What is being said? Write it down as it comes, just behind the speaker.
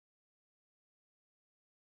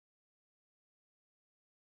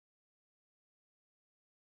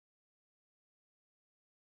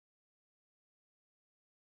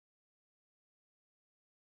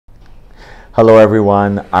Hello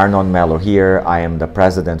everyone, Arnon Melo here. I am the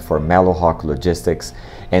president for MELLOHAWK Logistics,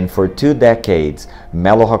 and for 2 decades,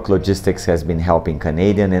 MELLOHAWK Logistics has been helping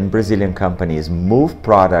Canadian and Brazilian companies move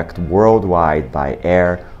product worldwide by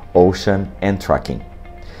air, ocean, and trucking.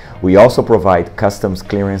 We also provide customs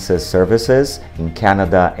clearances services in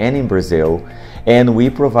Canada and in Brazil, and we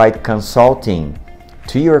provide consulting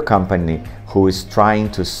to your company who is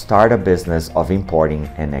trying to start a business of importing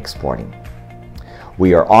and exporting.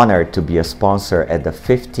 We are honored to be a sponsor at the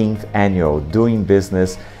 15th annual Doing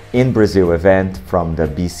Business in Brazil event from the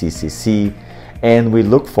BCCC, and we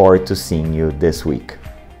look forward to seeing you this week.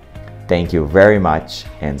 Thank you very much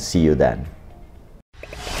and see you then.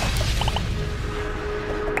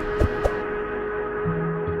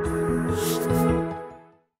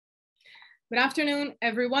 Good afternoon,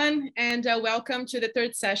 everyone, and welcome to the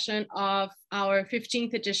third session of our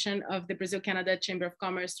 15th edition of the Brazil-Canada Chamber of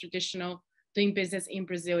Commerce Traditional Doing Business in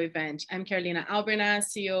Brazil event. I'm Carolina Alberna,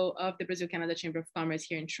 CEO of the Brazil-Canada Chamber of Commerce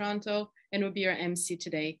here in Toronto, and will be your MC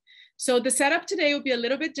today. So the setup today will be a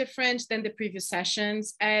little bit different than the previous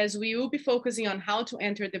sessions, as we will be focusing on how to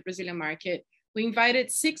enter the Brazilian market. We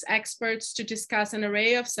invited 6 experts to discuss an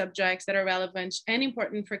array of subjects that are relevant and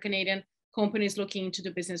important for Canadian companies looking to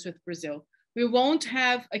do business with Brazil. We won't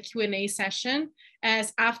have a Q&A session,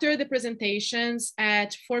 as after the presentations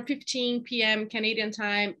at 4:15 p.m. Canadian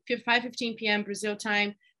time, 5:15 p.m. Brazil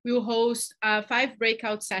time, we will host 5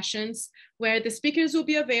 breakout sessions where the speakers will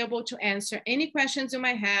be available to answer any questions you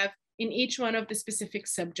might have in each one of the specific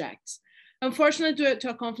subjects. Unfortunately, due to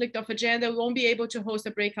a conflict of agenda, we won't be able to host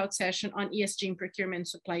a breakout session on ESG and procurement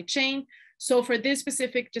supply chain. So for this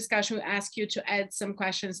specific discussion, we'll ask you to add some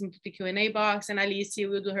questions into the Q&A box, and Alicia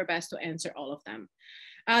will do her best to answer all of them.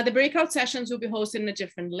 The breakout sessions will be hosted in a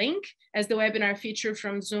different link, as the webinar feature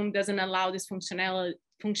from Zoom doesn't allow this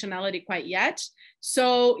functionality quite yet.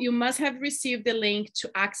 So you must have received the link to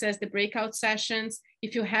access the breakout sessions.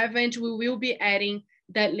 If you haven't, we will be adding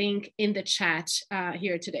that link in the chat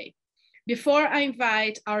here today. Before I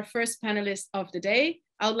invite our first panelist of the day,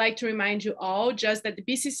 I would like to remind you all just that the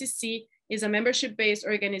BCCC is a membership-based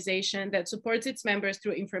organization that supports its members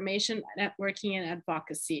through information, networking, and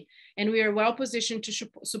advocacy. And we are well-positioned to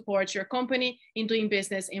support your company in doing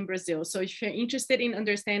business in Brazil. So if you're interested in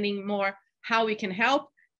understanding more how we can help,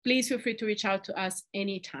 please feel free to reach out to us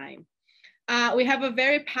anytime. We have a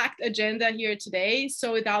very packed agenda here today.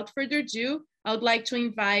 So without further ado, I would like to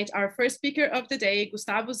invite our first speaker of the day,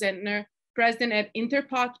 Gustavo Zentner, President at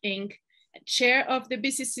Interpoc, Inc., Chair of the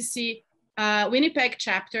BCCC Winnipeg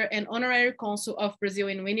chapter and Honorary Consul of Brazil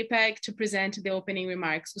in Winnipeg, to present the opening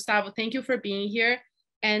remarks. Gustavo, thank you for being here,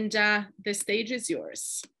 and the stage is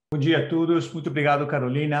yours. Bom dia a todos. Muito obrigado,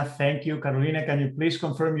 Carolina. Thank you. Carolina, can you please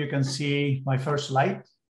confirm you can see my first slide?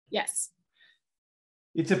 Yes.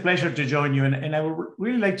 It's a pleasure to join you, and I would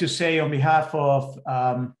really like to say on behalf of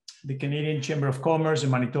the Canadian Chamber of Commerce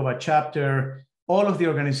and Manitoba chapter, all of the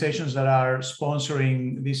organizations that are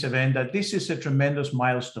sponsoring this event, that this is a tremendous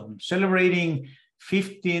milestone. Celebrating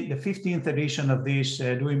the 15th edition of this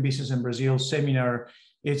Doing Business in Brazil seminar,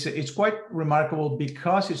 it's quite remarkable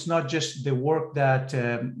because it's not just the work that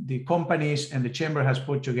the companies and the Chamber has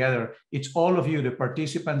put together. It's all of you, the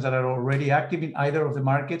participants that are already active in either of the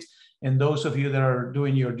markets, and those of you that are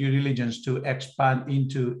doing your due diligence to expand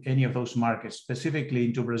into any of those markets, specifically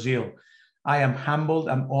into Brazil. I am humbled,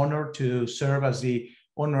 I'm honored to serve as the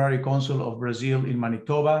Honorary Consul of Brazil in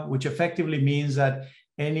Manitoba, which effectively means that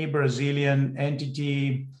any Brazilian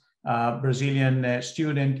entity, Brazilian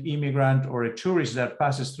student, immigrant, or a tourist that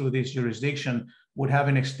passes through this jurisdiction would have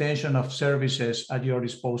an extension of services at your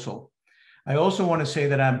disposal. I also want to say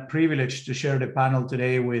that I'm privileged to share the panel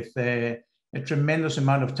today with a tremendous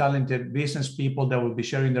amount of talented business people that will be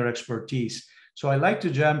sharing their expertise. So I'd like to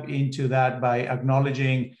jump into that by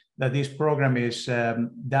acknowledging that this program is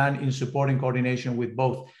done in support and coordination with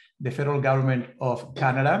both the federal government of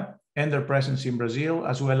Canada and their presence in Brazil,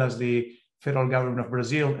 as well as the federal government of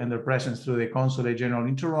Brazil and their presence through the Consulate General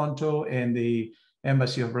in Toronto and the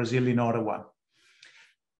Embassy of Brazil in Ottawa.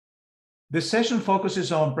 The session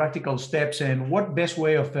focuses on practical steps, and what best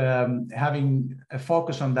way of having a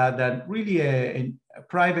focus on that than really a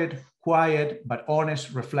private, quiet, but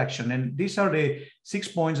honest reflection. And these are the 6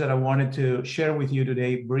 points that I wanted to share with you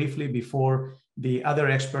today briefly before the other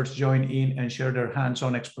experts join in and share their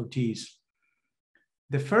hands-on expertise.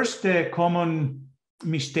 The first common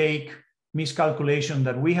mistake, miscalculation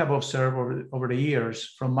that we have observed over the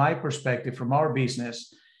years, from my perspective, from our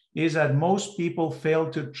business, is that most people fail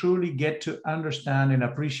to truly get to understand and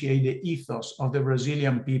appreciate the ethos of the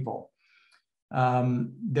Brazilian people.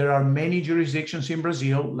 There are many jurisdictions in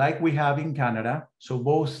Brazil, like we have in Canada. So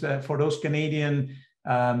both for those Canadian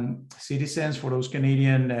citizens, for those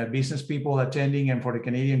Canadian business people attending, and for the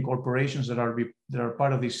Canadian corporations that are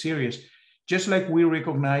part of this series, just like we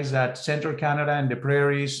recognize that Central Canada and the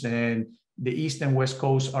prairies and the East and West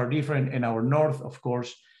Coast are different, and our North, of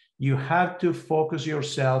course, you have to focus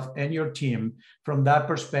yourself and your team from that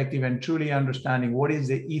perspective and truly understanding what is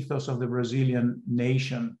the ethos of the Brazilian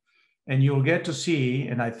nation. And you'll get to see,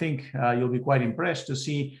 and I think you'll be quite impressed to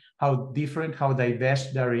see how different, how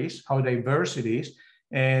diverse there is, how diverse it is,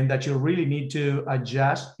 and that you really need to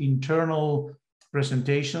adjust internal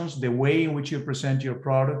presentations, the way in which you present your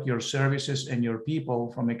product, your services, and your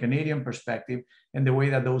people from a Canadian perspective, and the way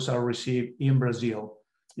that those are received in Brazil.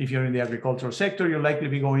 If you're in the agricultural sector, you'll likely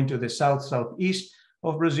be going to the southeast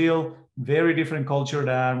of Brazil, very different culture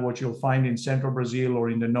than what you'll find in central Brazil or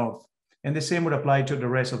in the north. And the same would apply to the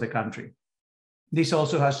rest of the country. This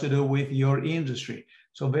also has to do with your industry.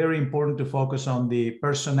 So very important to focus on the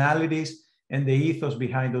personalities and the ethos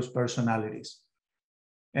behind those personalities.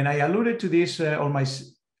 And I alluded to this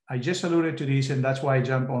I just alluded to this, and that's why I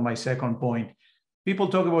jump on my second point. People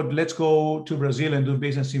talk about, let's go to Brazil and do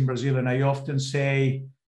business in Brazil. And I often say,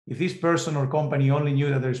 if this person or company only knew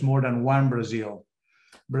that there's more than one Brazil.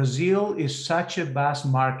 Brazil is such a vast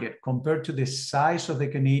market compared to the size of the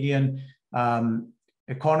Canadian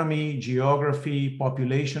economy, geography,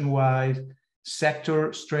 population-wise,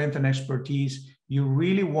 sector strength and expertise. You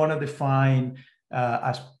really want to define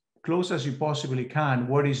as close as you possibly can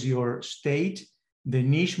what is your state, the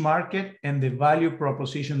niche market, and the value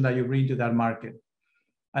proposition that you bring to that market.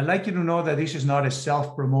 I'd like you to know that this is not a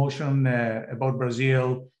self-promotion about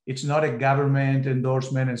Brazil. It's not a government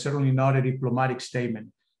endorsement, and certainly not a diplomatic statement.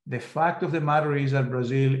 The fact of the matter is that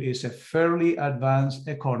Brazil is a fairly advanced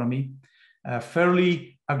economy,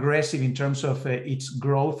 fairly aggressive in terms of its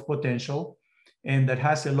growth potential, and that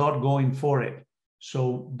has a lot going for it.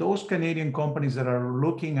 So those Canadian companies that are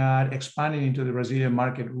looking at expanding into the Brazilian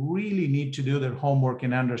market really need to do their homework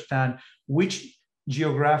and understand which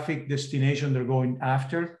geographic destination they're going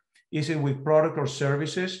after. Is it with product or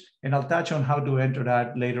services? And I'll touch on how to enter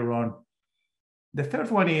that later on. The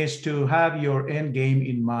third one is to have your end game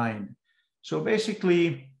in mind. So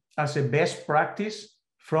basically, as a best practice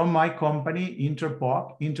from my company,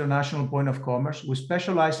 Interpoc, International Point of Commerce, we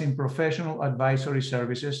specialize in professional advisory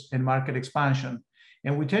services and market expansion.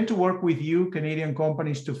 And we tend to work with you, Canadian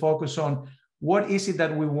companies, to focus on what is it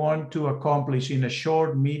that we want to accomplish in a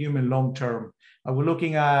short, medium, and long term. Are we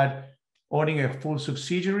looking at owning a full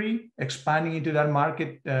subsidiary, expanding into that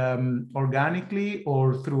market organically,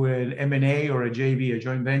 or through an M&A or a JV, a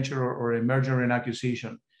joint venture, or a merger and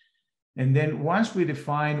acquisition? And then once we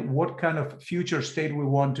define what kind of future state we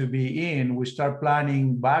want to be in, we start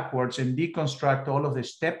planning backwards and deconstruct all of the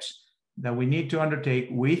steps that we need to undertake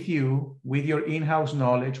with you, with your in-house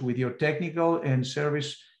knowledge, with your technical and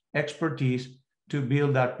service expertise to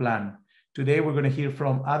build that plan. Today, we're going to hear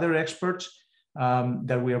from other experts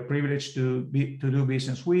that we are privileged to do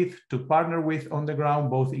business with, to partner with on the ground,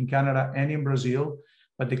 both in Canada and in Brazil.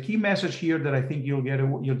 But the key message here that I think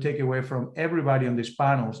you'll take away from everybody on these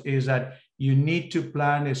panels is that you need to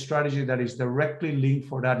plan a strategy that is directly linked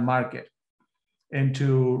for that market. And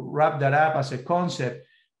to wrap that up as a concept,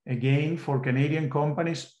 again, for Canadian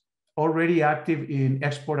companies already active in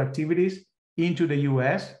export activities into the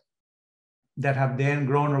US that have then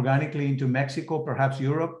grown organically into Mexico, perhaps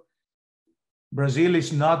Europe, Brazil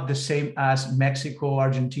is not the same as Mexico,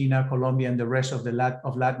 Argentina, Colombia, and the rest of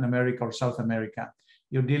Latin America or South America.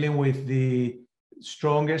 You're dealing with the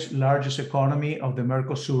strongest, largest economy of the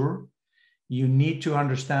Mercosur. You need to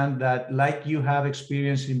understand that, like you have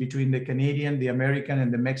experience in between the Canadian, the American,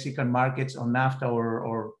 and the Mexican markets on NAFTA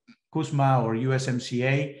or CUSMA or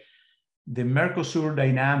USMCA, the Mercosur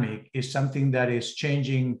dynamic is something that is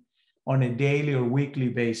changing on a daily or weekly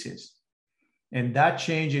basis. And that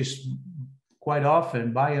change is quite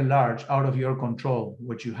often, by and large, out of your control.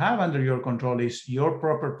 What you have under your control is your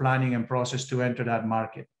proper planning and process to enter that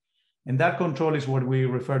market. And that control is what we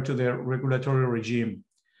refer to the regulatory regime.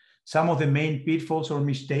 Some of the main pitfalls or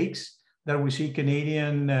mistakes that we see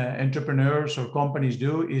Canadian entrepreneurs or companies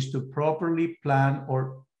do is to properly plan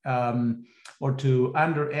or to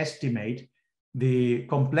underestimate the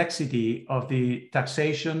complexity of the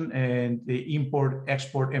taxation and the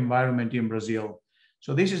import-export environment in Brazil.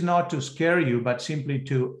 So this is not to scare you, but simply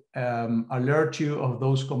to alert you of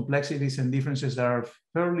those complexities and differences that are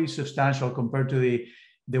fairly substantial compared to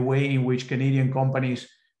the way in which Canadian companies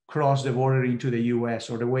cross the border into the US,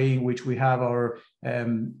 or the way in which we have our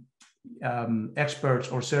experts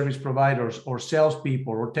or service providers or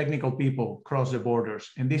salespeople or technical people cross the borders.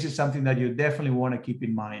 And this is something that you definitely want to keep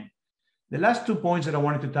in mind. The last 2 points that I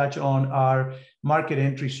wanted to touch on are market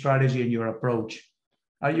entry strategy and your approach.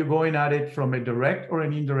 Are you going at it from a direct or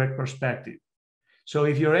an indirect perspective? So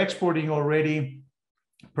if you're exporting already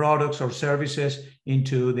products or services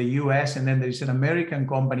into the US, and then there's an American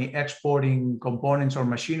company exporting components or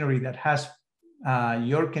machinery that has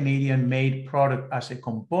your Canadian made product as a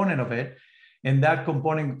component of it, and that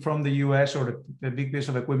component from the US or the big piece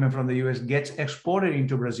of equipment from the US gets exported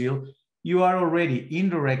into Brazil, you are already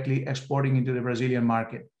indirectly exporting into the Brazilian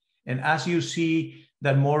market. And as you see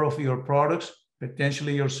that more of your products,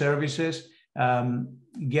 potentially your services,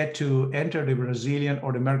 get to enter the Brazilian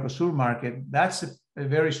or the Mercosur market, that's a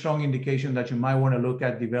very strong indication that you might want to look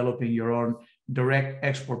at developing your own direct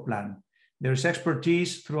export plan. There's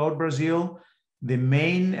expertise throughout Brazil. The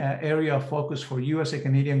main area of focus for you as a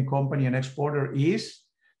Canadian company and exporter is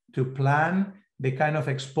to plan the kind of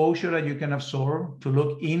exposure that you can absorb, to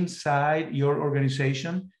look inside your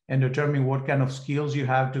organization and determine what kind of skills you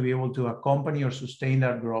have to be able to accompany or sustain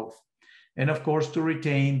that growth. And of course, to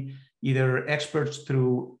retain either experts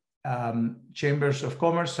through chambers of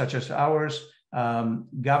commerce, such as ours,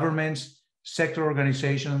 governments, sector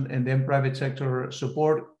organizations, and then private sector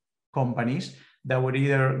support companies that would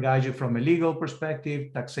either guide you from a legal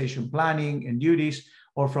perspective, taxation planning and duties,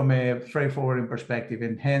 or from a freight forwarding perspective,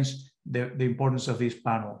 and hence the importance of this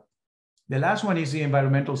panel. The last one is the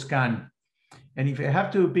environmental scan. And if I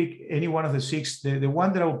have to pick any one of the 6, the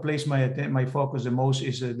one that I will place my focus the most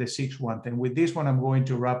is the 6th one. And with this one, I'm going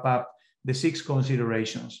to wrap up the 6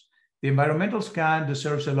 considerations. The environmental scan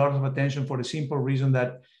deserves a lot of attention for the simple reason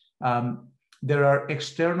that there are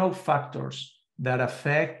external factors that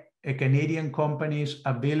affect a Canadian company's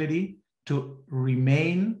ability to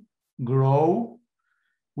remain, grow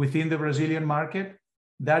within the Brazilian market.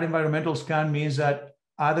 That environmental scan means that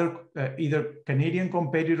other either Canadian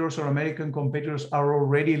competitors or American competitors are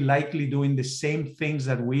already likely doing the same things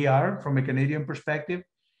that we are from a Canadian perspective.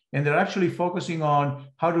 And they're actually focusing on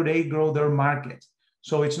how do they grow their market.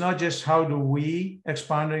 So it's not just how do we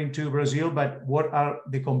expand into Brazil, but what are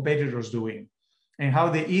the competitors doing and how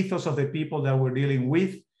the ethos of the people that we're dealing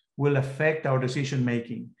with will affect our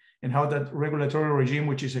decision-making, and how that regulatory regime,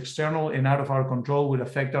 which is external and out of our control, will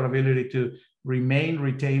affect our ability to remain,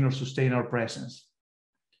 retain, or sustain our presence.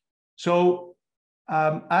 So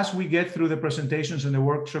as we get through the presentations and the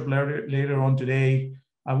workshop later on today,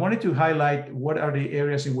 I wanted to highlight what are the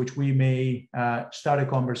areas in which we may start a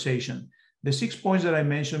conversation. The 6 points that I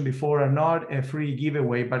mentioned before are not a free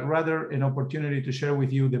giveaway, but rather an opportunity to share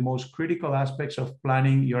with you the most critical aspects of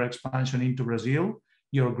planning your expansion into Brazil,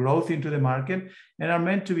 your growth into the market, and are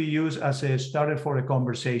meant to be used as a starter for a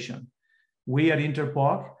conversation. We at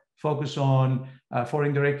Interpoc focus on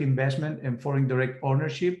foreign direct investment and foreign direct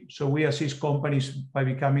ownership. So we assist companies by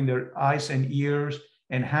becoming their eyes and ears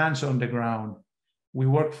and hands on the ground. We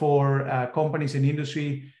work for companies in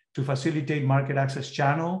industry to facilitate market access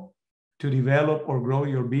channel, to develop or grow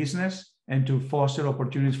your business, and to foster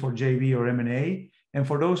opportunities for JV or M&A. And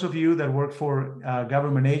for those of you that work for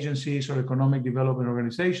government agencies or economic development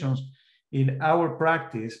organizations, in our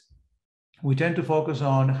practice, we tend to focus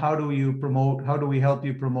on how do we help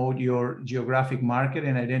you promote your geographic market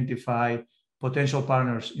and identify potential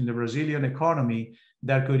partners in the Brazilian economy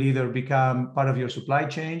that could either become part of your supply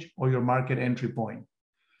chain or your market entry point.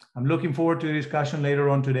 I'm looking forward to the discussion later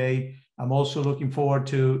on today. I'm also looking forward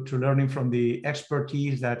to learning from the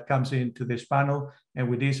expertise that comes into this panel. And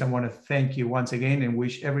with this, I want to thank you once again and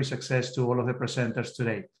wish every success to all of the presenters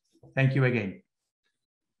today. Thank you again.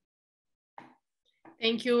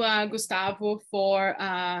 Thank you, Gustavo, for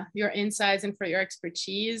your insights and for your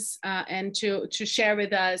expertise and to share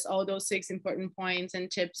with us all those 6 important points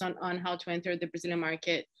and tips on how to enter the Brazilian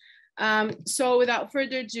market. So without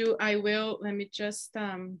further ado, I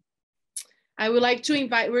would like to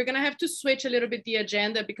invite, we're going to have to switch a little bit the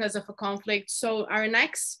agenda because of a conflict. So our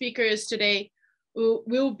next speakers today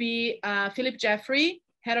will be Philippe Jeffrey,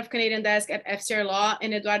 Head of Canadian Desk at FCR Law,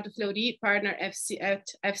 and Eduardo Fleury, Partner at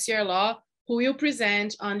FCR Law, who will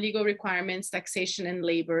present on legal requirements, taxation, and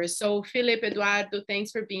labor. So Philippe, Eduardo,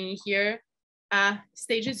 thanks for being here.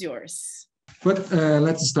 Stage is yours. But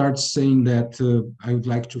let's start saying that I would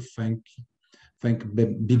like to thank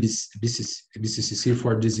BCCC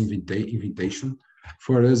for this invitation.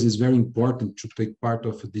 For us, it's very important to take part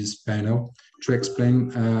of this panel to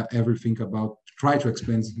explain everything about, try to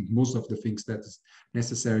explain most of the things that is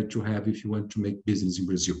necessary to have if you want to make business in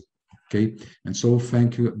Brazil. Okay, and so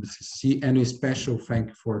thank you, BCCC, and a special thank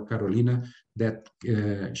you for Carolina that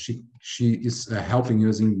she is helping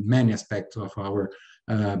us in many aspects of our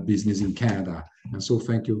business in Canada. And so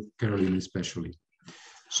thank you, Carolina, especially.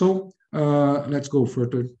 So let's go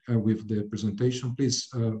further with the presentation. Please,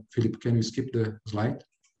 Philippe, can you skip the slide?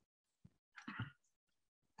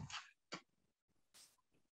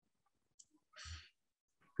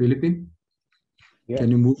 Philippe, yeah. Can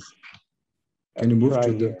you move? Can you move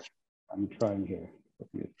to the? I'm trying here.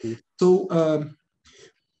 So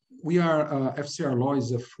we are FCR Law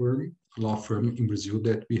is a law firm in Brazil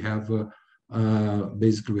that we have.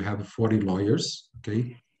 Basically, we have 40 lawyers.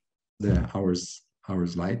 Okay, our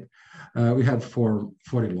slide. We have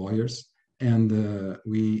 40 lawyers, and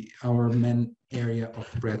our main area of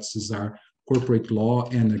practices are corporate law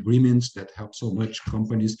and agreements that help so much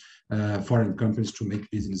companies, foreign companies, to make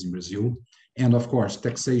business in Brazil, and of course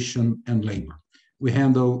taxation and labor. We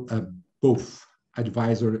handle both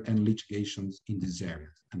advisor and litigations in this area.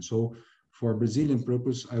 And so for Brazilian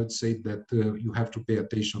purpose, I would say that you have to pay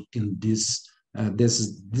attention in this.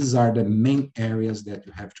 These are the main areas that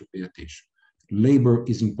you have to pay attention. Labor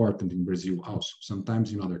is important in Brazil also.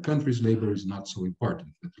 Sometimes in other countries, labor is not so important,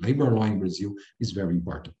 but labor law in Brazil is very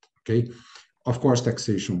important, okay? Of course,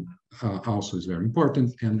 taxation also is very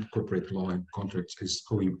important, and corporate law and contracts is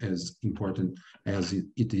as important as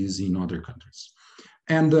it is in other countries.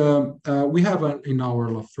 And we have in our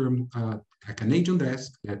law firm a Canadian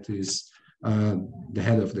desk that is the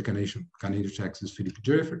head of the Canadian tax is Philippe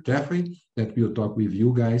Jeffrey, that will talk with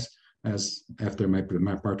you guys as after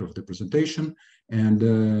my part of the presentation, and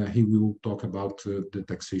he will talk about the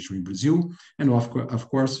taxation in Brazil. And of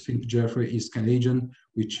course, Philippe Jeffrey is Canadian,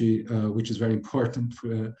 which is very important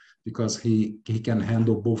because he can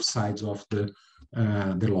handle both sides of the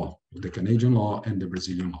law, the Canadian law and the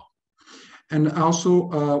Brazilian law. And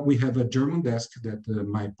also we have a German desk that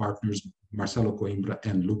my partners Marcelo Coimbra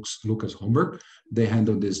and Lucas Homburg, they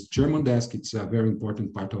handle this German desk. It's a very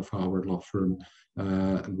important part of our law firm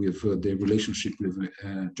with the relationship with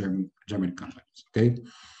German companies, okay?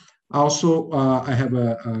 Also, I have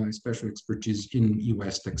a special expertise in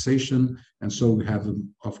US taxation. And so we have,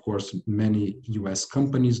 of course, many US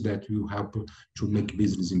companies that will help to make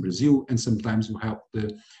business in Brazil. And sometimes we help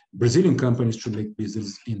the Brazilian companies to make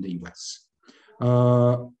business in the US.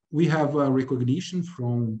 We have a recognition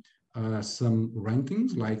from some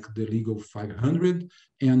rankings like the Legal 500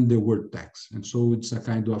 and the Word Tax. And so it's a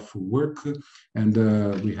kind of work, and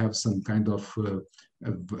we have some kind of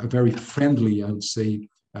a very friendly, I would say,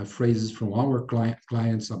 phrases from our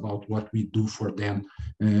clients about what we do for them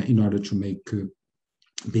in order to make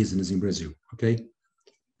business in Brazil, okay?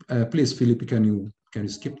 Please, Philippe, can you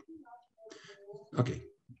skip? Okay,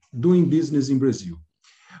 doing business in Brazil.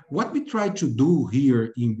 What we try to do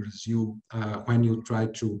here in Brazil, when you try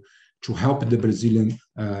to help the Brazilian,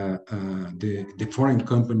 the foreign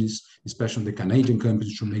companies, especially the Canadian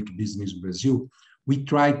companies, to make business in Brazil, we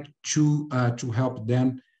try to help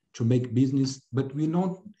them to make business, but we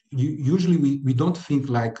don't usually we don't think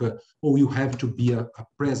like oh, you have to be a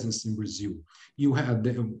presence in Brazil. You have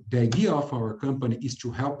the idea of our company is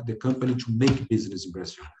to help the company to make business in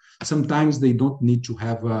Brazil. Sometimes they don't need to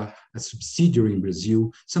have a subsidiary in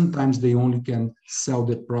Brazil. Sometimes they only can sell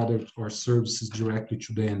the product or services directly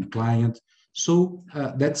to the end client. So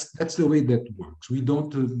that's the way that works. We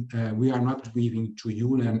don't we are not giving to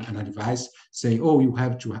you an advice saying, oh, you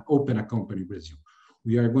have to open a company in Brazil.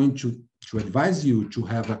 We are going to advise you to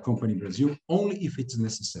have a company in Brazil only if it's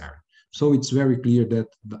necessary. So it's very clear that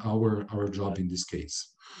our job in this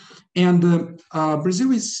case. And Brazil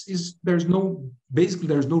there's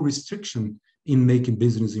no restriction in making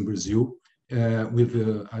business in Brazil.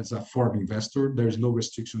 As a foreign investor, there's no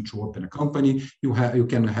restriction to open a company. You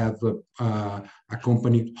can have a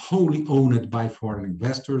company wholly owned by foreign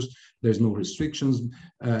investors. There's no restrictions.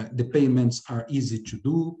 The payments are easy to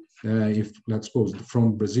do. If let's suppose from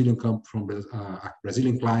a Brazilian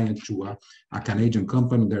client to a Canadian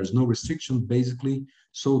company, there's no restriction basically.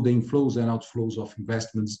 So the inflows and outflows of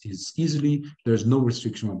investments is easily. There's no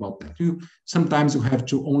restriction about that. Sometimes you have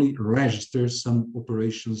to only register some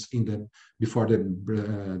operations before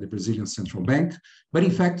the Brazilian Central Bank, but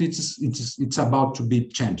in fact it's about to be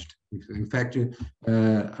changed. In fact,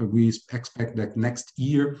 we expect that next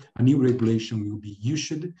year a new regulation will be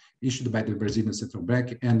issued by the Brazilian Central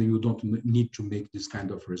Bank, and you don't need to make this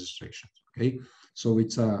kind of registration. Okay, so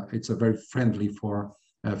it's a very friendly for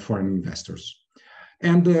foreign investors.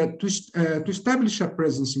 And to establish a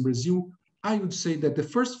presence in Brazil, I would say that the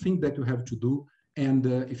first thing that you have to do, and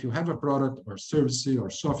if you have a product or service or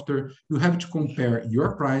software, you have to compare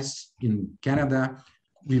your price in Canada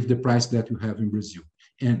with the price that you have in Brazil.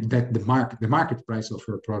 and that the market price of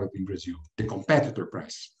your product in Brazil, the competitor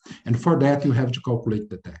price. And for that, you have to calculate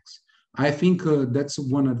the tax. I think that's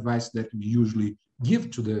one advice that we usually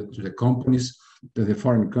give to the companies, to the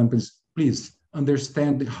foreign companies. Please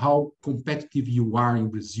understand how competitive you are in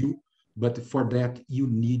Brazil, but for that, you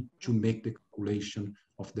need to make the calculation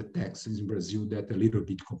of the taxes in Brazil that a little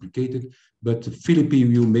bit complicated, but Philippe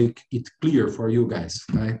will make it clear for you guys.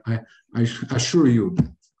 I assure you,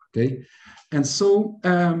 okay? And so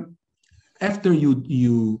after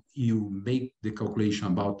you make the calculation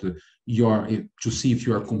about to see if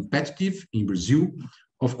you are competitive in Brazil,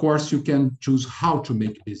 of course, you can choose how to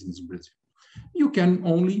make business in Brazil. You can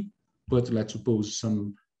only put, let's suppose,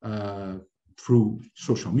 some through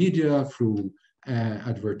social media, through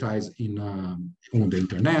advertise on the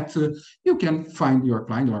internet. You can find your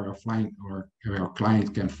client, or your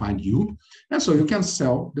client can find you, and so you can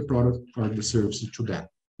sell the product or the service to them.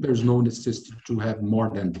 There's no necessity to have more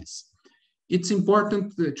than this. It's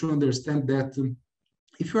important to understand that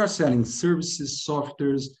if you are selling services,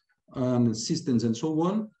 softwares, systems, and so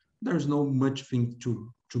on, there's no much thing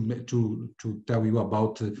to tell you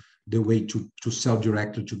about the way to sell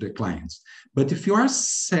directly to the clients. But if you are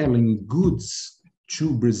selling goods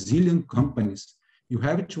to Brazilian companies, you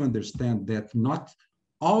have to understand that not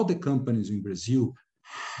all the companies in Brazil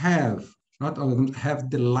not all of them have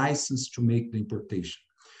the license to make the importation.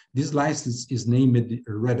 This license is named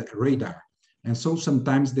radar. And so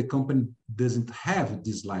sometimes the company doesn't have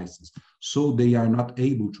this license, so they are not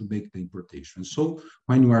able to make the importation. So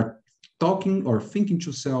when you are talking or thinking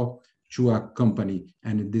to sell to a company,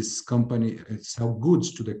 and this company sell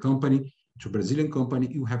goods to the company, to Brazilian company,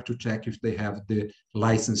 you have to check if they have the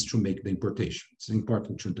license to make the importation. It's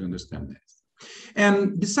important to understand that.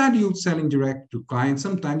 And beside you selling direct to clients,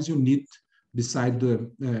 sometimes you need, beside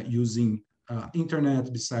using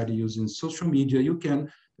internet, beside using social media, you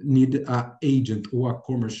can need an agent or a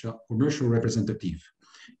commercial representative.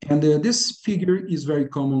 And this figure is very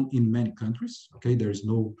common in many countries. Okay, there is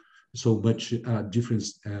no so much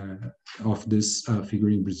difference of this figure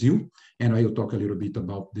in Brazil. And I will talk a little bit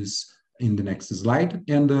about this in the next slide.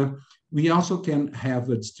 And we also can have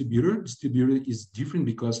a distributor. Distributor is different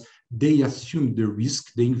because they assume the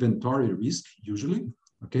risk, the inventory risk usually,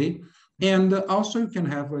 okay? And also you can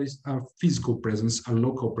have a physical presence, a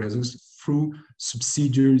local presence through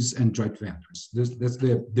subsidiaries and joint ventures. That's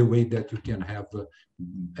the way that you can have,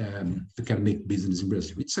 you can make business in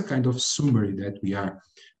Brazil. It's a kind of summary that we are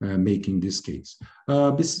making this case.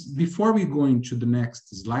 Before we go into the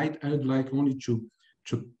next slide, I would like only to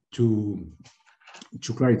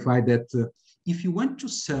clarify that if you want to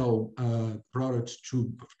sell products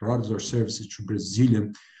or services to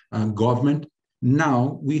Brazilian government,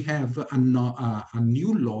 now we have a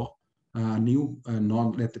new law, a new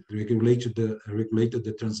norm that regulated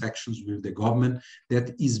the transactions with the government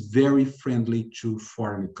that is very friendly to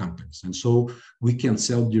foreign companies, and so we can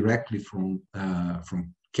sell directly from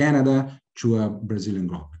Canada to a Brazilian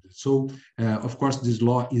government. So, of course, this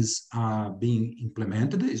law is being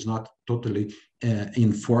implemented. It's not totally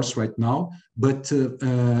in force right now, but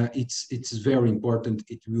it's very important.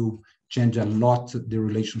 It will change a lot the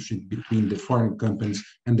relationship between the foreign companies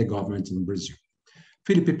and the government in Brazil.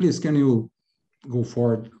 Philippe, please, can you go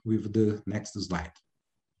forward with the next slide?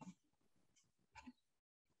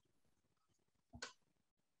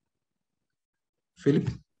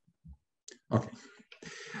 Philippe? Okay.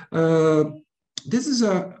 This is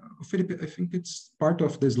Philippe, I think it's part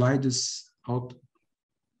of the slide is out.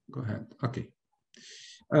 Go ahead. Okay.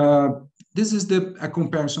 This is a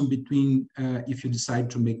comparison between if you decide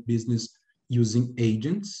to make business using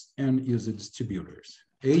agents and using distributors.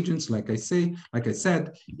 Agents, like I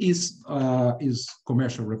said, is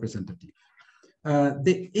commercial representative.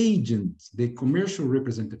 The agent, the commercial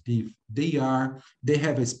representative, they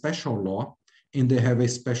have a special law and they have a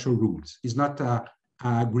special rules. It's not a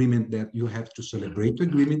agreement that you have to celebrate the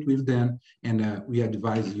agreement with them, and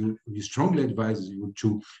we strongly advise you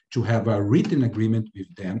to have a written agreement with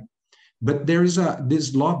them. But there is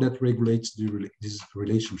this law that regulates this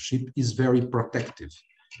relationship is very protective,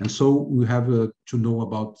 and so we have to know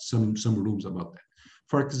about some rules about that.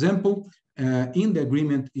 For example, in the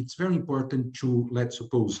agreement, it's very important to, let's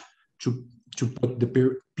suppose, to put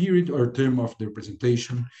the period or term of the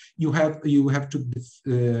representation. You have to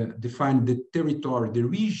define the territory, the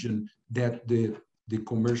region that the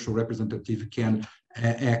commercial representative can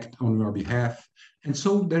act on your behalf. And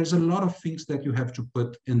so there's a lot of things that you have to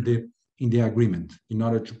put in the agreement in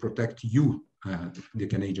order to protect you, the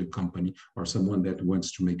Canadian company, or someone that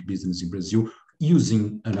wants to make business in Brazil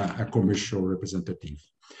using a commercial representative.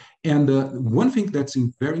 And one thing that's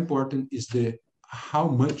very important is how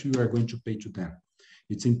much you are going to pay to them.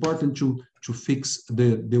 It's important to fix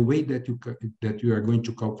the way that you are going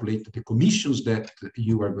to calculate the commissions that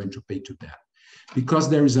you are going to pay to them. Because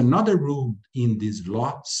there is another rule in this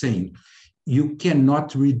law saying you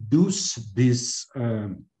cannot reduce this,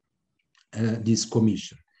 this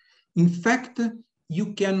commission. In fact,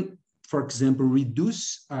 you can, for example,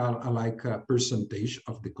 reduce like a percentage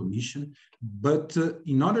of the commission, but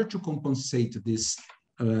in order to compensate this,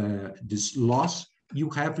 this loss, you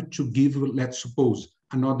have to give, let's suppose,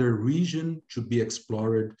 another region to be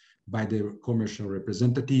explored by the commercial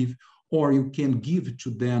representative, or you can give to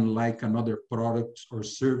them like another product or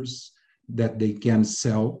service that they can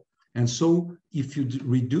sell. And so if you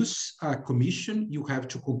reduce a commission, you have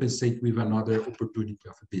to compensate with another opportunity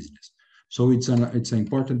of a business. So it's an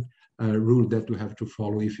important rule that you have to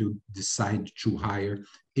follow if you decide to hire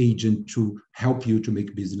agent to help you to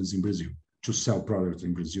make business in Brazil, to sell products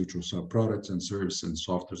in Brazil, to sell products and services and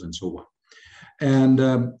softwares and so on. And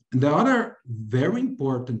the other very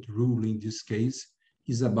important rule in this case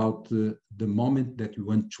is about the moment that you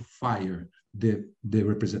want to fire the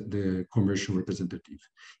commercial representative.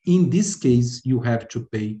 In this case, you have to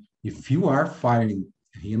pay, if you are firing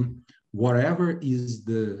him, whatever is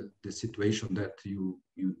the situation that you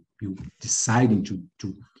deciding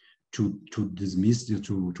to dismiss,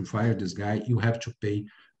 to fire this guy, you have to pay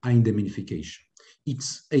an indemnification.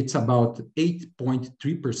 It's about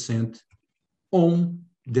 8.3% on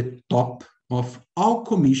the top of all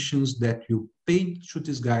commissions that you paid to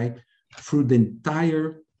this guy through the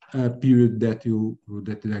entire period that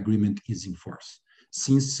the agreement is in force.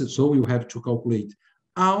 So you have to calculate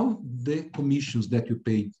all the commissions that you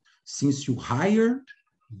paid since you hired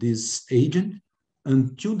this agent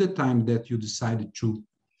until the time that you decided to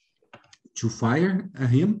fire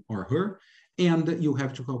him or her, and you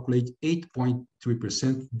have to calculate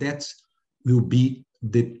 8.3%. That will be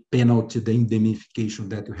the penalty, the indemnification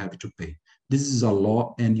that you have to pay. This is a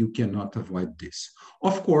law and you cannot avoid this.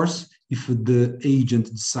 Of course, if the agent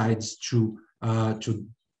decides to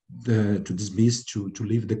dismiss, to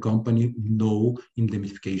leave the company, no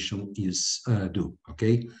indemnification is due,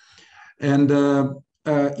 okay? And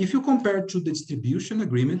if you compare to the distribution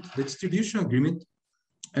agreement, the distribution agreement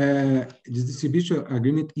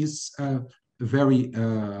is very,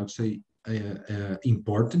 I would say,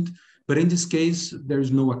 important. But in this case, there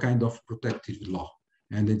is no kind of protective law.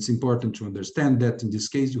 And it's important to understand that in this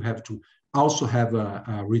case, you have to also have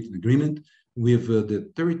a written agreement with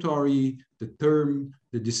the territory, the term,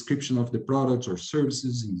 the description of the products or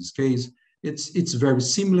services. In this case, it's very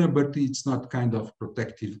similar, but it's not kind of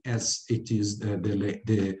protective as it is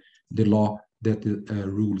the law that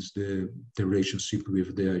rules the relationship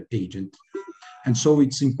with the agent. And so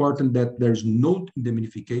it's important that there's no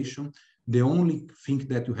indemnification. The only thing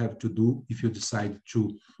that you have to do if you decide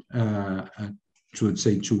to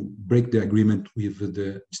break the agreement with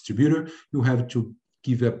the distributor, you have to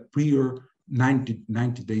give a prior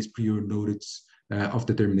 90 days prior notice of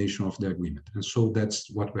the termination of the agreement. And so that's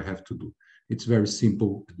what we have to do. It's very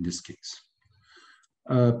simple in this case.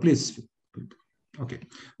 Please. Okay.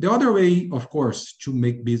 The other way, of course, to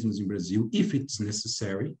make business in Brazil, if it's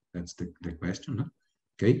necessary, that's the question, huh?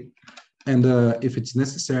 Okay. And if it's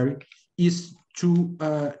necessary, is to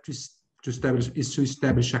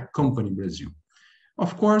establish a company in Brazil.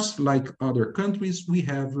 Of course, like other countries, we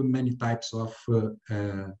have many types of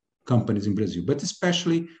companies in Brazil, but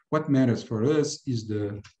especially what matters for us is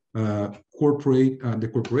the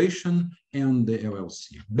corporation and the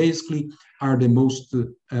LLC. Basically, are the most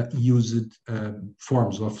used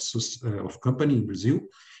forms of company in Brazil,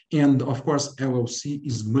 and of course, LLC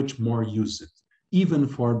is much more used, even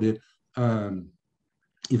for the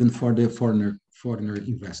foreigner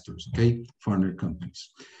investors, okay, foreigner companies.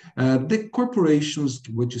 The corporations,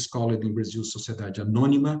 which is called in Brazil Sociedade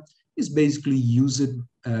Anônima, is basically used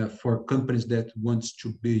for companies that wants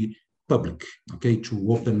to be public, okay,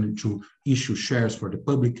 to issue shares for the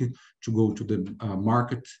public, to go to the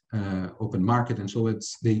market, open market, and so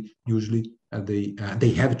they usually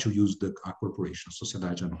they have to use the corporation,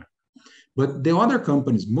 Sociedade Anônima. But the other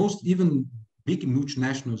companies, most even big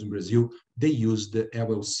multinationals in Brazil, they use the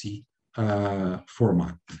LLC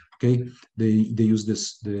format. Okay, they use the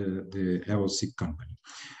LLC company.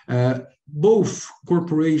 Both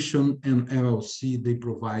corporation and LLC, they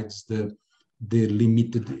provides the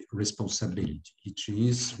limited responsibility, which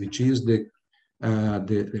is the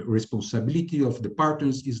responsibility of the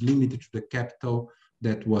partners is limited to the capital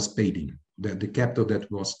that was paid in, the capital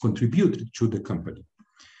that was contributed to the company.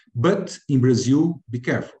 But in Brazil, be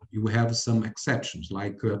careful. You have some exceptions,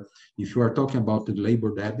 like if you are talking about the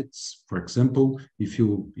labor debits, for example, if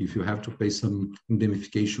you have to pay some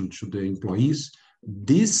indemnification to the employees,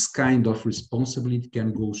 this kind of responsibility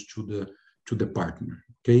can go to the partner.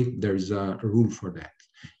 Okay, there is a rule for that.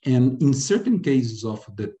 And in certain cases of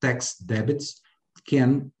the tax debits,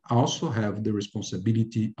 can also have the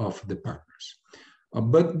responsibility of the partners.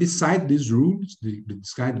 But beside these rules,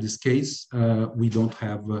 beside this case, we don't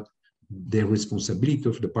have the responsibility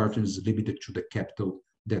of the partners limited to the capital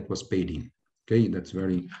that was paid in. Okay, that's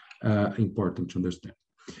very important to understand.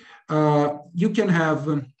 You can have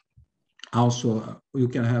also, you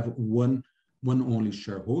can have one only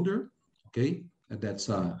shareholder. Okay, that's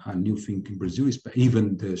a new thing in Brazil.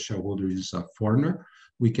 Even the shareholder is a foreigner.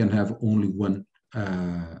 We can have only one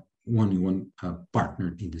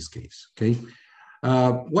partner in this case. Okay.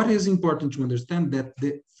 What is important to understand that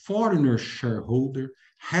the foreigner shareholder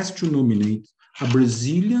has to nominate a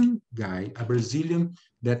Brazilian guy, a Brazilian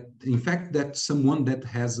that, in fact, that's someone that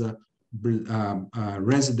has a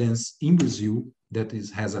residence in Brazil, that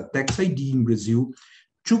has a tax ID in Brazil,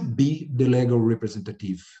 to be the legal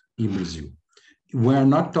representative in Brazil. We're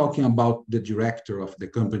not talking about the director of the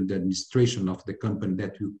company, the administration of the company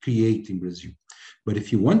that you create in Brazil. But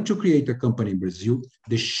if you want to create a company in Brazil,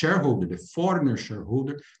 the shareholder, the foreigner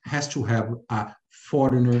shareholder, has to have a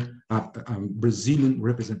foreigner, a Brazilian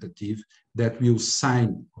representative that will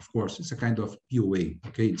sign. Of course, it's a kind of POA.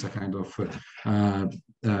 Okay, it's a kind of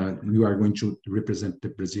you are going to represent the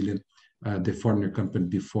Brazilian, the foreigner company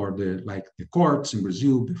before the courts in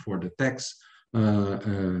Brazil, before the tax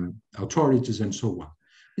authorities, and so on.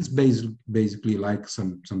 It's basically like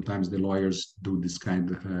sometimes the lawyers do this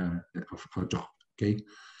kind of job. Okay,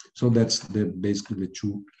 so that's basically the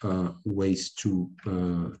two ways to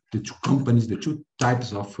the two companies, the two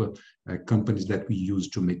types of companies that we use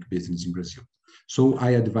to make business in Brazil. So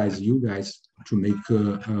I advise you guys to make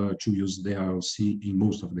to use the LLC in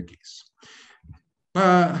most of the case.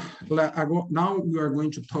 Now we are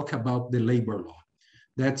going to talk about the labor law.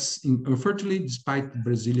 That's unfortunately, despite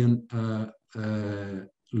Brazilian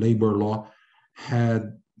labor law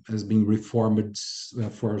has been reformed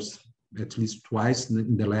for at least twice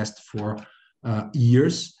in the last 4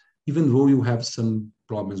 years, even though you have some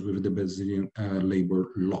problems with the Brazilian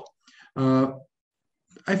labor law.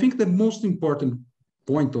 I think the most important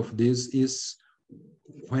point of this is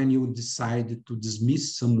when you decide to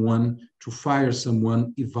dismiss someone, to fire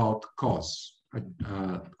someone without cause.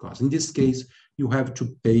 In this case, you have to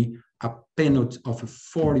pay a penalty of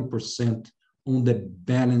 40% on the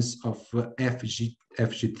balance of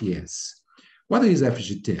FGTS. What is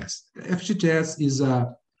FGTS? FGTS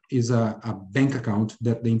is a bank account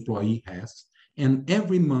that the employee has, and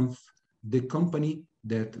every month the company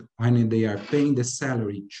that when they are paying the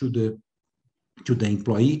salary to the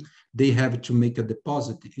employee, they have to make a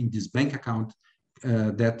deposit in this bank account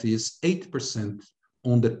that is 8%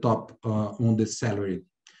 on the top on the salary.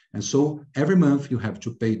 And so every month you have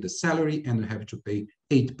to pay the salary and you have to pay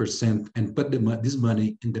 8% and put this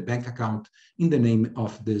money in the bank account in the name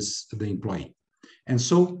of the employee. And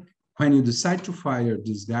so when you decide to fire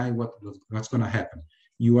this guy, what's going to happen?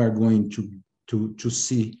 You are going to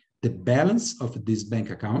see the balance of this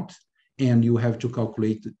bank account, and you have to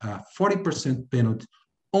calculate a 40% penalty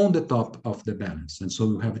on the top of the balance. And so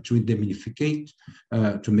you have to indemnificate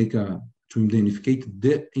to indemnificate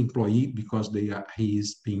the employee because he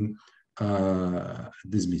is being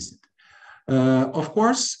dismissed. Of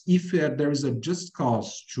course, if there is a just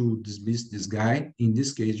cause to dismiss this guy, in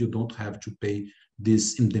this case, you don't have to pay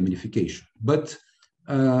this indemnification. But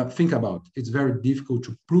think about it. It's very difficult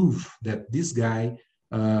to prove that this guy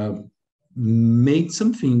made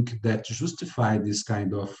something that justify this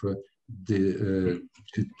kind of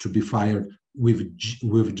to be fired with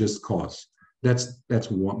just cause.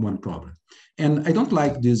 That's one problem. And I don't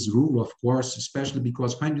like this rule, of course, especially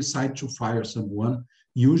because when you decide to fire someone,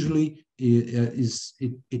 usually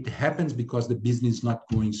it happens because the business is not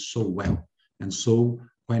going so well. And so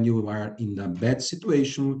when you are in a bad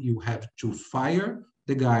situation, you have to fire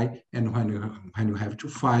the guy. And when you have to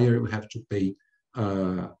fire, you have to pay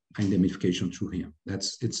indemnification to him.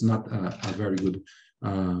 It's not a very good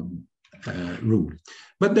rule.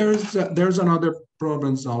 But there's another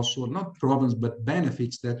problems also, not problems, but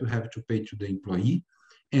benefits that you have to pay to the employee.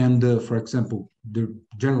 And for example, the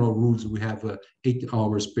general rules, we have 8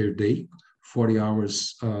 hours per day, 40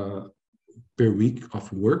 hours per week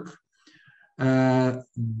of work. The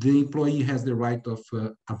employee has the right of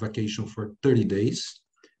a vacation for 30 days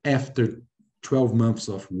after 12 months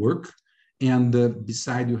of work. And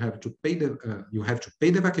beside you have to pay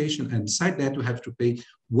the vacation, and beside that you have to pay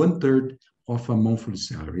 1/3 of a monthly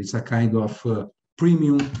salary. It's a kind of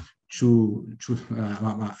premium to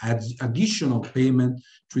additional payment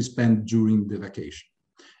to spend during the vacation.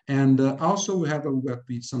 And also we have what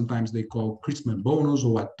sometimes they call Christmas bonus,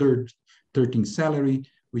 or a 13th salary,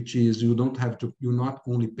 which is you not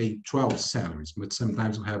only pay 12 salaries, but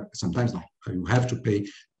sometimes not. You have to pay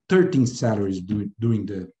 13 salaries during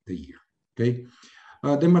the year. Okay.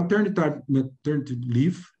 The maternity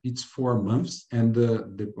leave, it's 4 months, and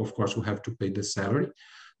of course we have to pay the salary,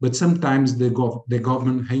 but sometimes the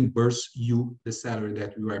government reimburse you the salary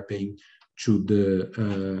that you are paying to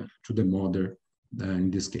the mother in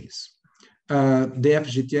this case. The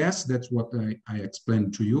FGTS, that's what I explained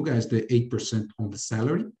to you guys, the 8% on the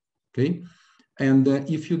salary, okay? And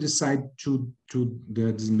if you decide to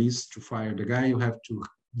dismiss, to fire the guy, you have to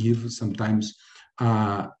give sometimes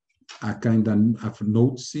a kind of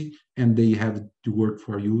notice, and they have to work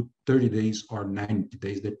for you 30 days or 90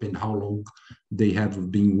 days, depending how long they have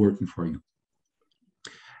been working for you.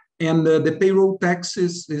 And the payroll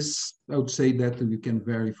taxes is, I would say that we can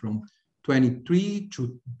vary from 23 to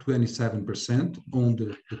 27% on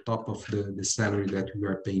the top of the salary that we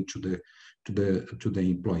are paying to the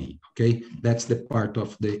employee. Okay, that's the part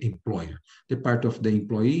of the employer. The part of the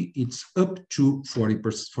employee, it's up to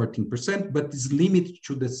 14%, but is limited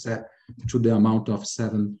to the amount of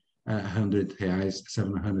 700 reais,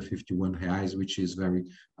 751 reais, which is very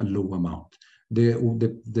a low amount.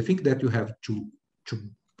 The thing that you have to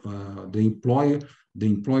the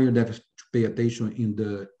employer that has to pay attention in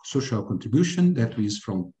the social contribution, that is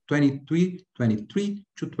from 23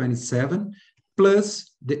 to 27,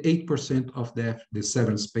 plus the 8% of the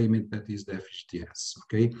severance payment, that is the FGTS,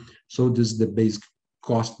 okay? So this is the basic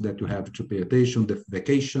cost that you have to pay attention, the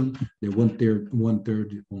vacation, the one third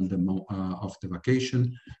on the of the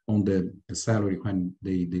vacation, on the salary when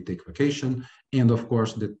they take vacation, and of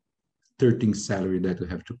course the 13th salary that you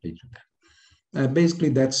have to pay to them. Basically,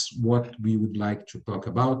 that's what we would like to talk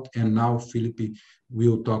about. And now Philippe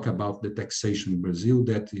will talk about the taxation in Brazil.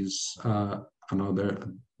 That is another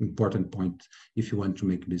important point if you want to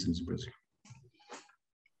make business in Brazil.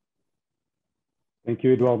 Thank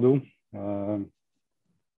you, Eduardo.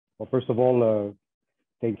 Well, first of all,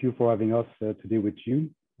 thank you for having us today with you.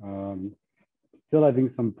 Still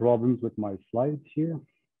having some problems with my slides here.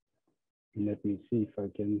 Let me see if I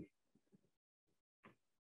can.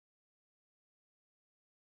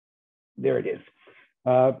 There it is.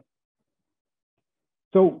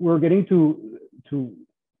 So we're getting to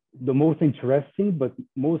the most interesting, but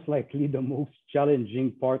most likely the most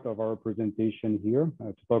challenging part of our presentation here,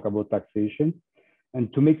 to talk about taxation.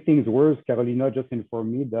 And to make things worse, Carolina just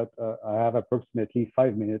informed me that I have approximately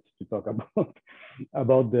 5 minutes to talk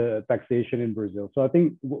about the taxation in Brazil. So I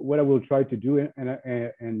think what I will try to do,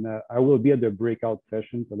 and I will be at the breakout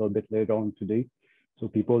sessions a little bit later on today. So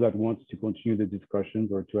people that want to continue the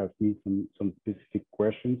discussions or to ask me some specific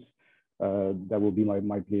questions, that will be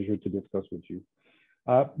my pleasure to discuss with you.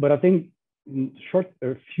 But I think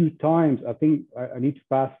a few times, I think I need to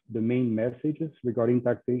pass the main messages regarding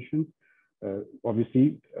taxation.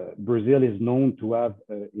 Obviously, Brazil is known to have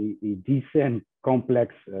a decent,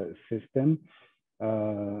 complex system.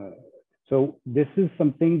 So this is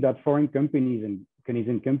something that foreign companies and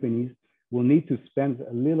Canadian companies will need to spend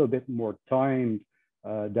a little bit more time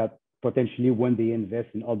that potentially when they invest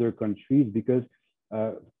in other countries, because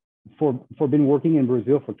for been working in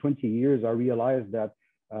Brazil for 20 years, I realized that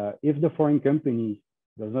if the foreign company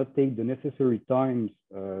does not take the necessary time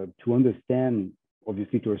to understand,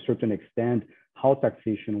 obviously to a certain extent, how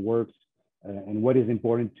taxation works and what is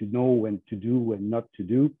important to know and to do and not to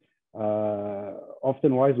do,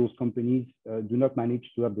 often-wise those companies do not manage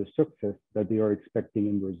to have the success that they are expecting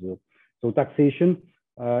in Brazil. So taxation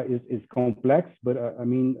is complex, but I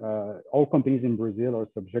mean, all companies in Brazil are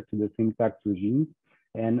subject to the same tax regime,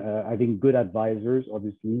 and having good advisors,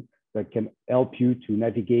 obviously, that can help you to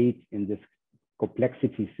navigate in this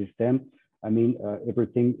complexity system. I mean,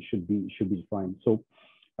 everything should be fine. So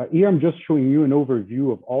here I'm just showing you an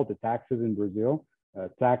overview of all the taxes in Brazil,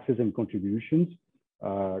 taxes and contributions,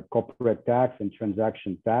 corporate tax and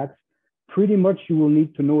transaction tax. Pretty much you will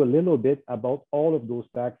need to know a little bit about all of those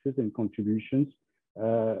taxes and contributions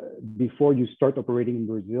before you start operating in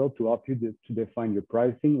Brazil, to help you to define your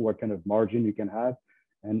pricing, what kind of margin you can have,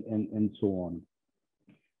 and so on.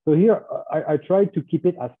 So here I try to keep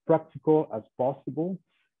it as practical as possible.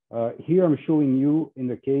 Here I'm showing you in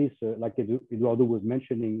the case, like Eduardo was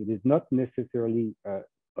mentioning, it is not necessarily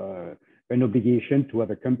an obligation to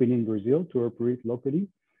have a company in Brazil to operate locally.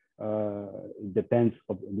 It depends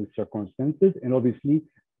on the circumstances. And obviously,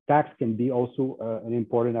 tax can be also an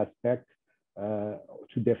important aspect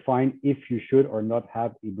to define if you should or not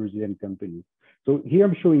have a Brazilian company. So here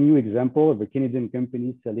I'm showing you an example of a Canadian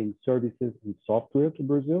company selling services and software to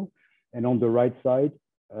Brazil. And on the right side,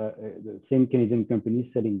 the same Canadian company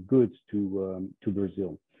selling goods to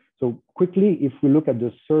Brazil. So quickly, if we look at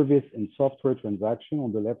the service and software transaction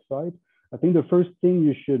on the left side, I think the first thing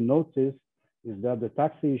you should notice is that the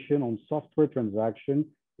taxation on software transaction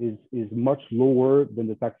is much lower than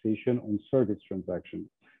the taxation on service transaction.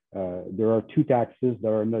 There are two taxes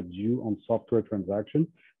that are not due on software transaction.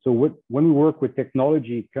 So when we work with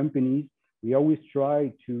technology companies, we always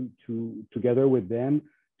try to together with them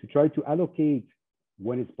to try to allocate,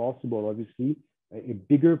 when it's possible, obviously, a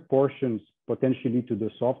bigger portions potentially to the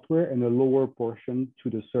software and a lower portion to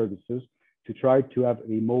the services to try to have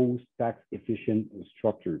a most tax efficient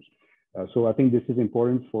structures. So I think this is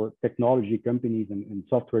important for technology companies and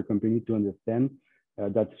software companies to understand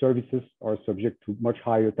that services are subject to much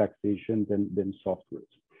higher taxation than software.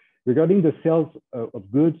 Regarding the sales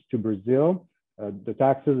of goods to Brazil, the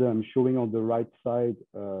taxes that I'm showing on the right side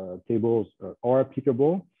tables are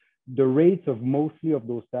applicable. The rates of mostly of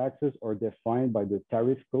those taxes are defined by the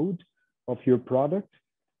tariff code of your product,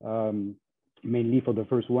 mainly for the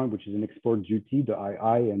first one, which is an export duty, the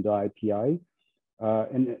II and the IPI.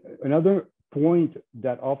 And another point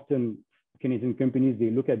that often Canadian companies,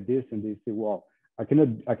 they look at this and they say, well, I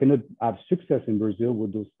cannot have success in Brazil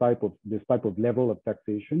with this type of level of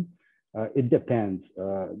taxation. It depends.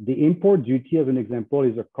 The import duty, as an example,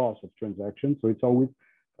 is a cost of transaction. So it's always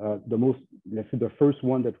the most, let's say, the first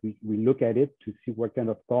one that we look at it to see what kind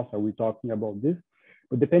of cost are we talking about this.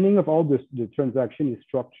 But depending on how the transaction is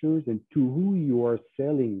structured and to who you are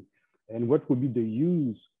selling and what would be the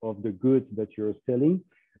use of the goods that you're selling,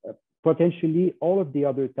 potentially all of the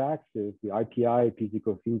other taxes, the IPI,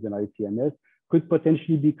 PIS/COFINS, and ICMS, could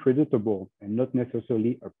potentially be creditable and not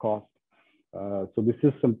necessarily a cost. So this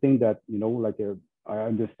is something that, you know, like I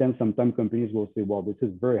understand sometimes companies will say, well, this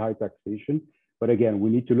is very high taxation. But again, we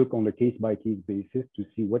need to look on a case-by-case basis to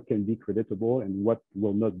see what can be creditable and what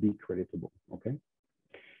will not be creditable, okay?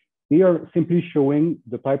 We are simply showing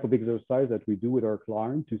the type of exercise that we do with our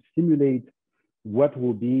client to simulate what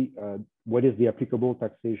will be, what is the applicable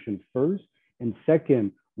taxation first, and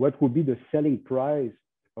second, what will be the selling price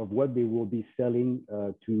of what they will be selling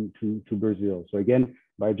to Brazil. So again,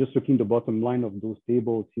 by just looking the bottom line of those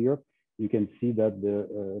tables here, you can see that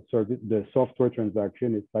the software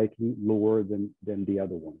transaction is slightly lower than the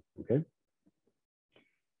other one, okay?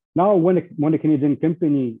 Now, when a Canadian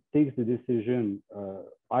company takes the decision,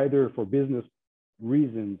 either for business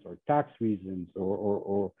reasons or tax reasons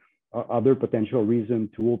or other potential reasons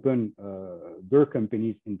to open their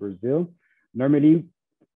companies in Brazil, normally,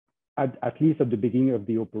 at least at the beginning of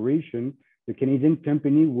the operation, the Canadian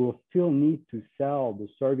company will still need to sell the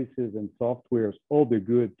services and softwares, all the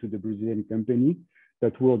goods to the Brazilian company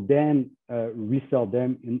that will then resell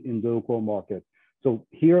them in the local market. So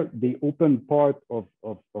here, the open part of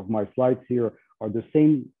my slides here are the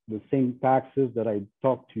same taxes that I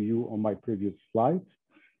talked to you on my previous slides.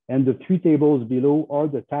 And the three tables below are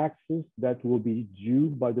the taxes that will be due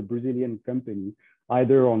by the Brazilian company,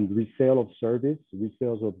 either on resale of service,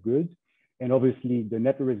 resales of goods, and obviously the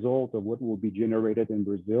net result of what will be generated in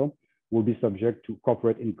Brazil will be subject to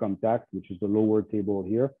corporate income tax, which is the lower table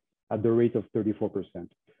here, at the rate of 34%.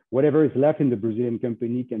 Whatever is left in the Brazilian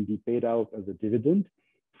company can be paid out as a dividend.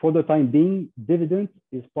 For the time being, dividend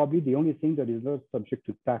is probably the only thing that is not subject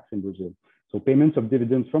to tax in Brazil. So payments of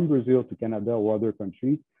dividends from Brazil to Canada or other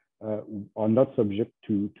countries are not subject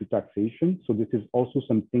to taxation. So this is also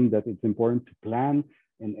something that it's important to plan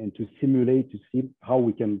and to simulate to see how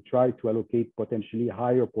we can try to allocate potentially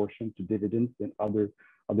higher portion to dividends than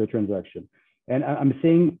other transactions. And I'm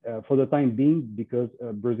saying for the time being, because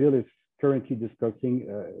Brazil is currently discussing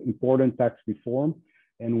important tax reform.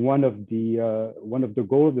 And one of the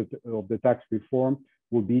goals of the tax reform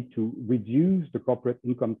will be to reduce the corporate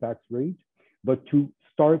income tax rate, but to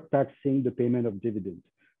start taxing the payment of dividends.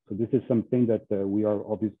 So this is something that we are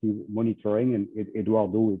obviously monitoring, and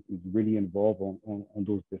Eduardo is really involved on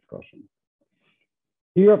those discussions.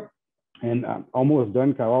 Here, and I'm almost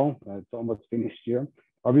done, Carol, it's almost finished here.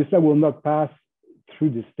 Obviously, I will not pass through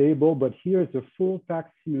this table, but here is the full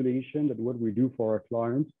tax simulation that what we do for our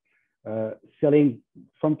clients, selling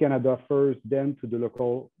from Canada first, then to the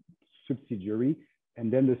local subsidiary,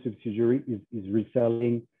 and then the subsidiary is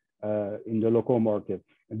reselling in the local market.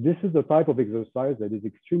 And this is the type of exercise that is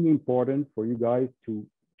extremely important for you guys to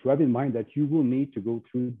have in mind, that you will need to go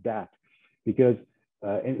through that, because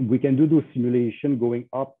and we can do those simulation going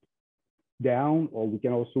up down, or we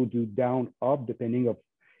can also do down up, depending of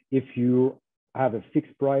if you have a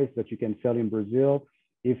fixed price that you can sell in Brazil,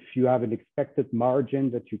 if you have an expected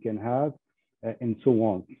margin that you can have, and so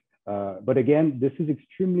on. But again, this is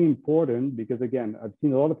extremely important because, again, I've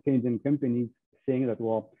seen a lot of Canadian companies saying that,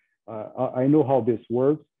 well, I know how this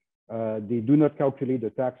works. They do not calculate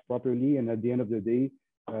the tax properly, and at the end of the day,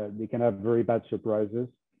 they can have very bad surprises,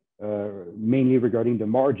 mainly regarding the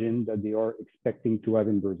margin that they are expecting to have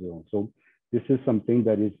in Brazil. So this is something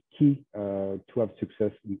that is key to have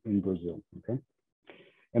success in Brazil, okay?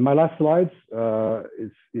 And my last slide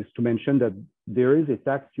is to mention that there is a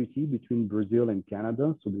tax treaty between Brazil and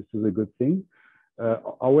Canada, so this is a good thing.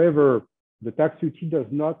 However, the tax treaty does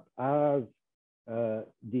not have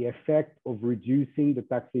the effect of reducing the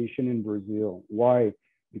taxation in Brazil. Why?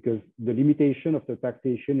 Because the limitation of the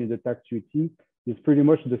taxation in the tax treaty is pretty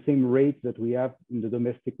much the same rate that we have in the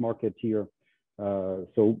domestic market here.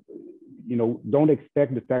 So, you know, don't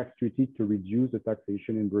expect the tax treaty to reduce the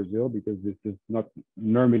taxation in Brazil, because this is not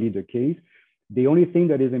normally the case. The only thing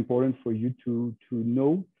that is important for you to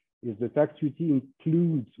know is the tax treaty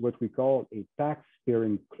includes what we call a tax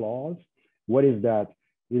sparing clause. What is that?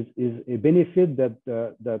 Is a benefit that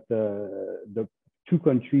the two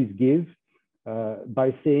countries give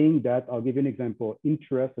by saying that, I'll give you an example,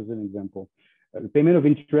 interest as an example. The payment of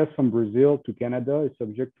interest from Brazil to Canada is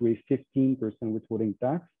subject to a 15% withholding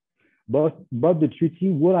tax, but the treaty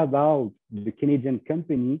will allow the Canadian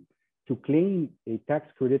company to claim a tax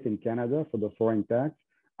credit in Canada for the foreign tax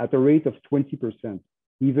at a rate of 20%,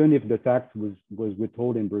 even if the tax was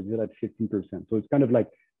withheld in Brazil at 15%. So it's kind of like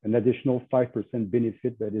an additional 5%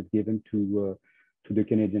 benefit that is given to the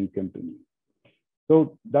Canadian company.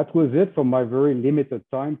 So that was it for my very limited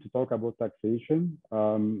time to talk about taxation.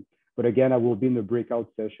 But again, I will be in the breakout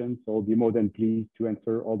session, so I'll be more than pleased to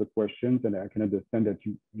answer all the questions, and I can understand that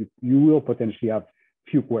you will potentially have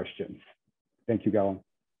few questions. Thank you, Galen.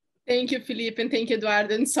 Thank you, Philippe, and thank you,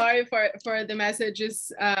 Eduardo. And sorry for the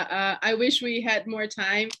messages. I wish we had more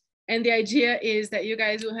time. And the idea is that you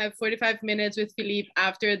guys will have 45 minutes with Philippe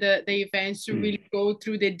after the event to really go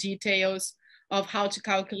through the details of how to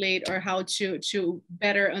calculate or how to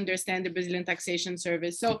better understand the Brazilian taxation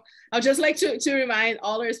service. So I'd just like to remind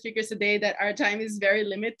all our speakers today that our time is very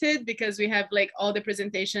limited because we have like all the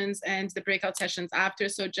presentations and the breakout sessions after.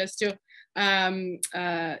 So just to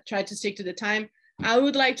try to stick to the time. I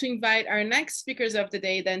would like to invite our next speakers of the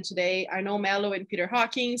day then today, Arnon, Melo, and Peter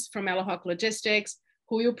Hawkins from MELLOHAWK Logistics,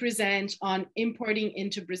 who will present on importing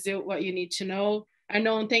into Brazil what you need to know.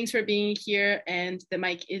 Arnon, thanks for being here, and the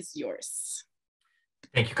mic is yours.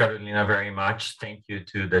 Thank you, Carolina, very much. Thank you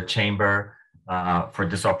to the Chamber for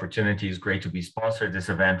this opportunity. It's great to be sponsored this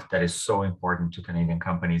event that is so important to Canadian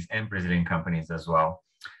companies and Brazilian companies as well.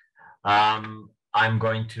 I'm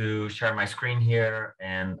going to share my screen here,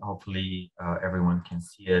 and hopefully everyone can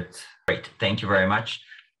see it. Great, thank you very much.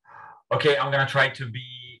 Okay, I'm gonna try to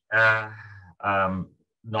be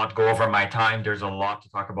not go over my time. There's a lot to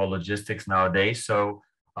talk about logistics nowadays. So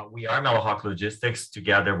we are MELLOHAWK Logistics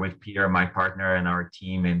together with Peter, my partner, and our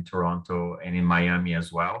team in Toronto and in Miami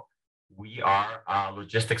as well. We are a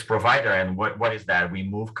logistics provider. And what is that? We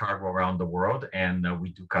move cargo around the world, and we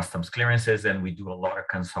do customs clearances, and we do a lot of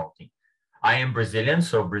consulting. I am Brazilian,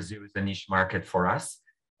 so Brazil is a niche market for us.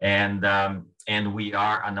 And we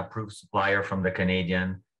are an approved supplier from the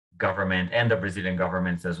Canadian government and the Brazilian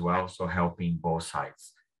governments as well, so helping both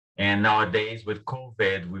sides. And nowadays with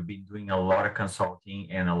COVID, we've been doing a lot of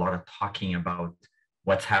consulting and a lot of talking about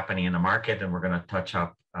what's happening in the market, and we're going to touch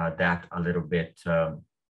up that a little bit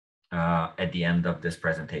at the end of this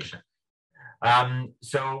presentation.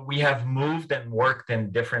 So we have moved and worked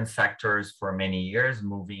in different sectors for many years,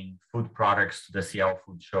 moving food products to the CL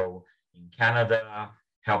Food Show in Canada,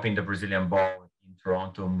 helping the Brazilian Ball in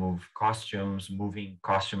Toronto move costumes, moving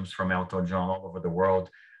costumes from Elton John all over the world,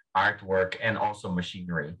 artwork, and also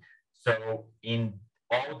machinery. So in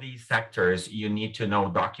all these sectors, you need to know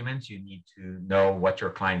documents, you need to know what your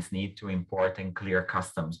clients need to import and clear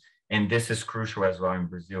customs. And this is crucial as well in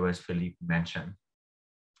Brazil, as Philippe mentioned.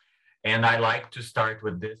 And I like to start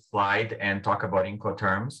with this slide and talk about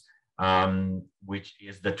Incoterms, which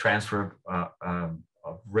is the transfer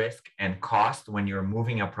of risk and cost when you're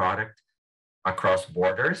moving a product across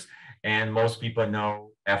borders. And most people know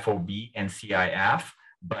FOB and CIF,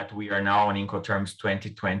 but we are now on Incoterms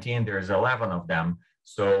 2020, and there's 11 of them.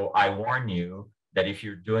 So I warn you that if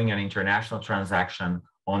you're doing an international transaction,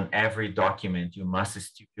 on every document, you must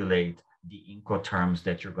stipulate the Incoterms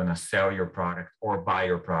that you're going to sell your product or buy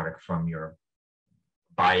your product from your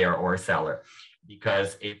buyer or seller.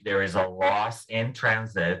 Because if there is a loss in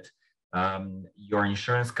transit, your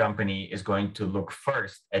insurance company is going to look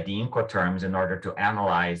first at the Incoterms in order to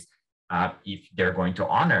analyze if they're going to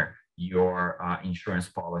honor your insurance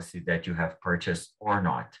policy that you have purchased or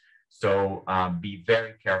not. So be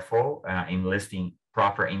very careful in listing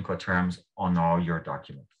proper Incoterms on all your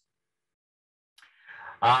documents.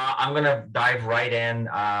 I'm going to dive right in.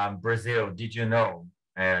 Brazil, did you know,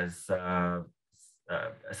 as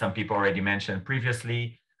some people already mentioned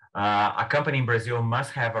previously, a company in Brazil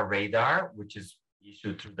must have a radar, which is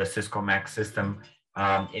issued through the Cisco Max system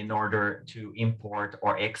in order to import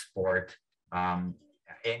or export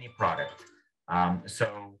any product.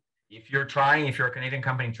 So if you're a Canadian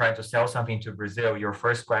company trying to sell something to Brazil, your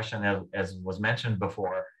first question, as was mentioned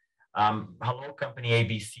before, hello, company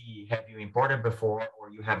ABC, have you imported before, or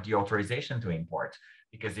you have the authorization to import?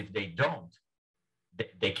 Because if they don't,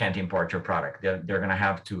 they can't import your product. They're going to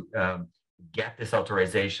have to get this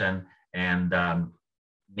authorization and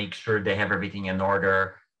make sure they have everything in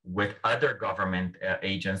order with other government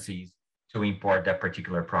agencies to import that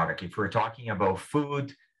particular product. If we're talking about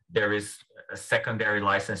food, there is a secondary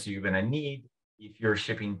license you're going to need. If you're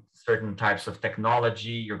shipping certain types of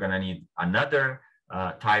technology, you're going to need another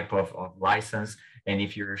type of license. And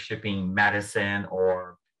if you're shipping medicine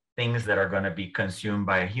or things that are going to be consumed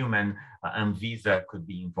by a human, Anvisa could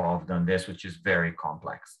be involved on this, which is very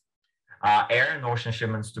complex. Air and ocean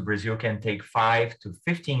shipments to Brazil can take 5 to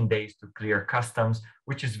 15 days to clear customs,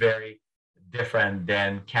 which is very different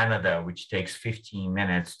than Canada, which takes 15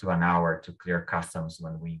 minutes to an hour to clear customs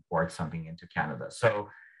when we import something into Canada. So,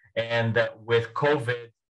 and with COVID,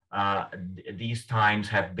 these times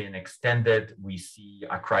have been extended. We see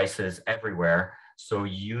a crisis everywhere. So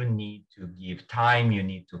you need to give time, you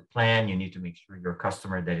need to plan, you need to make sure your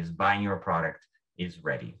customer that is buying your product is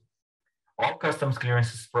ready. All customs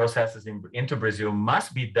clearances processes into Brazil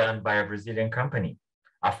must be done by a Brazilian company.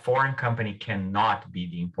 A foreign company cannot be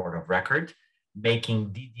the import of record,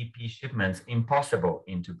 making DDP shipments impossible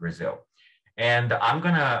into Brazil. And I'm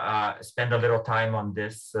going to spend a little time on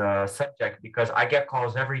this subject because I get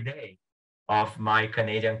calls every day of my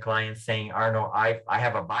Canadian clients saying, Arnon, I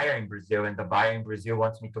have a buyer in Brazil, and the buyer in Brazil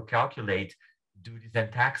wants me to calculate duties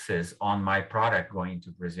and taxes on my product going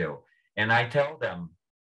to Brazil. And I tell them,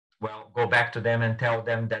 well, go back to them and tell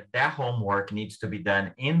them that that homework needs to be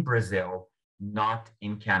done in Brazil, not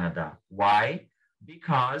in Canada. Why?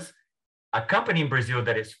 Because a company in Brazil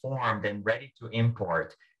that is formed and ready to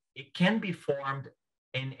import, it can be formed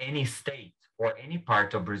in any state or any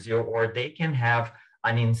part of Brazil, or they can have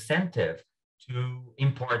an incentive to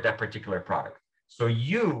import that particular product. So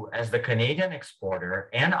you, as the Canadian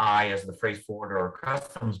exporter, and I, as the freight forwarder or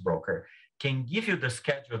customs broker, can give you the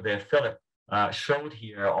schedule that Philippe showed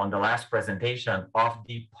here on the last presentation of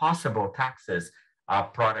the possible taxes a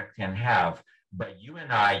product can have. But you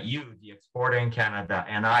and I, you, the exporter in Canada,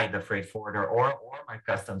 and I, the freight forwarder or my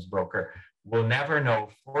customs broker, will never know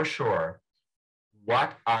for sure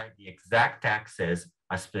what are the exact taxes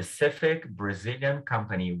a specific Brazilian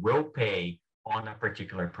company will pay on a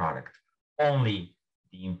particular product. Only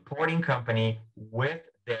the importing company with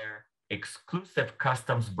their exclusive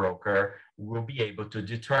customs broker will be able to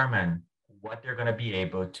determine what they're going to be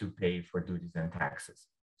able to pay for duties and taxes.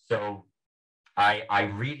 So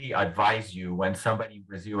I really advise you, when somebody in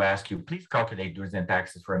Brazil asks you, please calculate duties and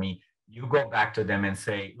taxes for me, you go back to them and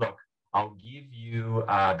say, look, I'll give you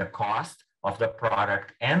the cost of the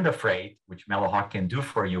product and the freight, which MELLOHAWK can do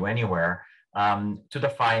for you anywhere, to the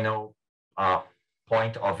final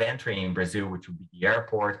point of entry in Brazil, which would be the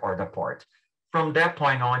airport or the port. From that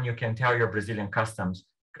point on, you can tell your Brazilian customs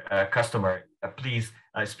customer, please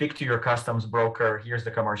speak to your customs broker. Here's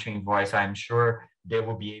the commercial invoice. I'm sure they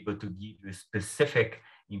will be able to give you specific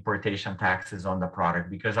importation taxes on the product,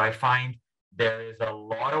 because I find there is a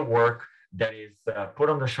lot of work that is put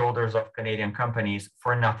on the shoulders of Canadian companies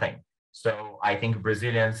for nothing. So I think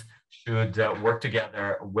Brazilians should work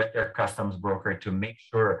together with their customs broker to make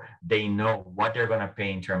sure they know what they're going to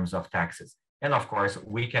pay in terms of taxes. And of course,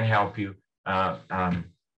 we can help you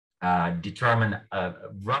determine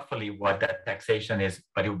roughly what that taxation is,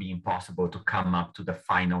 but it will be impossible to come up to the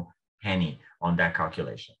final penny on that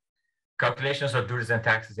calculation. Calculations of duties and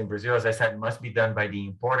taxes in Brazil, as I said, must be done by the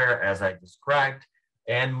importer, as I described,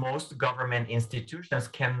 and most government institutions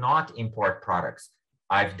cannot import products.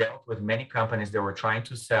 I've dealt with many companies that were trying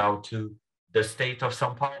to sell to the state of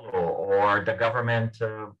São Paulo or the government,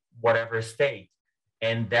 whatever state,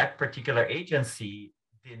 and that particular agency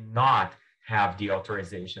did not have the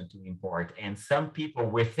authorization to import. And some people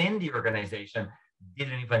within the organization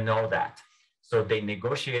didn't even know that. So they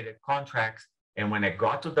negotiated contracts, and when it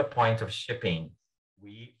got to the point of shipping,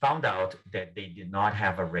 we found out that they did not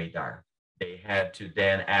have a radar. They had to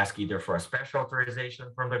then ask either for a special authorization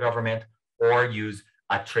from the government or use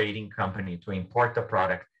a trading company to import the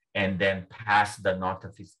product and then pass the nota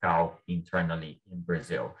fiscal internally in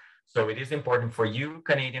Brazil. So it is important for you,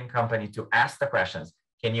 Canadian company, to ask the questions.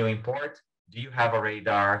 Can you import? Do you have a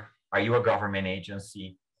radar? Are you a government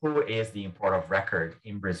agency? Who is the import of record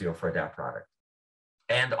in Brazil for that product?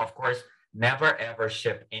 And of course, never ever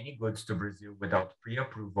ship any goods to Brazil without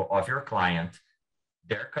pre-approval of your client,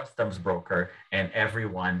 their customs broker, and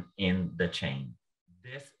everyone in the chain.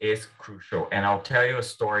 This is crucial. And I'll tell you a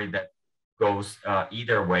story that goes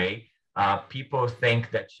either way. People think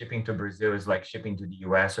that shipping to Brazil is like shipping to the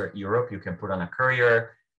US or Europe. You can put on a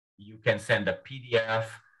courier, you can send a PDF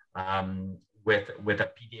with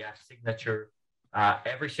a PDF signature.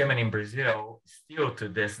 Every shipment in Brazil, still to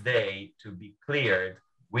this day, to be cleared,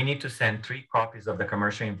 we need to send 3 copies of the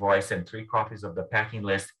commercial invoice and 3 copies of the packing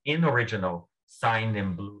list in original, signed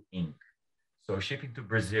in blue ink. So shipping to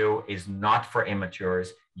Brazil is not for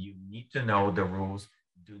amateurs. You need to know the rules.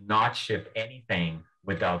 Do not ship anything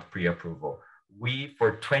without pre-approval. We,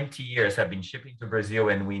 for 20 years, have been shipping to Brazil,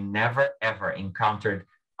 and we never, ever encountered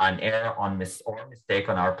an error or mistake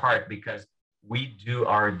on our part, because we do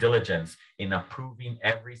our diligence in approving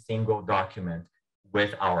every single document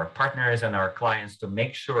with our partners and our clients to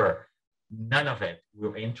make sure none of it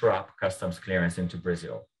will interrupt customs clearance into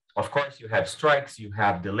Brazil. Of course, you have strikes, you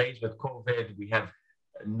have delays with COVID, we have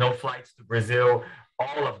no flights to Brazil,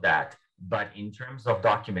 all of that. But in terms of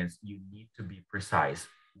documents, you need to be precise.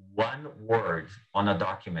 One word on a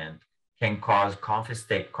document can cause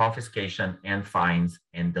confiscation and fines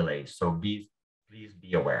and delays. So please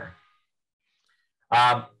be aware.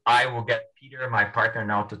 I will get Peter, my partner,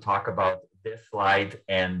 now to talk about this slide,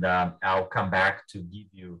 and I'll come back to give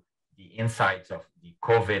you the insights of the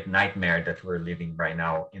COVID nightmare that we're living right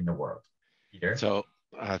now in the world. Peter? So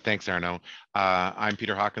thanks, Arnon. I'm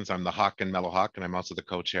Peter Hawkins. I'm the Hawk and MELLOHAWK, and I'm also the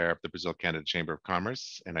co-chair of the Brazil-Canada Chamber of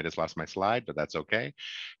Commerce. And I just lost my slide, but that's okay.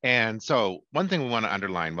 And so one thing we want to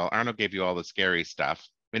underline, while Arnon gave you all the scary stuff,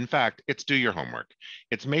 in fact, it's do your homework.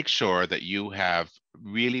 It's make sure that you have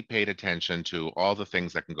really paid attention to all the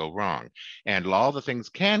things that can go wrong. And all the things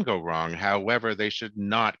can go wrong. However, they should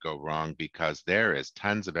not go wrong, because there is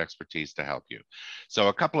tons of expertise to help you. So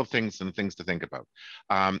a couple of things to think about.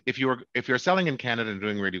 If you're selling in Canada and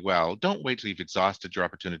doing really well, don't wait till you've exhausted your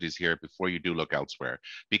opportunities here before you do look elsewhere.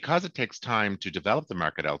 Because it takes time to develop the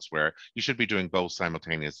market elsewhere, you should be doing both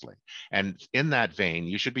simultaneously. And in that vein,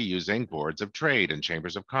 you should be using boards of trade and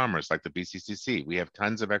chambers of commerce like the BCCC. We have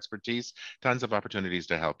tons of expertise, tons of opportunities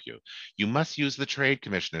to help you. You must use the Trade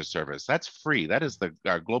Commissioner Service. That's free. That is the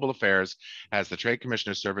Global Affairs has the Trade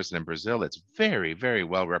Commissioner Service, and in Brazil, it's very, very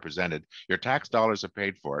well represented. Your tax dollars are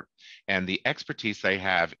paid for it, and the expertise they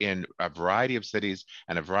have in a variety of cities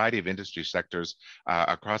and a variety of industry sectors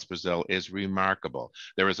across Brazil is remarkable.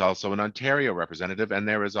 There is also an Ontario representative, and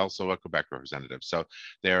there is also a Quebec representative. So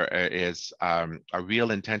there is a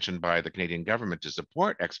real intention by the Canadian government to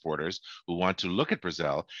support exporters who want to look at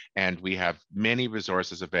Brazil, and we have many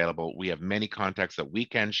resources available. We have many contacts that we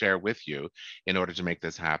can share with you in order to make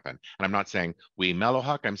this happen. And I'm not saying we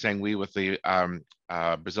MELLOHAWK, I'm saying we with the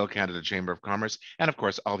Brazil-Canada Chamber of Commerce, and of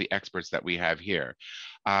course, all the experts that we have here.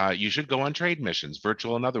 You should go on trade missions,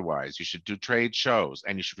 virtual and otherwise. You should do trade shows,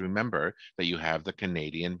 and you should remember that you have the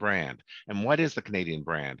Canadian brand. And what is the Canadian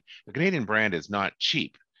brand? The Canadian brand is not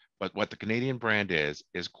cheap. But what the Canadian brand is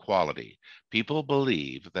quality. People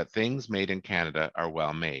believe that things made in Canada are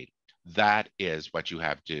well made. That is what you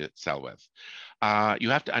have to sell with. You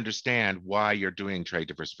have to understand why you're doing trade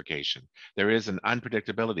diversification. There is an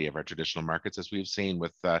unpredictability of our traditional markets, as we've seen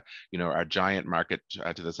with our giant market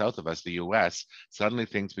to the south of us, the US. Suddenly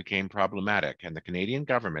things became problematic, and the Canadian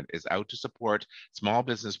government is out to support small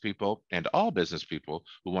business people and all business people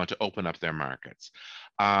who want to open up their markets.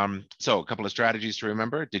 So a couple of strategies to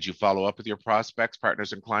remember. Did you follow up with your prospects,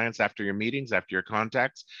 partners, and clients after your meetings, after your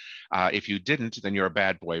contacts? If you didn't, then you're a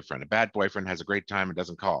bad boyfriend. A bad boyfriend has a great time and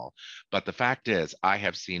doesn't call. But the fact is, I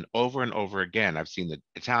have seen over and over again, I've seen the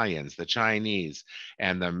Italians, the Chinese,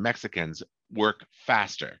 and the Mexicans work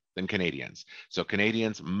faster than Canadians. So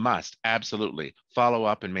Canadians must absolutely follow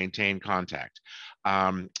up and maintain contact.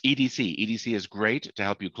 EDC is great to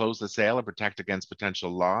help you close the sale and protect against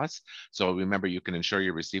potential loss. So remember, you can insure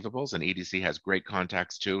your receivables, and EDC has great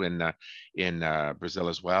contacts too in Brazil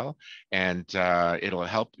as well. And it'll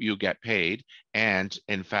help you get paid. And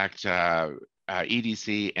in fact,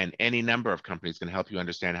 EDC, and any number of companies can help you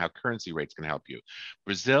understand how currency rates can help you.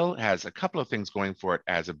 Brazil has a couple of things going for it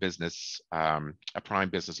as a business, a prime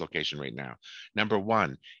business location right now. Number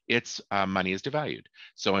one, its money is devalued.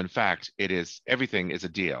 So in fact, everything is a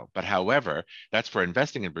deal. But however, that's for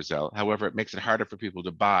investing in Brazil. However, it makes it harder for people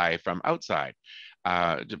to buy from outside.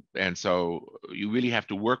 And so you really have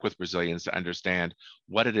to work with Brazilians to understand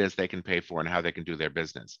what it is they can pay for and how they can do their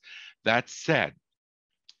business. That said,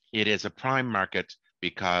 it is a prime market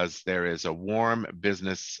because there is a warm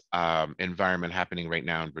business environment happening right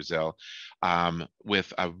now in Brazil,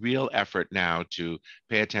 with a real effort now to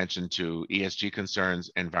pay attention to ESG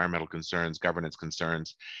concerns, environmental concerns, governance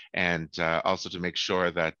concerns, and also to make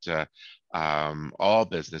sure that all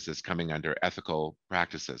business is coming under ethical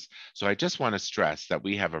practices. So I just want to stress that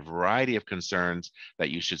we have a variety of concerns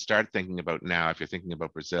that you should start thinking about now if you're thinking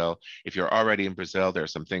about Brazil. If you're already in Brazil, there are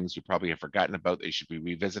some things you probably have forgotten about that you should be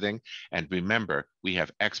revisiting. And remember, we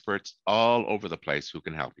have experts all over the place who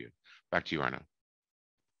can help you. Back to you, Arnon.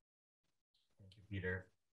 Thank you, Peter.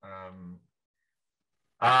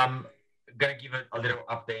 I'm going to give a little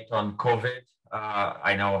update on COVID.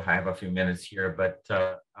 I know I have a few minutes here, but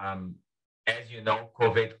as you know,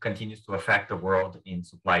 COVID continues to affect the world in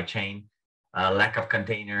supply chain. Lack of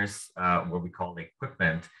containers, what we call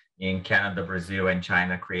equipment, in Canada, Brazil, and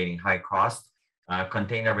China, creating high costs.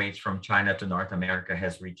 Container rates from China to North America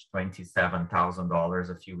has reached $27,000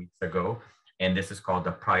 a few weeks ago, and this is called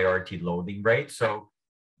the priority loading rate. So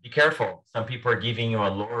be careful. Some people are giving you a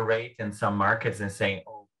lower rate in some markets and saying,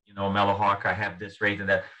 oh, you know, MELLOHAWK, I have this rate and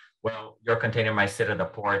that. Well, your container might sit at the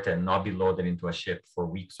port and not be loaded into a ship for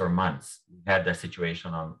weeks or months. We had that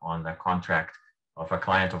situation on the contract of a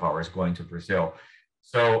client of ours going to Brazil.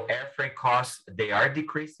 So air freight costs, they are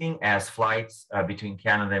decreasing as flights between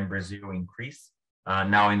Canada and Brazil increase.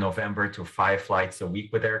 Now in November to 5 flights a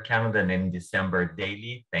week with Air Canada, and in December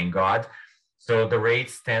daily, thank God. So the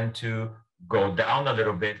rates tend to go down a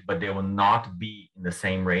little bit, but they will not be in the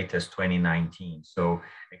same rate as 2019. So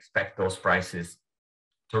expect those prices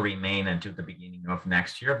to remain until the beginning of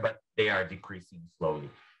next year, but they are decreasing slowly.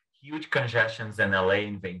 Huge congestions in LA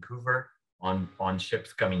and Vancouver on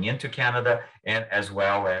ships coming into Canada, and as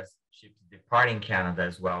well as ships departing Canada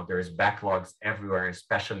as well. There's backlogs everywhere,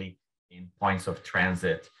 especially in points of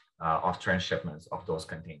transit of transshipments of those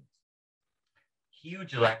containers.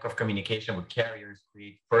 Huge lack of communication with carriers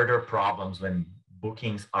create further problems when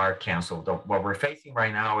bookings are canceled. What we're facing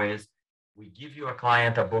right now is we give you a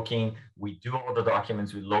client a booking, we do all the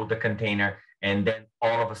documents, we load the container, and then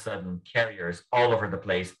all of a sudden carriers all over the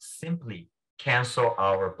place simply cancel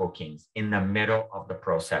our bookings in the middle of the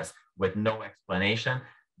process with no explanation.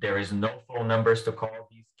 There is no phone numbers to call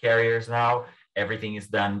these carriers now. Everything is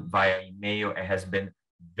done via email. It has been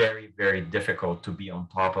very, very difficult to be on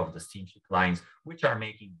top of the steamship lines, which are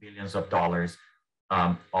making billions of dollars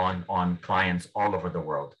on clients all over the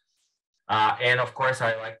world. And of course,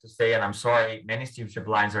 I like to say, and I'm sorry, many steamship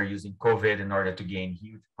lines are using COVID in order to gain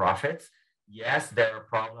huge profits. Yes, there are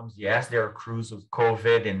problems. Yes, there are crews with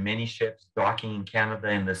COVID and many ships docking in Canada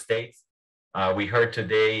and the States. We heard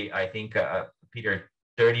today, I think, Peter,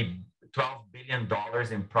 $12 billion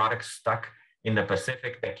in products stuck in the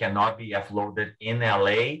Pacific that cannot be offloaded in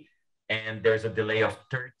LA. And there's a delay of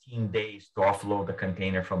 13 days to offload the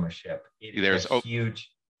container from a ship. There's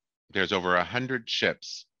huge. There's over 100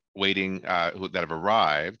 ships waiting that have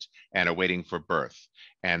arrived and are waiting for berth,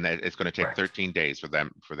 and it's going to take 13 days for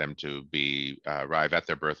them to be arrive at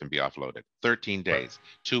their berth and be offloaded. 13 days,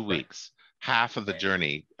 2 weeks, half of the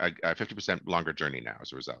journey, 50% longer journey now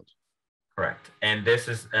as a result. Correct. And this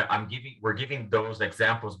is we're giving those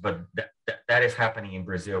examples, but that is happening in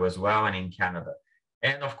Brazil as well and in Canada.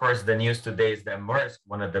 And of course, the news today is that Maersk,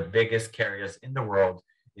 one of the biggest carriers in the world,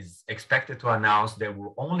 is expected to announce they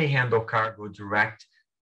will only handle cargo direct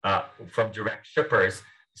from direct shippers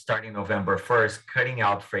starting November 1st, cutting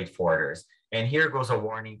out freight forwarders. And here goes a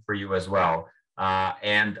warning for you as well.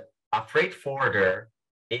 And a freight forwarder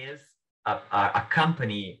is a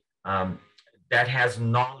company that has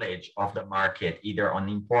knowledge of the market, either on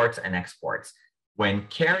imports and exports. When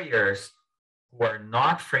carriers who are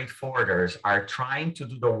not freight forwarders are trying to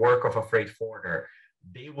do the work of a freight forwarder,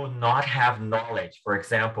 they will not have knowledge, for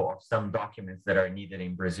example, of some documents that are needed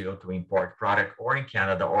in Brazil to import product, or in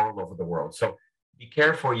Canada, or all over the world. So be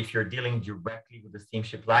careful if you're dealing directly with the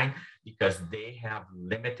steamship line, because they have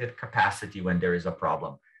limited capacity when there is a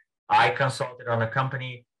problem. I consulted on a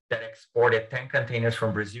company that exported 10 containers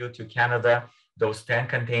from Brazil to Canada. Those 10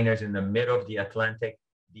 containers in the middle of the Atlantic,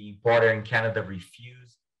 the importer in Canada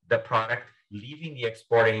refused the product, leaving the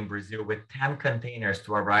exporter in Brazil with 10 containers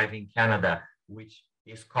to arrive in Canada, which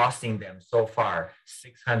is costing them so far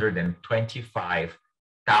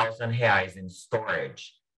 625,000 reais in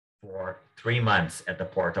storage for 3 months at the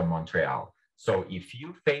Port of Montreal. So if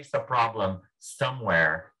you face a problem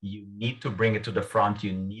somewhere, you need to bring it to the front.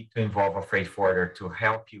 You need to involve a freight forwarder to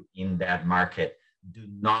help you in that market. Do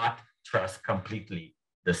not trust completely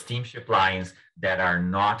the steamship lines that are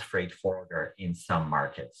not freight forwarder in some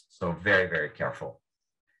markets. So very, very careful.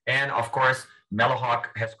 And of course,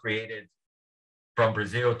 MELLOHAWK has created from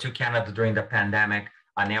Brazil to Canada during the pandemic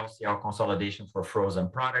an LCL consolidation for frozen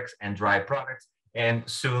products and dry products. And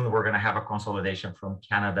soon we're going to have a consolidation from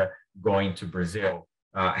Canada going to Brazil,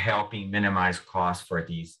 helping minimize costs for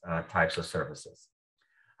these types of services.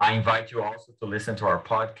 I invite you also to listen to our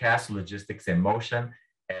podcast, Logistics in Motion,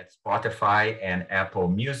 at Spotify and Apple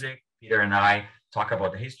Music. Peter and I talk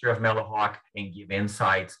about the history of MELLOHAWK and give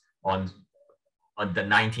insights on the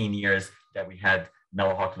 19 years that we had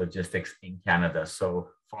MELLOHAWK Logistics in Canada. So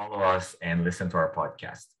follow us and listen to our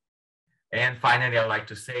podcast. And finally, I'd like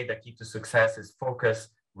to say the key to success is focus,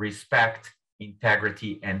 respect,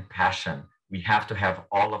 integrity, and passion. We have to have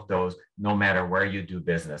all of those no matter where you do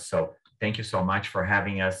business. So thank you so much for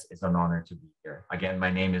having us. It's an honor to be here. Again, my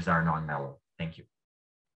name is Arnon Melo. Thank you.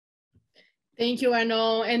 Thank you,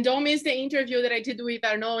 Arnon. And don't miss the interview that I did with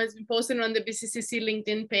Arnon. It's been posted on the BCCC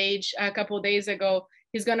LinkedIn page a couple of days ago.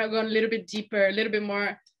 He's going to go a little bit deeper, a little bit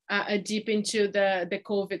more deep into the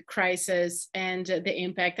COVID crisis and the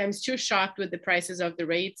impact. I'm still shocked with the prices of the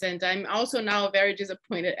rates. And I'm also now very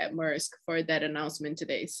disappointed at Maersk for that announcement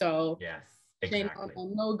today. So yes, exactly.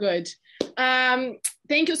 No good.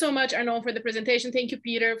 Thank you so much, Arnon, for the presentation. Thank you,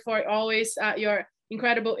 Peter, for always your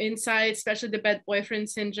incredible insights, especially the bad boyfriend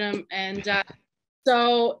syndrome. And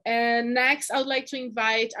next, I would like to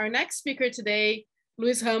invite our next speaker today,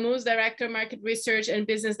 Luis Ramos, Director of Market Research and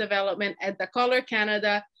Business Development at DACOLOR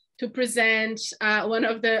Canada, to present one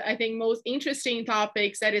of the, I think, most interesting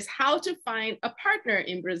topics, that is how to find a partner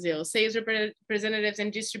in Brazil, sales representatives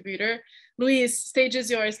and distributor. Luis, stage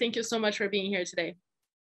is yours. Thank you so much for being here today.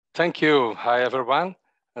 Thank you. Hi, everyone.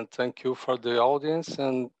 And thank you for the audience.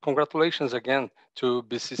 And congratulations again to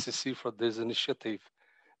BCCC for this initiative,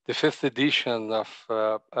 the 5th edition of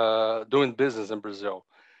doing business in Brazil.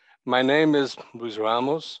 My name is Luis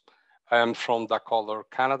Ramos. I am from DACOLOR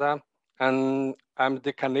Canada, and I'm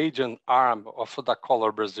the Canadian arm of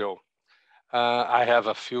DACOLOR Brazil. I have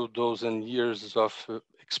a few dozen years of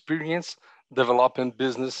experience developing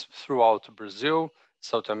business throughout Brazil,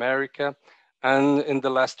 South America, and in the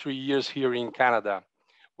last 3 years here in Canada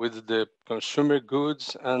with the consumer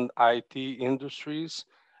goods and IT industries,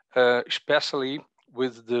 especially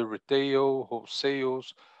with the retail,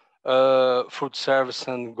 wholesales, food service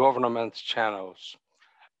and government channels.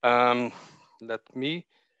 Let me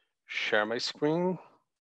share my screen.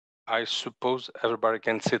 I suppose everybody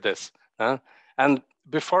can see this. And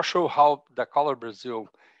before I show how DACOLOR Brazil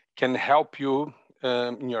can help you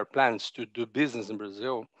in your plans to do business in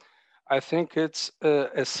Brazil, I think it's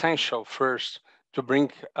essential first to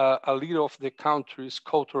bring a little of the country's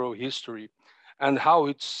cultural history and how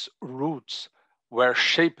its roots were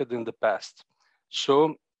shaped in the past.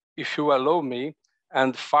 So if you allow me,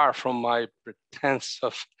 and far from my pretense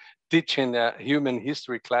of teaching a human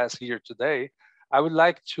history class here today, I would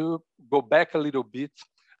like to go back a little bit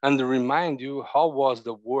and remind you how was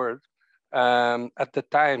the world at the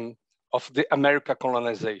time of the American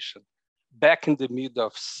colonization, back in the mid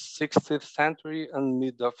of 16th century and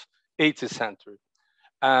mid of 18th century.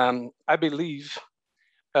 I believe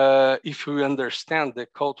if we understand the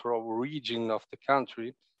cultural origin of the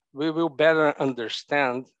country, we will better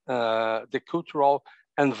understand the cultural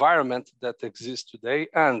environment that exists today.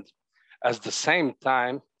 And at the same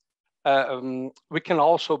time, we can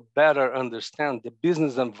also better understand the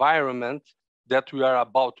business environment that we are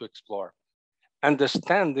about to explore.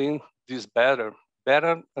 Understanding this better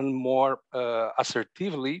and more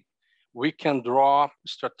assertively, we can draw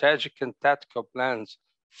strategic and tactical plans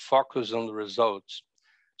focused on the results.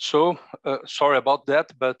 So, sorry about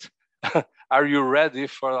that, but are you ready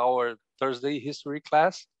for our Thursday history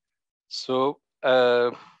class? So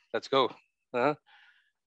let's go. The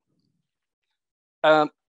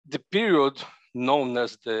period known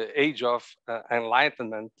as the Age of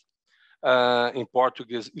Enlightenment, in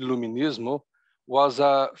Portuguese, Iluminismo, was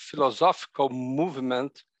a philosophical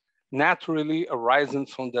movement naturally arising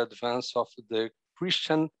from the advance of the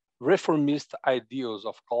Christian reformist ideals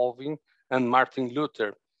of Calvin and Martin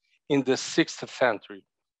Luther in the 6th century,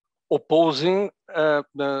 opposing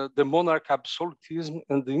the monarch absolutism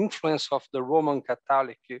and the influence of the Roman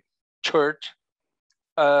Catholic Church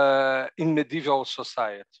in medieval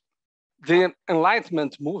society. The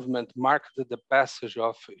Enlightenment movement marked the passage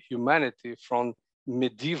of humanity from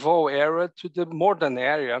medieval era to the modern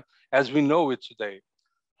era as we know it today.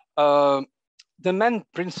 The main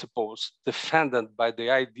principles defended by the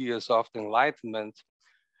ideas of the Enlightenment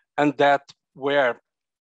and that were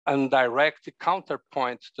a direct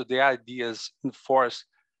counterpoint to the ideas in force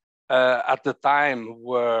at the time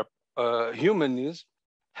were humanism,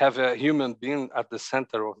 have a human being at the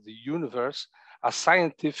center of the universe, a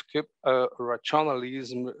scientific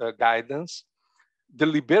rationalism guidance, the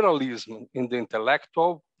liberalism in the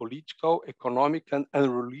intellectual, political, economic, and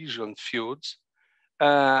religion fields,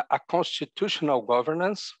 a constitutional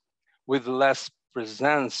governance with less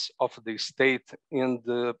presence of the state in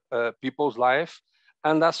the people's life,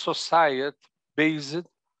 and a society based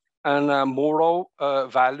on moral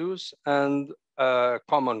values and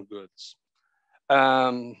common goods.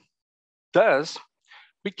 Thus,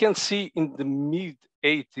 we can see in the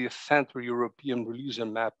mid-18th century European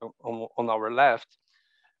religion map on our left,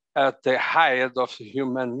 at the height of the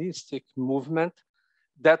humanistic movement,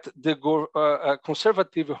 that the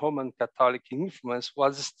conservative Roman Catholic influence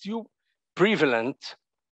was still prevalent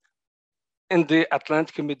in the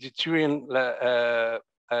Atlantic Mediterranean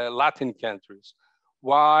Latin countries,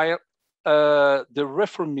 while the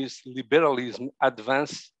reformist liberalism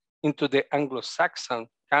advanced into the Anglo-Saxon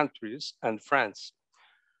countries and France,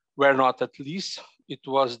 where not at least it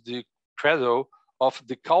was the credo of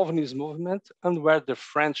the Calvinist movement and where the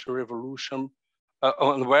French Revolution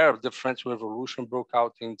broke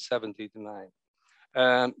out in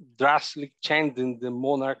 1789, drastically changing the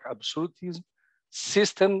monarch absolutism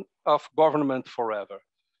system of government forever.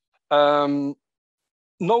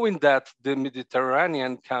 Knowing that the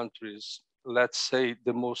Mediterranean countries, let's say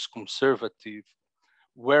the most conservative,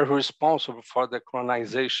 were responsible for the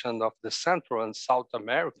colonization of the Central and South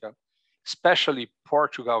America, especially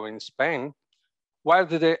Portugal and Spain, while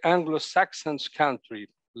the Anglo-Saxon country,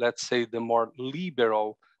 let's say the more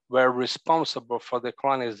liberal, were responsible for the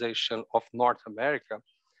colonization of North America,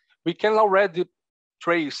 we can already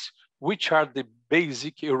trace which are the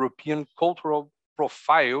basic European cultural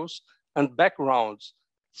profiles and backgrounds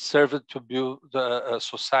served to build a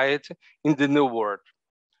society in the New World.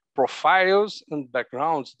 Profiles and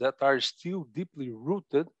backgrounds that are still deeply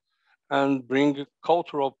rooted and bring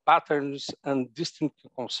cultural patterns and distinct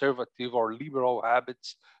conservative or liberal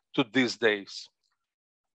habits to these days.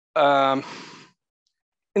 In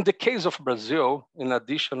the case of Brazil, in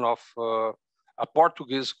addition of a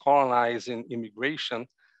Portuguese colonizing immigration,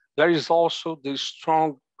 there is also the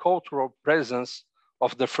strong cultural presence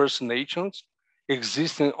of the First Nations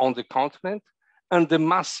existing on the continent and the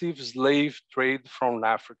massive slave trade from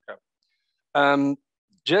Africa.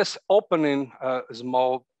 Just opening a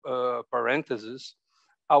small parenthesis,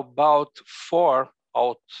 about 4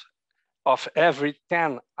 out of every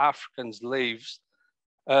 10 African slaves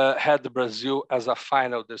had Brazil as a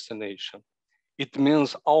final destination. It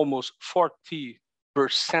means almost 40%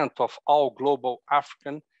 of all global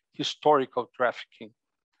African historical trafficking,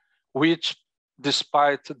 which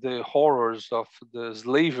despite the horrors of the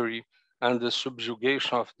slavery and the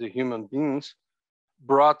subjugation of the human beings,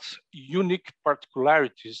 brought unique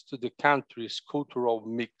particularities to the country's cultural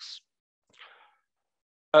mix.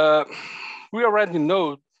 We already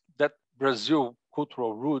know that Brazil's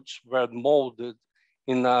cultural roots were molded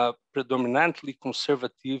in a predominantly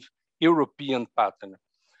conservative European pattern,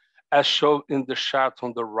 as shown in the chart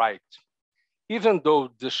on the right. Even though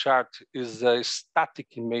the chart is a static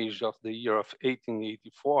image of the year of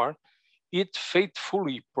 1884, it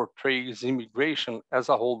faithfully portrays immigration as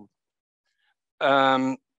a whole.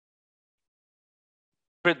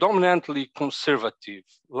 Predominantly conservative,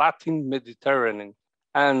 Latin Mediterranean,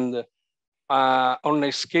 and on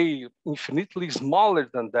a scale infinitely smaller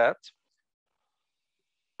than that,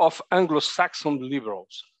 of Anglo-Saxon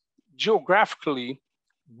liberals. Geographically,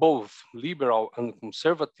 both liberal and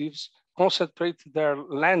conservatives concentrate their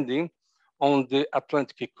landing on the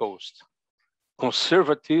Atlantic coast.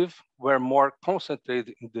 Conservative were more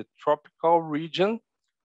concentrated in the tropical region,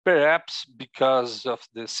 perhaps because of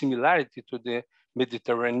the similarity to the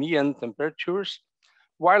Mediterranean temperatures,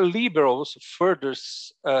 while liberals further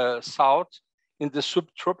south in the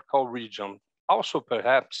subtropical region, also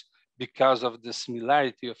perhaps because of the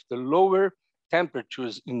similarity of the lower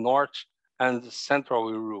temperatures in North and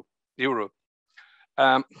Central Europe.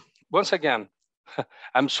 Once again,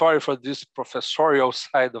 I'm sorry for this professorial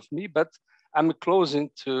side of me, but I'm closing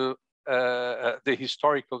to the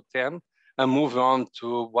historical theme and move on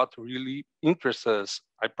to what really interests us,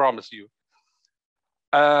 I promise you.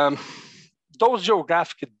 Those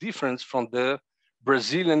geographic differences from the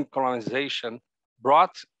Brazilian colonization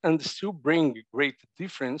brought and still bring great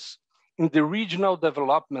difference in the regional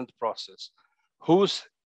development process, whose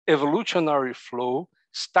evolutionary flow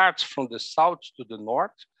starts from the south to the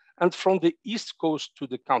north and from the east coast to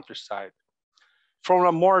the countryside, from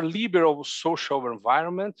a more liberal social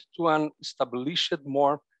environment to an established,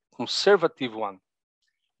 more conservative one,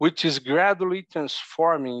 which is gradually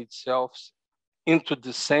transforming itself into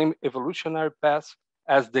the same evolutionary path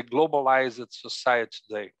as the globalized society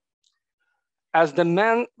today. As the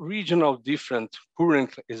main regional difference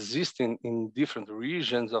currently existing in different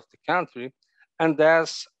regions of the country, and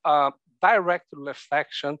as a direct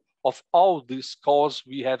reflection of all these causes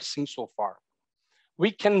we have seen so far.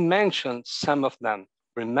 We can mention some of them,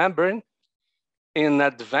 remembering in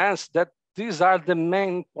advance that these are the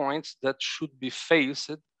main points that should be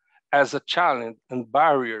faced as a challenge and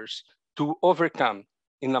barriers to overcome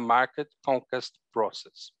in a market conquest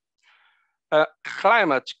process.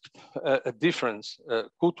 Climate difference,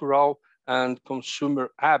 cultural and consumer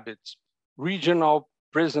habits, regional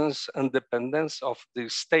presence and dependence of the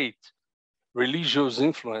state, religious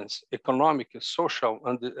influence, economic, social,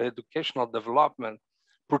 and educational development,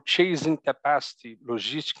 purchasing capacity,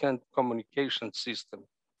 logistic and communication system.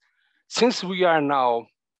 Since we are now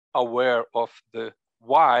aware of the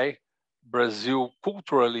why Brazil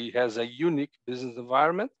culturally has a unique business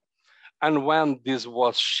environment, and when this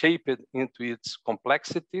was shaped into its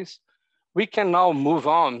complexities, we can now move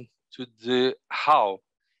on to the how.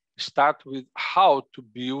 Start with how to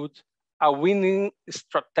build a winning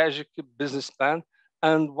strategic business plan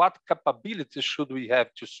and what capabilities should we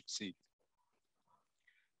have to succeed.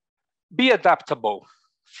 Be adaptable,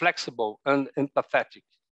 flexible, and empathetic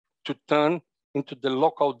to turn into the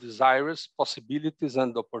local desires, possibilities,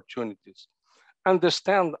 and opportunities.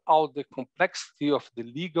 Understand all the complexity of the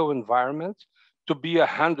legal environment to be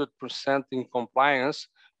 100% in compliance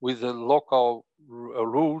with the local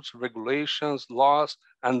rules, regulations, laws,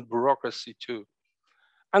 and bureaucracy too.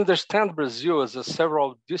 Understand Brazil as a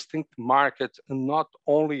several distinct markets and not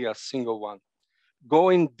only a single one.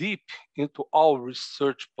 Going deep into all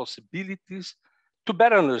research possibilities to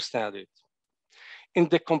better understand it. In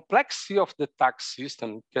the complexity of the tax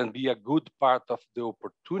system can be a good part of the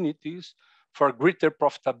opportunities for greater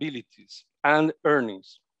profitabilities and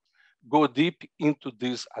earnings. Go deep into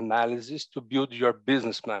this analysis to build your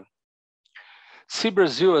business plan. See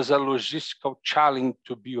Brazil as a logistical challenge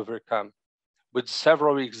to be overcome, with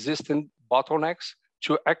several existing bottlenecks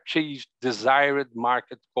to achieve desired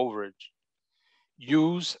market coverage.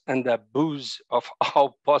 Use and abuse of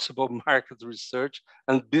all possible market research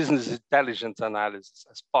and business intelligence analysis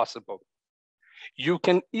as possible. You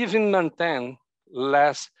can even maintain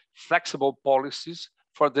less flexible policies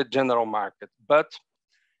for the general market, but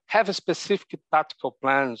have specific tactical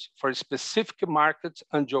plans for specific markets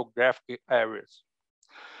and geographic areas.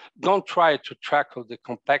 Don't try to tackle the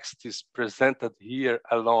complexities presented here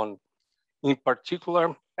alone, in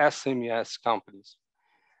particular SMEs companies.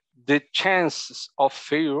 The chances of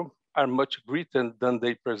failure are much greater than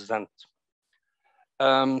they present.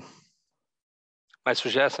 My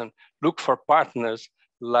suggestion, look for partners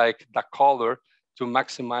like DACOLOR to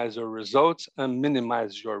maximize your results and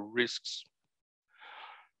minimize your risks.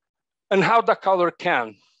 And how DACOLOR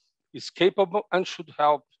is capable and should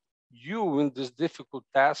help you in this difficult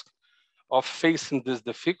task of facing these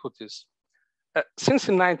difficulties. Since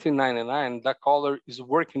 1999, DACOLOR is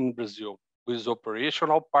working in Brazil with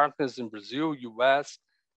operational partners in Brazil, US,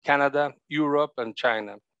 Canada, Europe, and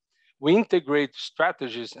China. We integrate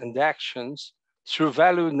strategies and actions through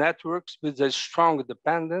value networks with a strong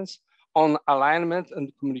dependence on alignment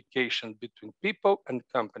and communication between people and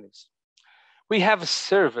companies. We have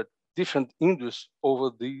served different industries over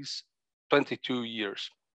these 22 years.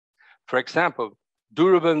 For example,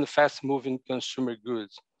 durable and fast-moving consumer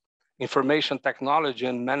goods, information technology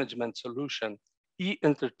and management solution,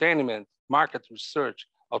 e-entertainment, market research,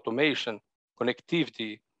 automation,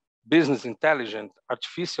 connectivity, business intelligence,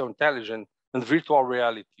 artificial intelligence, and virtual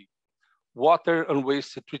reality, water and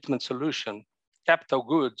waste treatment solution, capital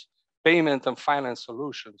goods, payment and finance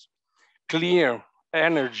solutions, clean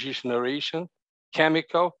energy generation,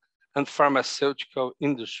 chemical, and pharmaceutical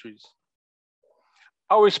industries.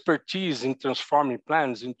 Our expertise in transforming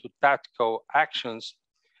plans into tactical actions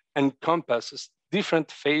encompasses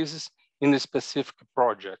different phases in a specific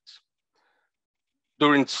project.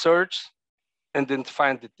 During search,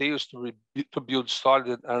 identifying details to build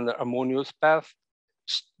solid and harmonious path,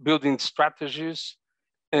 building strategies,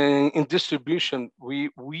 and in distribution, we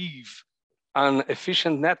weave an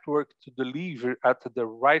efficient network to deliver at the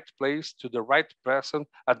right place to the right person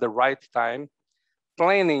at the right time,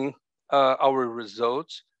 planning our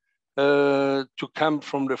results, to come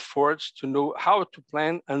from the forge to know how to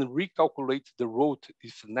plan and recalculate the route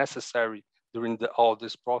if necessary during all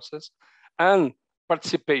this process, and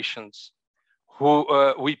participations.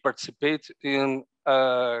 We participate in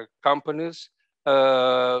companies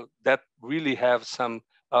that really have some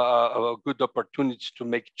a good opportunity to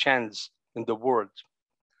make change in the world.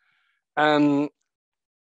 And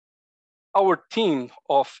our team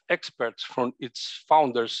of experts, from its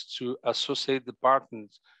founders to associate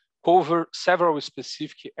departments, cover several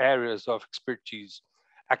specific areas of expertise: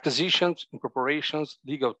 acquisitions, incorporations,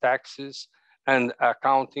 legal taxes, and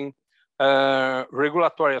accounting,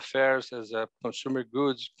 regulatory affairs as consumer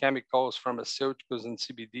goods, chemicals, pharmaceuticals, and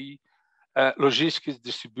CBD, logistics,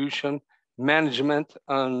 distribution, management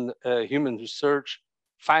and human research,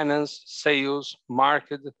 finance, sales,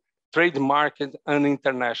 market, trade market, and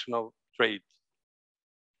international trade.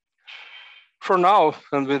 For now,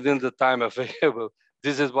 and within the time available,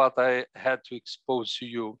 this is what I had to expose to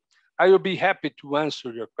you. I will be happy to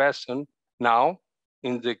answer your question now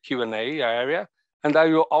in the Q&A area, and I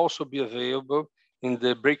will also be available in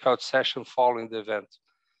the breakout session following the event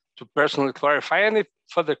to personally clarify any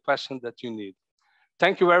further question that you need.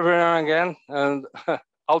 Thank you everyone again, and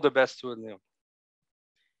all the best to you.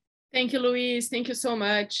 Thank you, Luis. Thank you so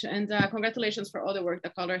much. And congratulations for all the work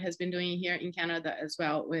that DACOLOR has been doing here in Canada as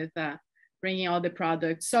well with bringing all the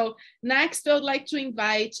products. So next, I would like to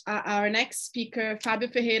invite our next speaker, Fabio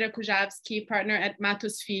Ferreira Kujawski, partner at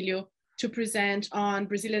Mattos, Filho, to present on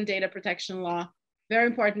Brazilian data protection law. Very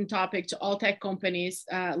important topic to all tech companies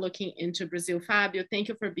looking into Brazil. Fabio, thank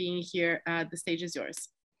you for being here. The stage is yours.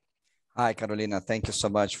 Hi, Carolina. Thank you so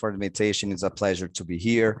much for the invitation. It's a pleasure to be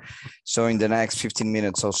here. So in the next 15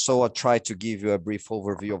 minutes or so, I'll try to give you a brief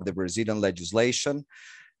overview of the Brazilian legislation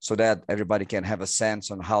so that everybody can have a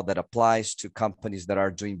sense on how that applies to companies that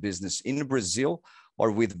are doing business in Brazil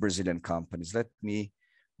or with Brazilian companies. Let me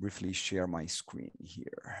briefly share my screen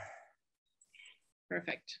here.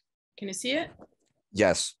 Perfect. Can you see it?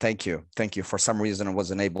 Yes, thank you. Thank you. For some reason, I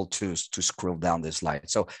wasn't able to scroll down this slide.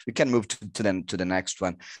 So we can move to the next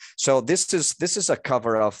one. So this is a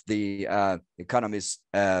cover of the Economist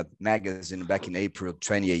magazine back in April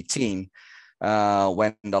 2018,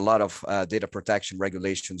 when a lot of data protection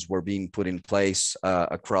regulations were being put in place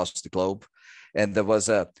across the globe. And there was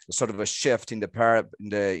a sort of a shift in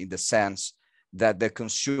the sense that the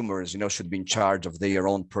consumers, should be in charge of their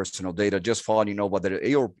own personal data, just following, what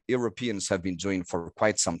the Europeans have been doing for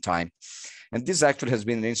quite some time. And this actually has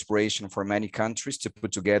been an inspiration for many countries to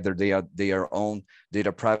put together their own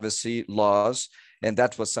data privacy laws. And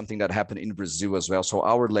that was something that happened in Brazil as well. So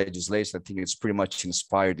our legislation, I think it's pretty much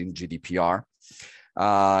inspired in GDPR.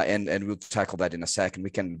 And we'll tackle that in a second. We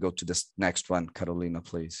can go to this next one, Carolina,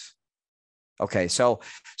 please. Okay, so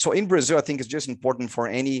in Brazil, I think it's just important for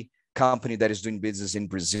any company that is doing business in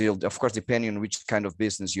Brazil, of course, depending on which kind of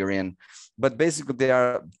business you're in. But basically, there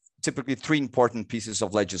are typically three important pieces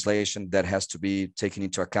of legislation that has to be taken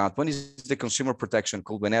into account. One is the Consumer Protection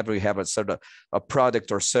Code. Whenever you have a sort of a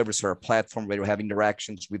product or service or a platform where you have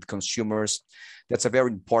interactions with consumers, that's a very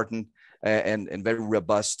important and very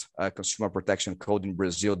robust Consumer Protection Code in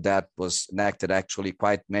Brazil that was enacted actually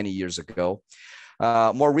quite many years ago.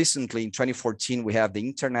 More recently, in 2014, we have the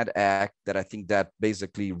Internet Act that I think that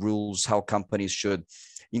basically rules how companies should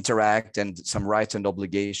interact and some rights and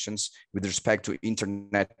obligations with respect to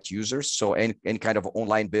internet users. So any kind of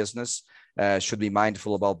online business should be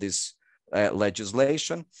mindful about this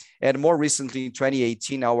legislation. And more recently, in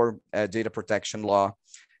 2018, our data protection law,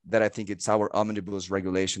 that I think it's our omnibus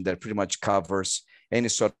regulation that pretty much covers any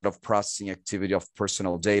sort of processing activity of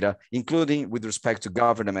personal data, including with respect to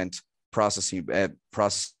government processing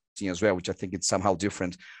as well, which I think it's somehow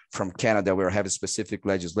different from Canada, where we have a specific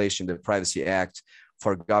legislation, the Privacy Act,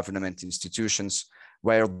 for government institutions,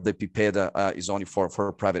 where the PIPEDA is only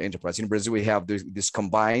for private enterprise. In Brazil, we have this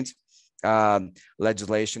combined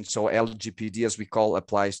legislation. So LGPD, as we call,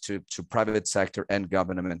 applies to private sector and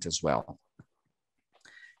government as well.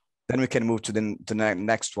 Then we can move to the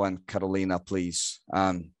next one, Carolina, please.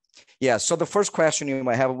 Yeah, so the first question you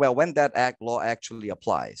might have, well, when that law actually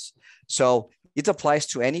applies. So it applies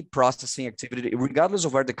to any processing activity, regardless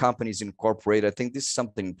of where the company is incorporated. I think this is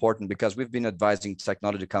something important because we've been advising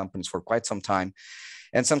technology companies for quite some time.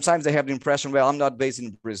 And sometimes they have the impression, well, I'm not based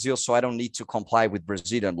in Brazil, so I don't need to comply with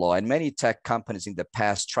Brazilian law. And many tech companies in the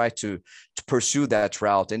past tried to pursue that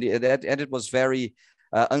route, and it was very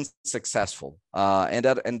unsuccessful, and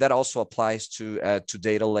that also applies to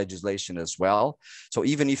data legislation as well. So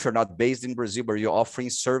even if you're not based in Brazil, but you're offering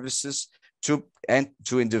services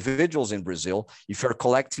to individuals in Brazil. If you're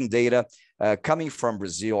collecting data coming from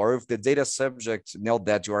Brazil, or if the data subject know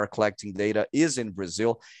that you are collecting data is in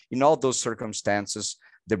Brazil, in all those circumstances,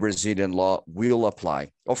 the Brazilian law will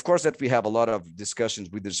apply. Of course, that we have a lot of discussions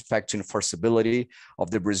with respect to enforceability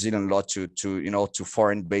of the Brazilian law to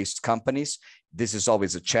foreign-based companies. This is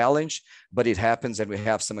always a challenge, but it happens, and we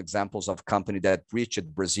have some examples of company that breached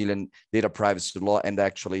Brazilian data privacy law and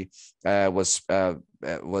actually was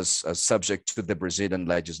subject to the Brazilian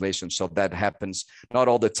legislation. So that happens not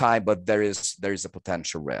all the time, but there is a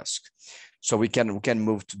potential risk. So we can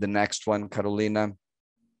move to the next one, Carolina.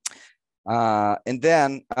 And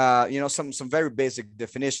then, some very basic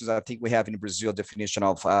definitions. I think we have in Brazil a definition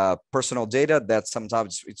of personal data that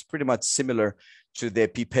sometimes it's pretty much similar to the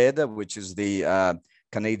PIPEDA, which is the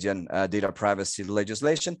Canadian data privacy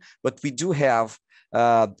legislation. But we do have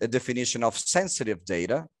a definition of sensitive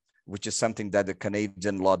data, which is something that the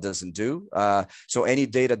Canadian law doesn't do. So any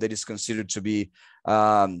data that is considered to be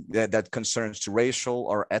that concerns to racial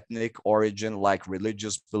or ethnic origin, like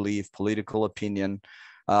religious belief, political opinion,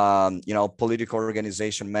 political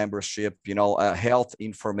organization membership, health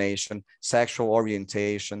information, sexual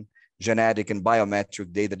orientation, genetic and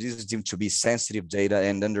biometric data. This is deemed to be sensitive data,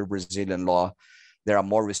 and under Brazilian law, there are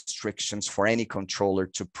more restrictions for any controller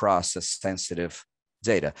to process sensitive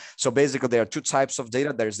data. So basically, there are two types of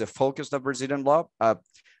data. There's the focus of Brazilian law,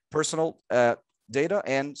 personal data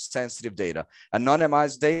and sensitive data.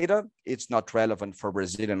 Anonymized data, it's not relevant for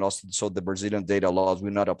Brazilian laws, so the Brazilian data laws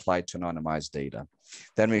will not apply to anonymized data.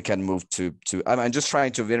 Then we can move to I'm just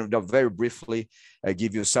trying to very briefly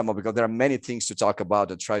give you some of, because there are many things to talk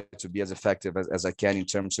about and try to be as effective as I can in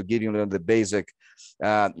terms of giving you the basic,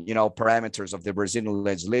 parameters of the Brazilian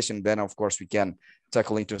legislation. Then, of course, we can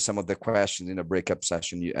tackle into some of the questions in a breakup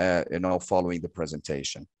session, following the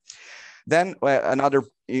presentation. Then another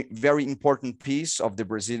very important piece of the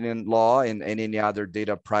Brazilian law and any other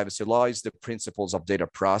data privacy law is the principles of data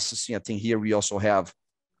processing. I think here we also have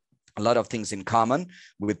a lot of things in common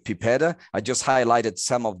with PIPEDA. I just highlighted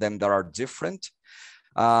some of them that are different.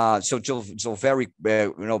 So very,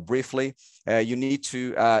 briefly, you need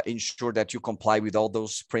to ensure that you comply with all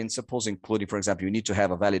those principles, including, for example, you need to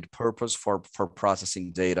have a valid purpose for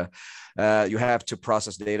processing data. You have to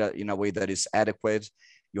process data in a way that is adequate.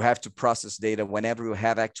 You have to process data whenever you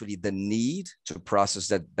have actually the need to process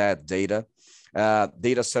that data.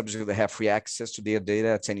 Data subjects that have free access to their data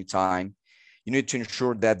at any time. You need to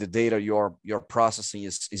ensure that the data you're processing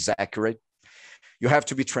is accurate. You have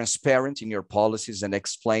to be transparent in your policies and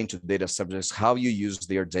explain to data subjects how you use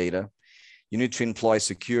their data. You need to employ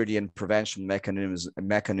security and prevention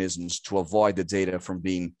mechanisms to avoid the data from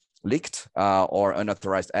being leaked or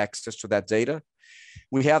unauthorized access to that data.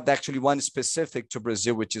 We have actually one specific to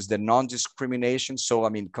Brazil, which is the non-discrimination. So,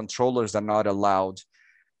 controllers are not allowed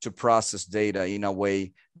to process data in a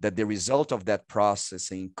way that the result of that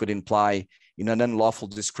processing could imply in an unlawful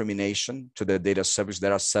discrimination to the data subjects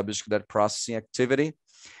that are subject to that processing activity.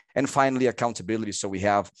 And finally, accountability. So we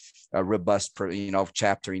have a robust,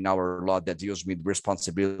 chapter in our law that deals with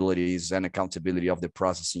responsibilities and accountability of the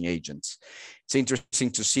processing agents. It's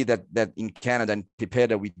interesting to see that in Canada and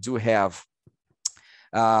PIPEDA, we do have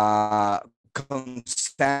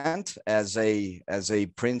consent as a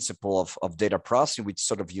principle of data processing, which is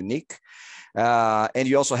sort of unique. And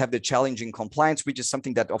you also have the challenging compliance, which is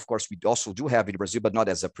something that, of course, we also do have in Brazil, but not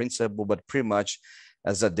as a principle, but pretty much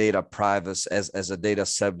as a data privacy, as a data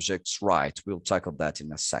subject's right. We'll tackle that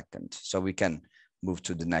in a second. So we can move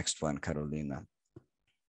to the next one, Carolina.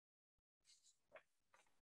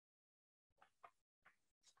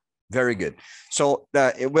 Very good. So,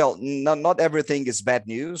 not everything is bad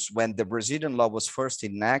news. When the Brazilian law was first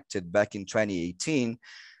enacted back in 2018,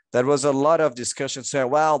 there was a lot of discussion saying,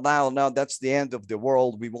 well, now that's the end of the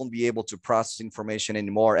world. We won't be able to process information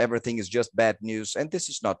anymore. Everything is just bad news. And this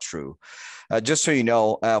is not true. Just so you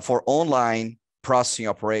know, for online processing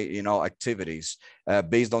activities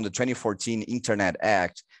based on the 2014 Internet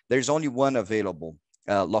Act, there's only one available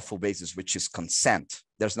lawful basis, which is consent.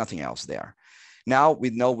 There's nothing else there. Now we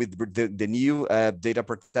know with the new data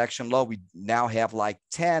protection law, we now have like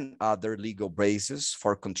 10 other legal bases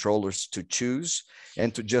for controllers to choose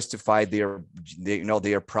and to justify their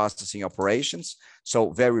processing operations. So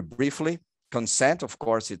very briefly, consent, of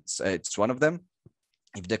course, it's one of them.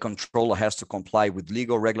 If the controller has to comply with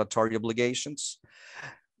legal regulatory obligations,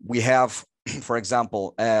 we have, for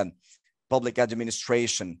example, public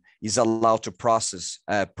administration is allowed to process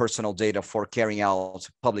personal data for carrying out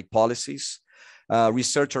public policies.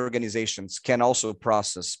 Research organizations can also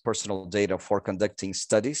process personal data for conducting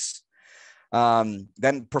studies.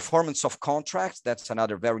 Then performance of contracts, that's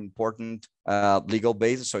another very important legal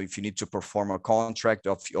basis. So if you need to perform a contract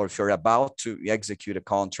or if you're about to execute a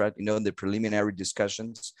contract, the preliminary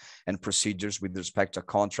discussions and procedures with respect to a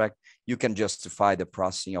contract, you can justify the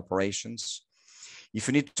processing operations. If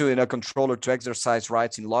you need to, a controller to exercise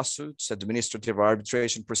rights in lawsuits, administrative or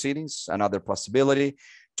arbitration proceedings, another possibility.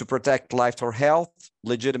 To protect life or health,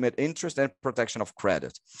 legitimate interest, and protection of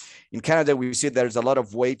credit. In Canada, we see there's a lot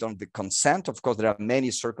of weight on the consent. Of course, there are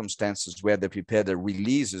many circumstances where the PIPEDA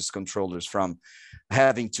releases controllers from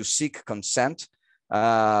having to seek consent.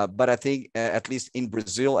 But I think, at least in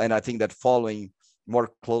Brazil, and I think that following more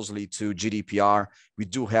closely to GDPR, we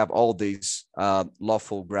do have all these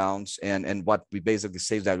lawful grounds. And what we basically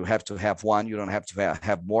say is that you have to have one. You don't have to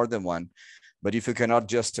have more than one. But if you cannot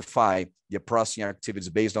justify your processing activities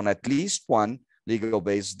based on at least one legal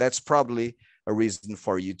base, that's probably a reason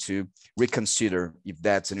for you to reconsider if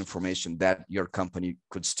that's an information that your company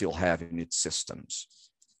could still have in its systems.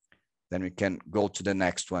 Then we can go to the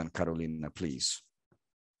next one, Carolina, please.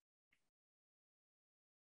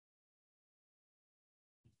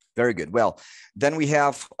 Very good. Well, then we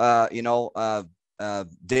have,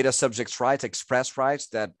 data subjects rights, express rights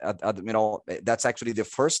that, that's actually the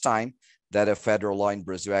first time that a federal law in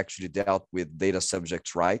Brazil actually dealt with data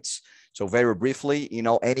subject rights. So very briefly,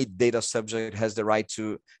 any data subject has the right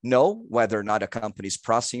to know whether or not a company is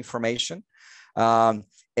processing information. And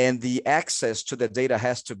the access to the data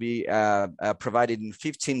has to be provided in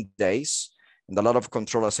 15 days. And a lot of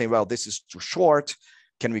controllers say, well, this is too short.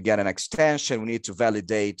 Can we get an extension? We need to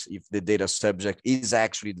validate if the data subject is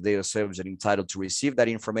actually the data subject entitled to receive that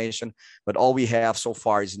information. But all we have so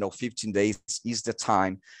far is, 15 days is the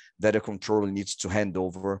time that a controller needs to hand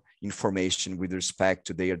over information with respect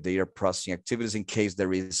to their data processing activities in case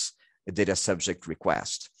there is a data subject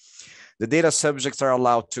request. The data subjects are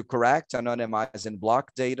allowed to correct, anonymize, and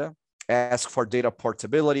block data, ask for data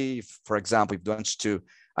portability. If, for example, if you want to,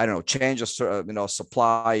 change a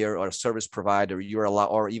supplier or a service provider, you're allowed,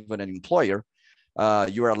 or even an employer,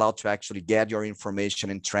 you are allowed to actually get your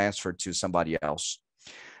information and transfer to somebody else.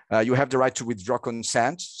 You have the right to withdraw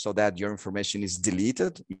consent so that your information is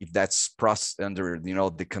deleted if that's processed under,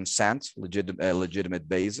 the consent, legitimate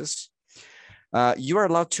basis. You are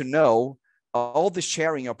allowed to know all the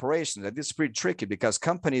sharing operations. And this is pretty tricky because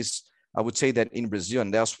companies, I would say that in Brazil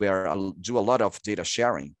and elsewhere, do a lot of data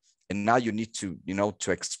sharing. And now you need to,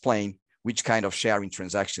 to explain which kind of sharing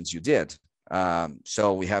transactions you did.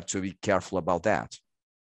 So we have to be careful about that.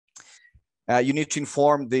 You need to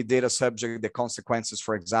inform the data subject the consequences.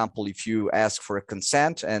 For example, if you ask for a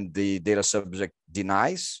consent and the data subject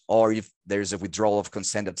denies, or if there's a withdrawal of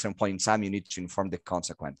consent at some point in time, you need to inform the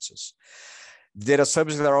consequences. Data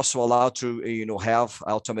subjects are also allowed to, have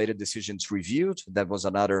automated decisions reviewed. That was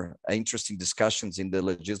another interesting discussions in the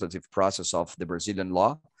legislative process of the Brazilian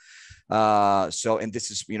law. And this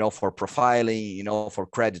is, for profiling, for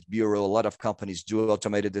credit bureau, a lot of companies do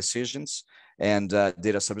automated decisions, and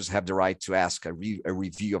data subjects have the right to ask a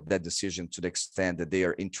review of that decision to the extent that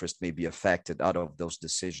their interest may be affected out of those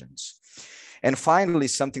decisions. And finally,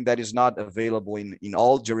 something that is not available in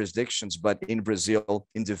all jurisdictions, but in Brazil,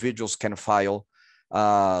 individuals can file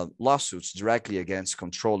lawsuits directly against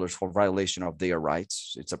controllers for violation of their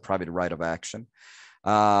rights. It's a private right of action.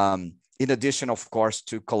 In addition, of course,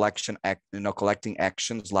 to collecting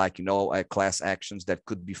actions like, class actions that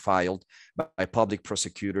could be filed by public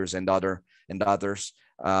prosecutors and others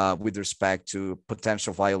with respect to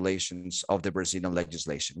potential violations of the Brazilian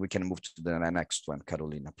legislation. We can move to the next one,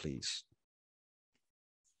 Carolina, please.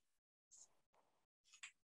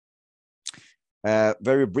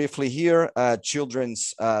 Very briefly here,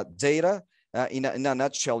 children's data. In a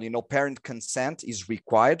nutshell, parent consent is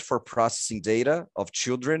required for processing data of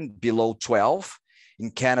children below 12.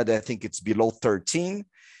 In Canada, I think it's below 13.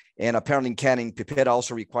 And apparently in Canada, PIPEDA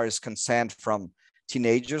also requires consent from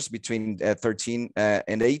teenagers between 13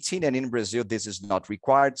 and 18. And in Brazil, this is not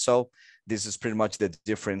required. So this is pretty much the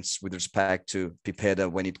difference with respect to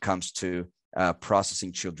PIPEDA when it comes to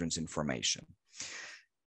processing children's information.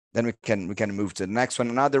 Then we can move to the next one.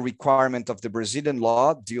 Another requirement of the Brazilian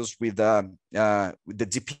law deals with the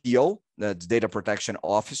DPO, the data protection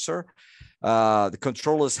officer. The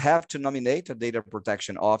controllers have to nominate a data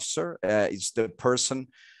protection officer. It's the person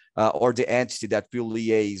or the entity that will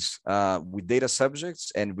liaise with data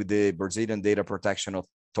subjects and with the Brazilian Data Protection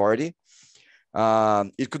Authority.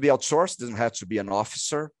 It could be outsourced, doesn't have to be an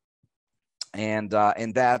officer. And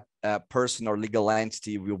that person or legal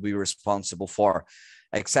entity will be responsible for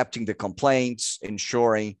accepting the complaints,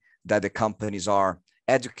 ensuring that the companies are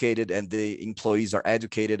educated and the employees are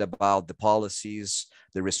educated about the policies,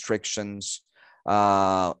 the restrictions.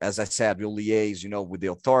 As I said, we'll liaise, with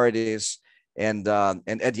the authorities, and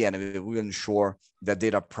at the end of it, we'll ensure that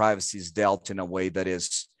data privacy is dealt in a way that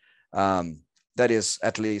is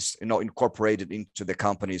at least incorporated into the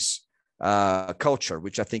company's culture,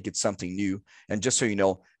 which I think it's something new. And just so you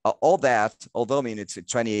know, all that, although I mean it's a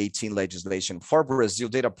 2018 legislation for Brazil,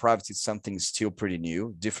 data privacy is something still pretty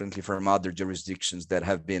new, differently from other jurisdictions that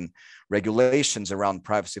have been regulations around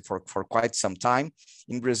privacy for quite some time.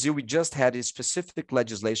 In Brazil, we just had a specific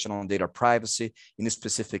legislation on data privacy in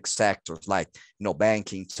specific sectors like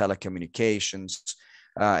banking, telecommunications,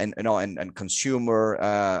 and consumer,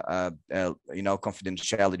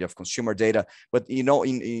 confidentiality of consumer data, but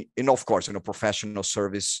of course, professional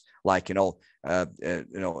service like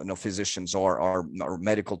physicians or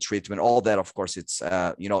medical treatment, all that. Of course, it's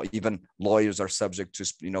even lawyers are subject to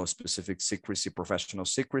specific secrecy, professional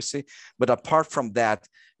secrecy. But apart from that,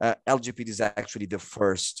 LGBT is actually the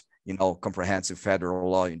first comprehensive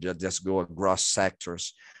federal law that just go across sectors.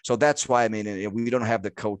 So that's why we don't have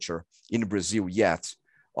the culture in Brazil yet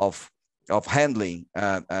of handling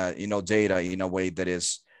data in a way that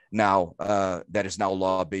is now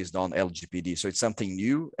law based on LGBT. So it's something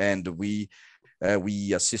new, and we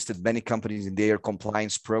assisted many companies in their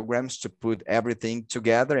compliance programs to put everything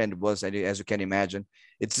together, and it was, as you can imagine,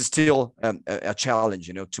 it's still a challenge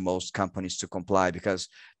to most companies to comply, because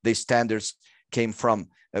the standards came from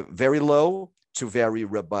very low to very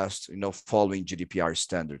robust, following GDPR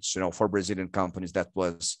standards. For Brazilian companies, that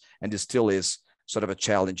was, and it still is, sort of a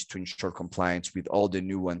challenge to ensure compliance with all the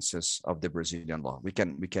nuances of the Brazilian law. We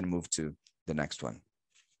can move to the next one.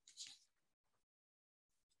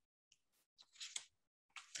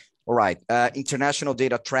 All right, international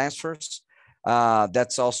data transfers.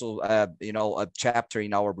 That's also, a chapter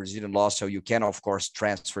in our Brazilian law. So you can, of course,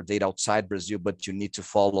 transfer data outside Brazil, but you need to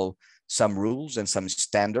follow some rules and some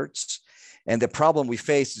standards. And the problem we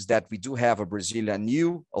face is that we do have a Brazilian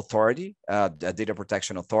new authority, a data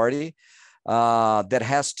protection authority, that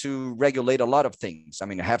has to regulate a lot of things.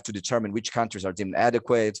 Have to determine which countries are deemed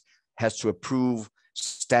adequate, has to approve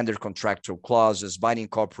standard contractual clauses, binding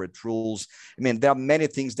corporate rules. There are many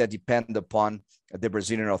things that depend upon the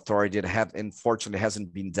Brazilian authority that unfortunately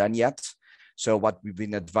hasn't been done yet. So what we've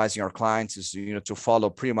been advising our clients is, to follow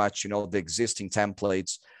pretty much, the existing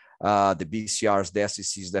templates, the BCRs, the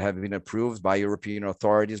SECs that have been approved by European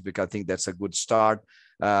authorities, because I think that's a good start.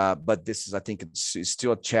 But this is, I think it's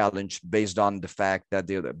still a challenge based on the fact that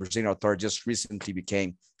the Brazilian authority just recently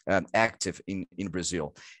became active in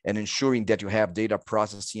Brazil, and ensuring that you have data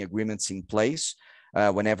processing agreements in place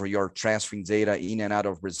whenever you're transferring data in and out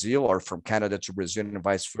of Brazil, or from Canada to Brazil and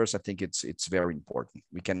vice versa. I think it's very important.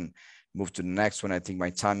 We can move to the next one. I think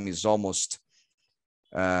my time is almost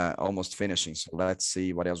finishing. So let's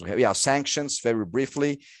see what else we have. Yeah, sanctions, very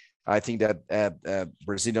briefly. I think that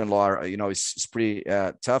Brazilian law, is pretty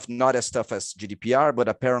tough, not as tough as GDPR, but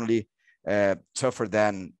apparently tougher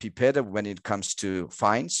than PIPEDA when it comes to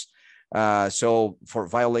fines. So for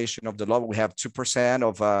violation of the law, we have 2%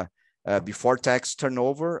 of before tax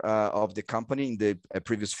turnover of the company in the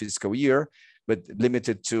previous fiscal year, but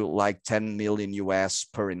limited to like 10 million US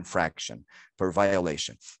per infraction, per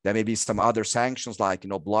violation. There may be some other sanctions like,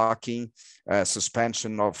 blocking,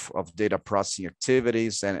 suspension of data processing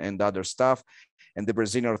activities and other stuff. And the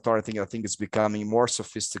Brazilian authority, I think, is becoming more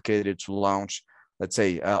sophisticated to launch, let's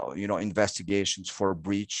say, investigations for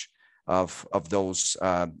breach of those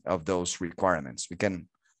requirements. We can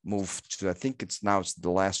move to, I think it's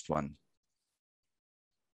the last one.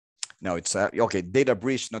 No, it's okay. Data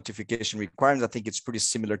breach notification requirements. I think it's pretty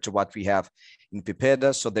similar to what we have in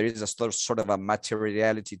PIPEDA. So there is a sort of a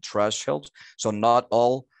materiality threshold. So not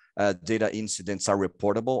all data incidents are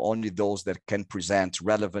reportable, only those that can present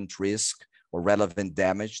relevant risk or relevant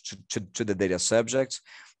damage to the data subjects.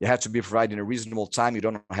 You have to be provided in a reasonable time. You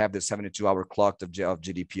don't have the 72-hour clock of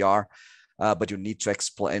GDPR, but you need to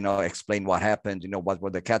explain what happened, what were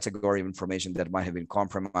the category of information that might have been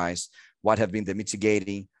compromised, what have been the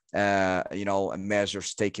mitigating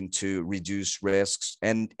measures taken to reduce risks.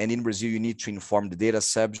 And in Brazil, you need to inform the data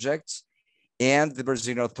subjects and the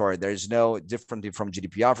Brazilian authority. There is no differently from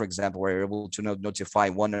GDPR, for example, where you're able to notify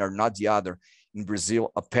one or not the other. In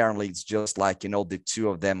Brazil, apparently, it's just like, the two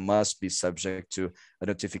of them must be subject to a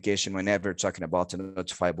notification whenever you're talking about a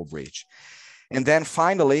notifiable breach. And then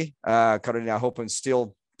finally, Carolina, I hope I'm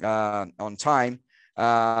still on time.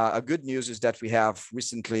 A good news is that we have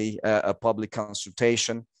recently a public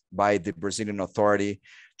consultation by the Brazilian authority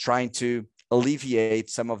trying to alleviate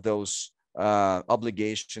some of those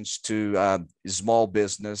obligations to small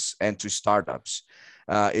business and to startups.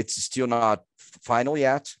 It's still not final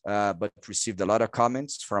yet, but received a lot of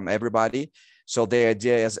comments from everybody. So the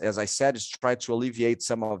idea, as I said, is try to alleviate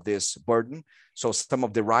some of this burden. So some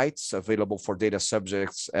of the rights available for data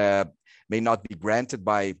subjects may not be granted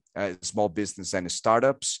by small business and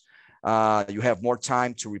startups. You have more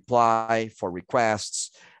time to reply for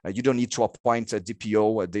requests. You don't need to appoint a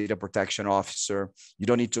DPO, a data protection officer. You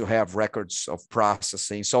don't need to have records of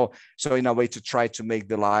processing. So in a way to try to make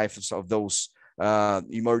the lives of those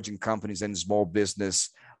emerging companies and small business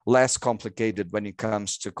less complicated when it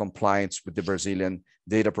comes to compliance with the Brazilian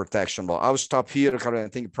data protection law. I'll stop here, Carolina. I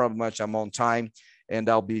think probably much I'm on time, and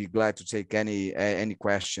I'll be glad to take any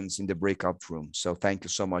questions in the breakout room. So thank you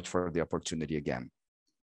so much for the opportunity again.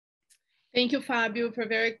 Thank you, Fabio, for a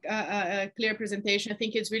very clear presentation. I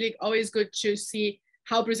think it's really always good to see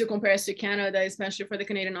how Brazil compares to Canada, especially for the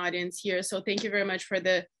Canadian audience here. So thank you very much for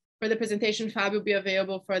the presentation. Fabio will be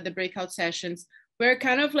available for the breakout sessions. We're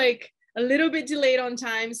kind of like a little bit delayed on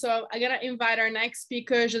time, so I'm gonna invite our next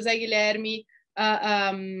speaker, José Guilherme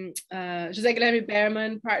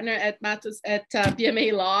Berman, partner at Mattos at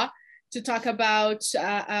PMA Law, to talk about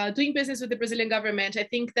doing business with the Brazilian government. I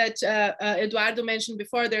think that Eduardo mentioned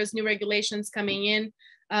before, there's new regulations coming in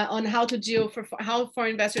on how to deal how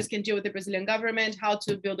foreign investors can deal with the Brazilian government, how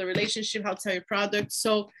to build a relationship, how to sell your products.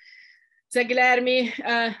 So, José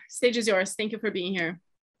Guilherme, stage is yours. Thank you for being here.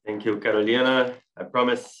 Thank you, Carolina. I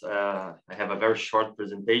promise I have a very short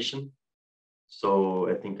presentation, so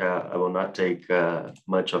I think I will not take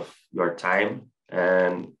much of your time.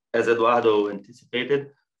 And as Eduardo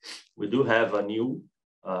anticipated, we do have a new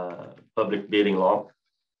public bidding law.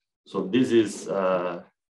 So this is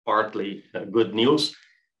partly good news,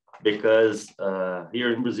 because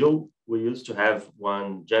here in Brazil, we used to have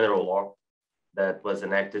one general law that was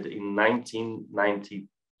enacted in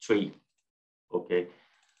 1993, okay?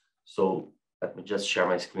 So let me just share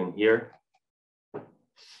my screen here.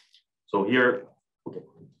 So here, okay.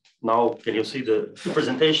 Now, can you see the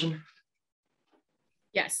presentation?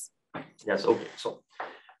 Yes. Yes, okay. So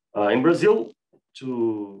in Brazil,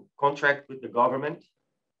 to contract with the government,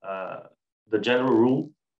 the general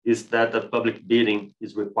rule is that a public bidding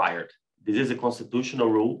is required. This is a constitutional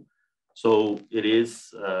rule, so it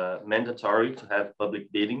is mandatory to have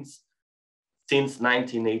public biddings since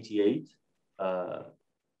 1988.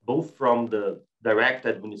 Both from the direct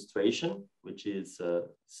administration, which is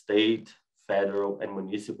state, federal, and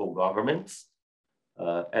municipal governments,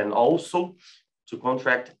 and also to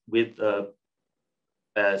contract with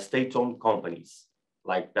state-owned companies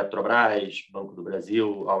like Petrobras, Banco do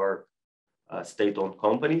Brasil, our state-owned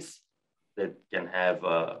companies that can have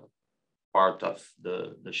part of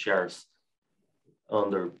the shares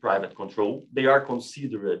under private control. They are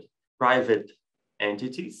considered private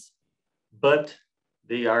entities, but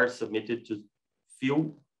they are submitted to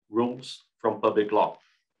few rules from public law.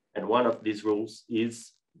 And one of these rules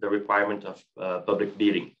is the requirement of public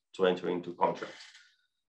bidding to enter into contracts.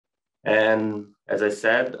 And as I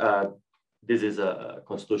said, this is a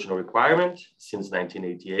constitutional requirement since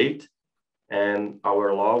 1988. And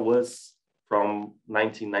our law was from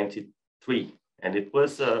 1993. And it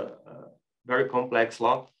was a very complex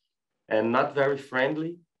law and not very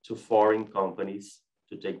friendly to foreign companies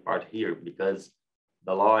to take part here, because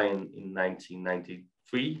the law in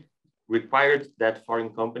 1993 required that foreign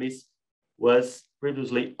companies was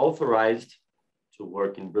previously authorized to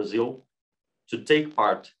work in Brazil to take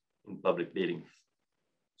part in public bidding.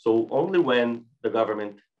 So only when the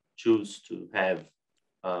government choose to have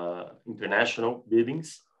international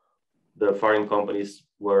biddings, the foreign companies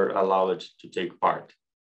were allowed to take part.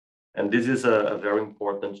 And this is a very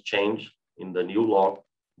important change in the new law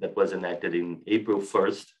that was enacted in April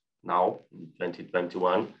 1st, now in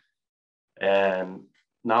 2021. And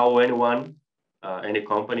now anyone, any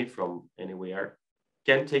company from anywhere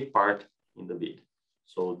can take part in the bid.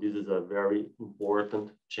 So this is a very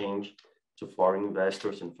important change to foreign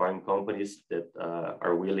investors and foreign companies that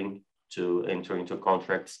are willing to enter into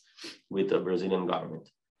contracts with the Brazilian government.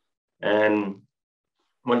 And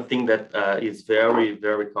one thing that is very,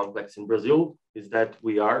 very complex in Brazil is that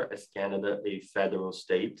we are, as Canada, a federal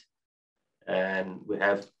state, and we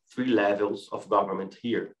have 3 levels of government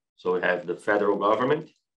here. So we have the federal government,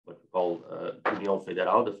 what we call União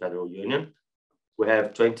Federal, the federal union. We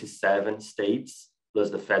have 27 states plus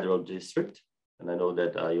the federal district. And I know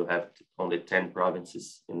that you have only 10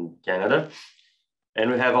 provinces in Canada.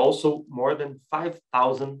 And we have also more than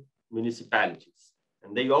 5,000 municipalities,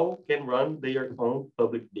 and they all can run their own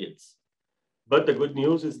public bids. But the good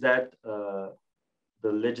news is that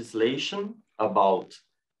the legislation about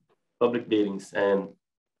public biddings and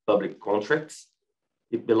public contracts,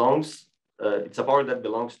 it belongs it's a power that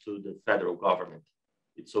belongs to the federal government.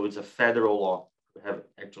 So it's a federal law. We have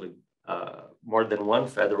actually more than one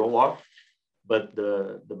federal law, but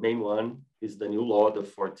the main one is the new law, the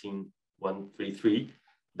 14133,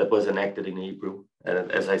 that was enacted in April,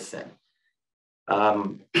 as I said.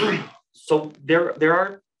 So there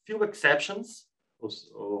are few exceptions,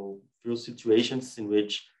 or few situations in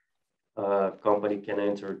which a company can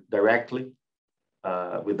enter directly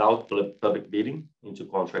without public bidding into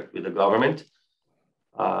contract with the government.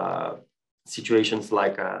 Situations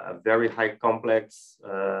like a very high complex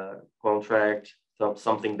contract,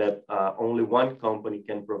 something that only one company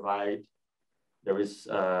can provide. There is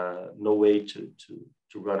no way to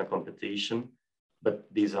run a competition, but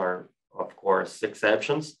these are, of course,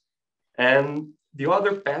 exceptions. And the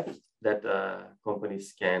other path that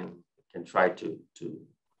companies can try to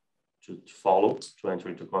follow to enter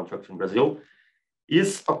into contracts in Brazil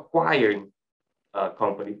is acquiring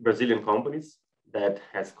Brazilian companies that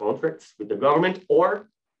has contracts with the government, or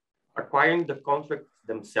acquiring the contract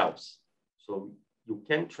themselves. So you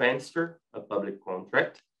can transfer a public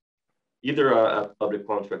contract, either a public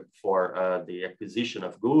contract for the acquisition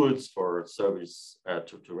of goods, for service,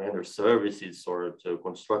 to render services, or to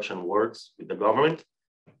construction works with the government,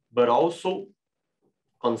 but also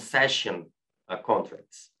concession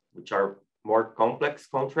contracts, which are more complex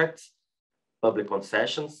contracts, public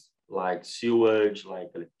concessions, like sewage, like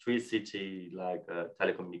electricity, like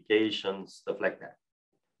telecommunications, stuff like that.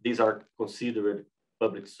 These are considered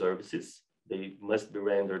public services. They must be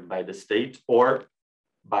rendered by the state or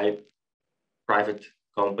by private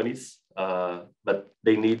companies, but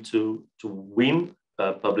they need to win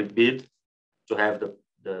a public bid to have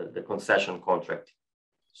the concession contract.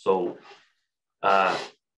 So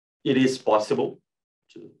it is possible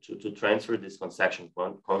to transfer this concession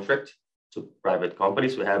contract to private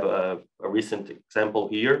companies. We have a recent example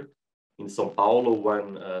here. In São Paulo,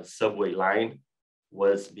 one subway line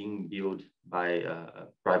was being built by a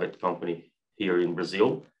private company here in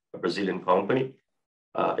Brazil, a Brazilian company,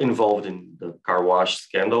 involved in the car wash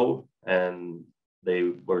scandal. And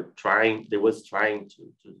they was trying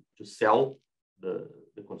to sell the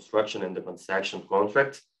construction and the concession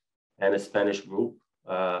contract, and a Spanish group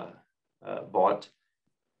bought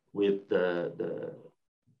with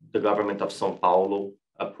the government of São Paulo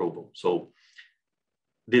approval. So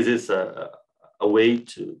this is a way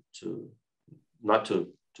to not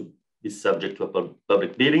to be subject to a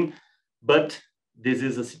public bidding, but this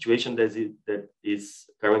is a situation that is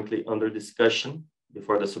currently under discussion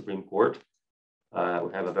before the Supreme Court.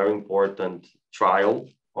 We have a very important trial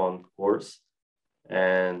on course,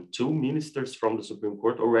 and two ministers from the Supreme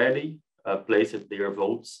Court already placed their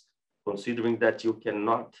votes, considering that you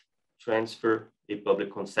cannot transfer a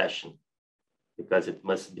public concession because it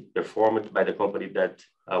must be performed by the company that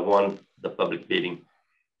won the public bidding.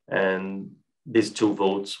 And these two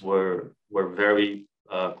votes were very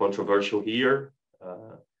controversial here.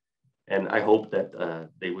 And I hope that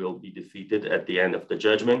they will be defeated at the end of the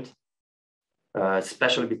judgment,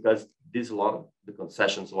 especially because this law, the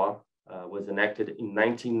concessions law, was enacted in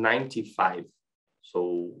 1995.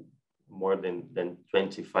 So more than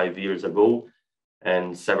 25 years ago,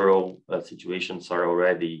 and several situations are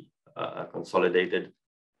already consolidated,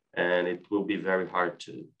 and it will be very hard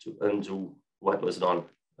to undo what was done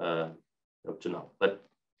up to now. But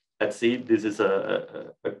let's see, this is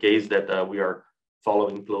a case that we are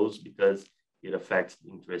following close because it affects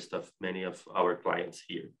the interest of many of our clients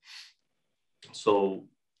here. So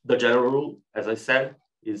the general rule, as I said,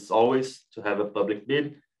 is always to have a public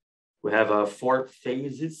bid. We have 4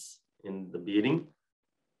 phases in the bidding.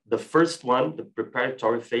 The first one, the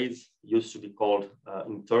preparatory phase, used to be called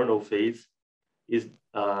internal phase, is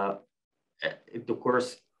it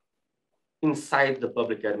occurs inside the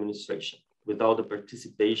public administration without the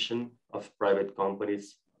participation of private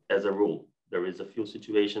companies as a rule. There is a few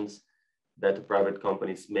situations that the private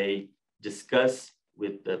companies may discuss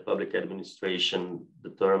with the public administration the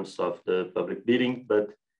terms of the public bidding, but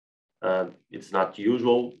it's not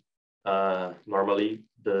usual. Normally,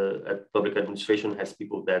 the public administration has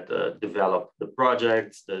people that develop the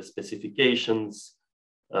projects, the specifications,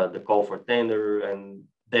 the call for tender, and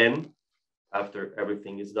then after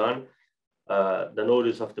everything is done, the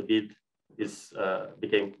notice of the bid is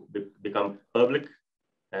become public,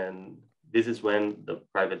 and this is when the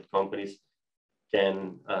private companies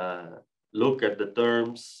can look at the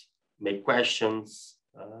terms, make questions,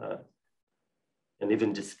 and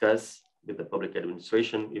even discuss with the public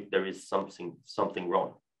administration if there is something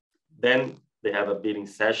wrong. Then they have a bidding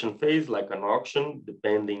session phase, like an auction,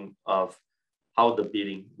 depending of how the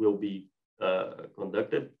bidding will be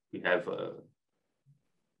conducted. We have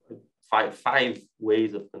five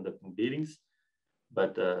ways of conducting biddings,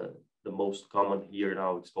 but the most common here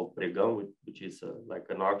now is called pregão, which is like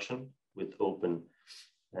an auction with open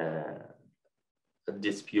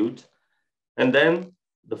dispute. And then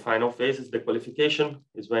the final phase is the qualification,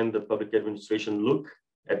 is when the public administration look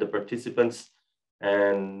at the participants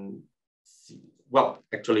and see, well,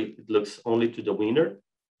 actually it looks only to the winner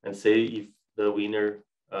and say if the winner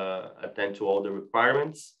attend to all the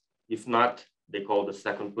requirements. If not, they call the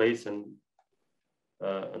second place and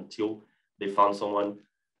until they found someone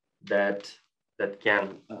that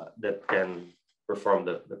can perform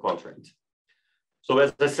the contract. So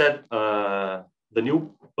as I said, the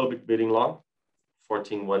new public bidding law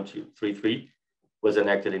 14.133 was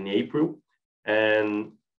enacted in April,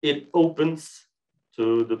 and it opens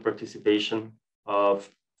to the participation of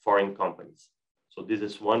foreign companies. So this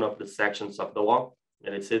is one of the sections of the law,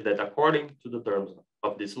 and it says that according to the terms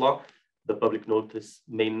of this law, the public notice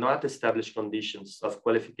may not establish conditions of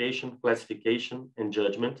qualification, classification, and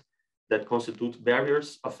judgment that constitute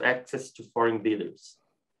barriers of access to foreign bidders,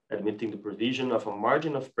 admitting the provision of a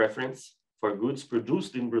margin of preference for goods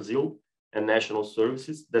produced in Brazil and national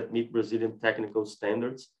services that meet Brazilian technical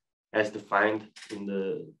standards as defined in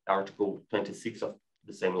the Article 26 of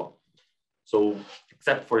the same law. So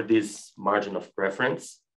except for this margin of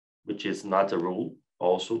preference, which is not a rule,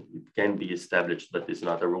 also it can be established, but it's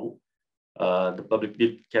not a rule, the public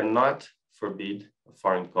bid cannot forbid a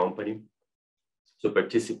foreign company to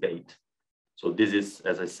participate. So this is,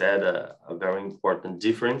 as I said, a very important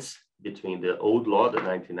difference between the old law, the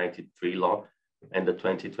 1993 law, and the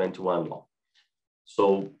 2021 law.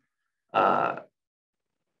 So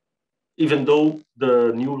even though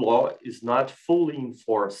the new law is not fully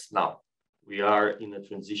enforced now, we are in a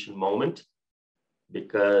transition moment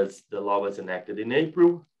because the law was enacted in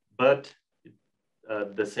April, but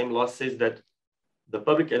the same law says that the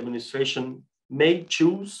public administration may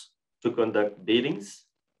choose to conduct biddings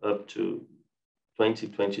up to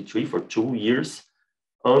 2023 for 2 years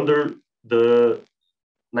under the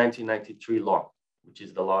 1993 law, which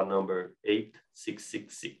is the law number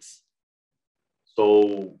 8666.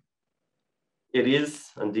 So it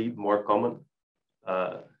is indeed more common,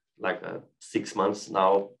 like 6 months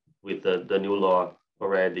now with the new law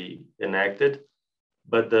already enacted,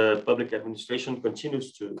 but the public administration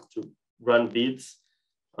continues to run bids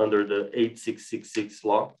under the 8666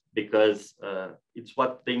 law because it's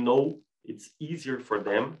what they know. It's easier for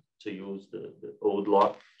them to use the old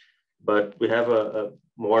law, but we have a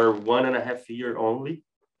more 1.5 year only,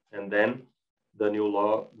 and then the new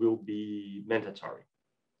law will be mandatory.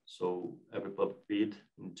 So every public bid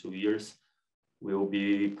in 2 years will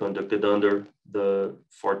be conducted under the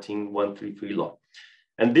 14.133 law.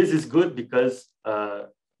 And this is good because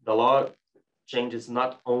the law changes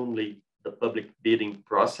not only the public bidding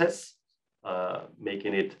process,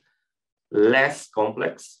 making it less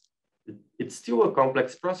complex. It's still a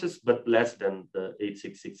complex process, but less than the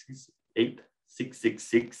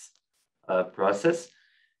 8666 process.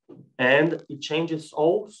 And it changes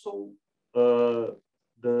also the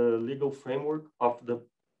legal framework of the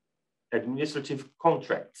administrative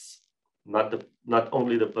contracts, not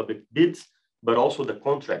only the public bids, but also the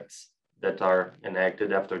contracts that are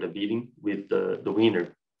enacted after the bidding with the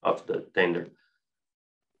winner of the tender.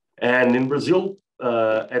 And in Brazil,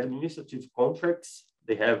 administrative contracts,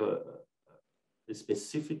 they have a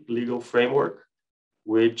specific legal framework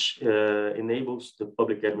which enables the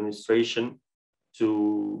public administration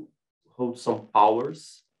to hold some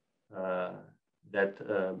powers that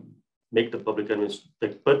make the public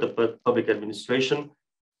administration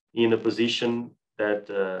in a position that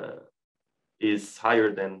is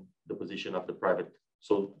higher than the position of the private.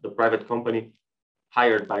 So the private company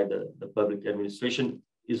hired by the public administration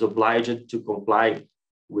is obliged to comply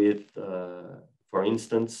with, for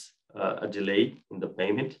instance, a delay in the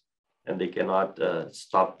payment, and they cannot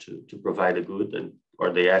stop to provide a good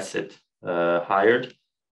or the asset hired.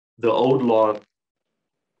 The old law,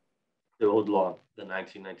 the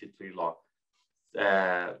 1993 law,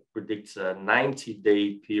 predicts a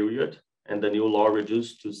 90-day period, and the new law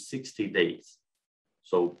reduced to 60 days.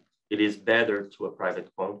 So it is better to a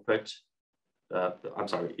private contract.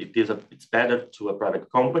 It's better to a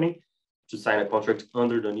private company to sign a contract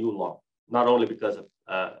under the new law, not only because of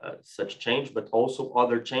such change, but also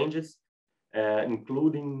other changes,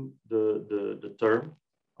 including the term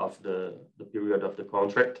of the period of the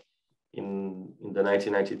contract. In the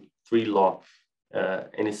 1993 law,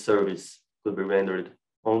 any service could be rendered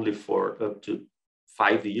only for up to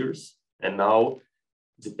 5 years. And now,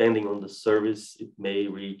 depending on the service, it may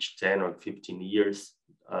reach 10 or 15 years,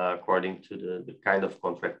 according to the kind of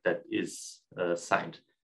contract that is signed.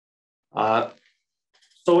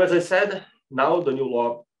 So as I said, now the new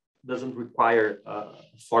law doesn't require a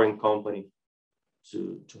foreign company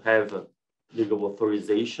to have a legal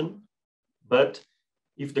authorization, but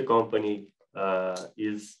if the company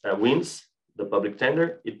wins the public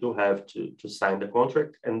tender, it will have to sign the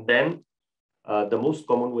contract. And then the most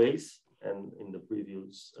common ways, and in the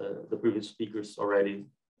previous speakers already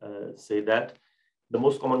say that, the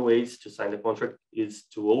most common ways to sign the contract is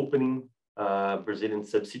to opening a Brazilian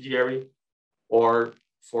subsidiary or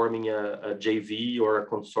forming a JV or a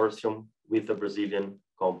consortium with a Brazilian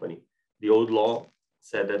company. The old law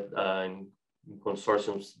said that in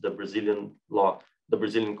consortiums, the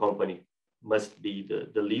Brazilian company must be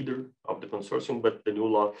the leader of the consortium, but the new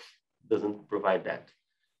law doesn't provide that.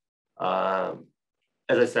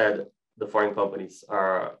 As I said, the foreign companies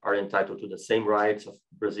are entitled to the same rights of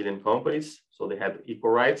Brazilian companies, so they have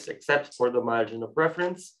equal rights, except for the margin of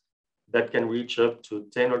preference that can reach up to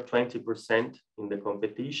 10 or 20% in the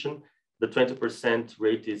competition. The 20%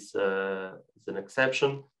 rate is an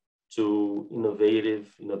exception to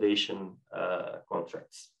innovation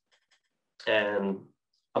contracts. And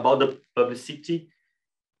about the publicity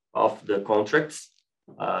of the contracts,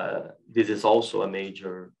 this is also a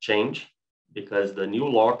major change because the new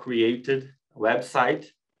law created a website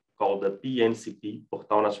called the PNCP,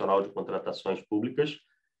 Portal Nacional de Contratações Públicas,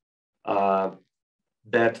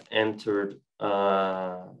 that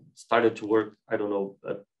started to work, I don't know,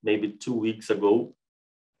 maybe 2 weeks ago.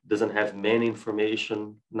 Doesn't have many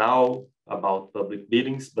information now about public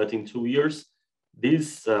biddings, but in 2 years,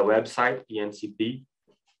 this website, PNCP,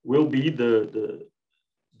 will be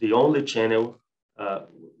the only channel,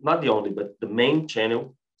 not the only, but the main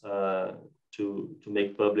channel to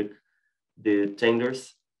make public the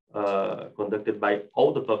tenders conducted by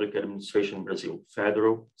all the public administration in Brazil,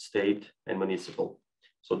 federal, state, and municipal.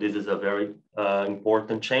 So this is a very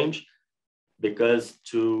important change because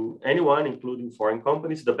to anyone, including foreign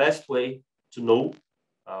companies, the best way to know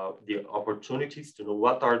the opportunities, to know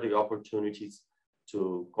what are the opportunities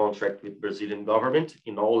to contract with Brazilian government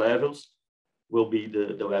in all levels will be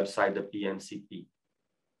the website, the PNCP.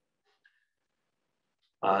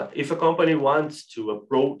 If a company wants to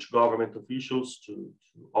approach government officials to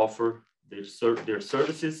offer their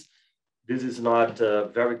services, this is not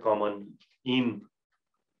very common in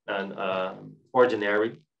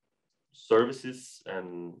ordinary services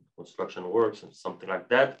and construction works and something like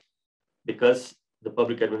that, because the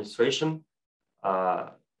public administration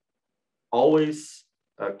always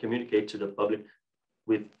communicate to the public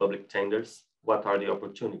with public tenders what are the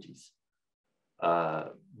opportunities.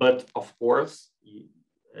 But of course,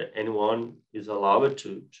 anyone is allowed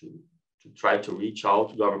to try to reach out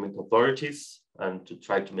to government authorities and to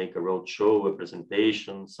try to make a roadshow, a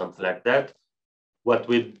presentation, something like that. What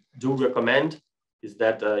we do recommend is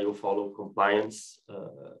that you follow compliance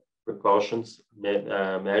precautions,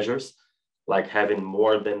 measures, like having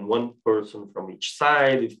more than one person from each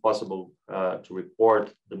side, if possible, to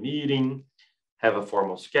report the meeting, have a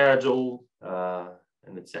formal schedule,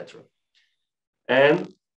 and etc.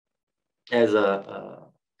 And as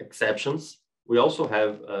exceptions, we also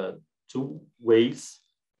have 2 ways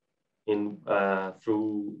to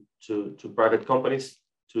private companies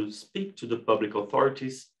to speak to the public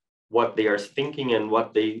authorities what they are thinking and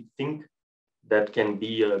what they think that can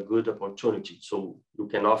be a good opportunity. So you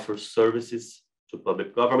can offer services to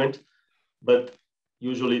public government, but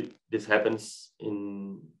usually this happens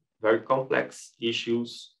in very complex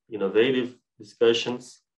issues, innovative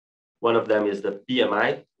discussions. One of them is the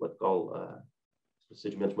PMI, what called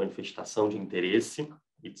Procedimento de Manifestação de Interesse.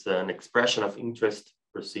 It's an expression of interest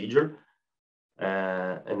procedure.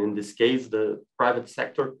 And in this case, the private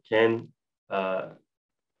sector can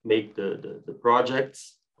make the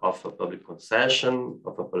projects of a public concession,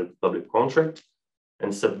 of a public contract,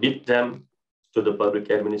 and submit them to the public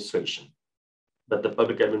administration. But the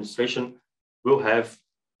public administration will have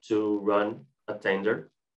to run a tender,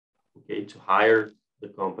 okay, to hire the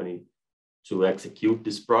company to execute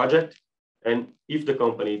this project. And if the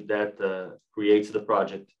company that creates the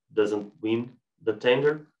project doesn't win the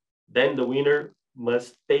tender, then the winner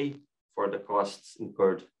must pay for the costs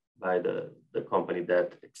incurred by the company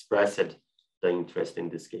that expressed the interest in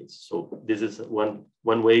this case. So this is one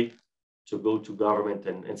way to go to government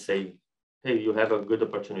and say, hey, you have a good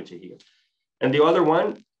opportunity here. And the other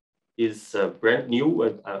one is brand new.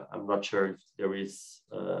 I'm not sure if there is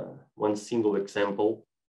one single example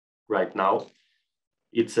right now.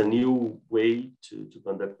 It's a new way to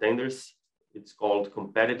conduct tenders. It's called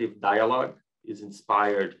competitive dialogue. It's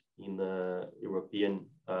inspired in the European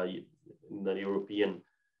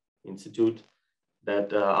Institute.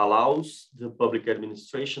 that allows the public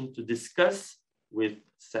administration to discuss with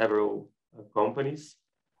several companies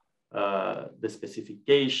the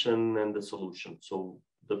specification and the solution. So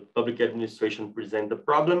the public administration present the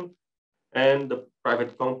problem, and the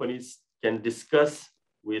private companies can discuss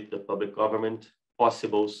with the public government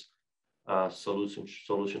possible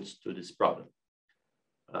solutions to this problem.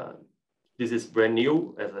 This is brand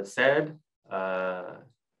new, as I said.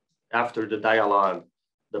 After the dialogue,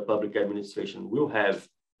 the public administration will have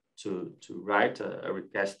to write a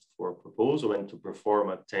request for proposal and to perform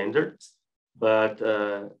a tender, but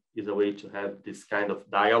is a way to have this kind of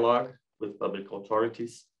dialogue with public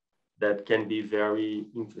authorities that can be very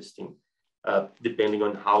interesting, depending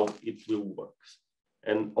on how it will work.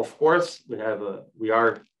 And of course, we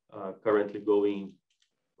are currently going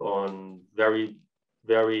on very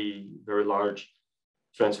large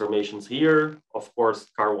transformations here. Of course,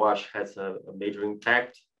 car wash has a major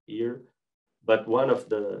impact here, but one of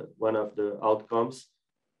the outcomes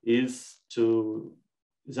is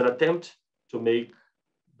an attempt to make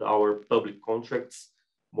our public contracts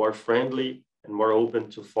more friendly and more open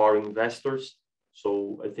to foreign investors.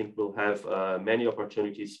 So I think we'll have many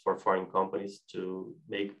opportunities for foreign companies to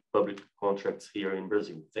make public contracts here in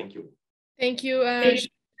Brazil. Thank you. Thank you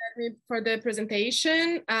for the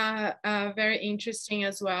presentation. Very interesting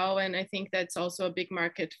as well. And I think that's also a big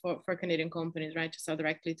market for Canadian companies, right? To sell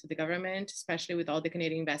directly to the government, especially with all the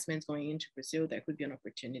Canadian investments going into Brazil, that could be an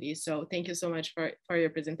opportunity. So thank you so much for your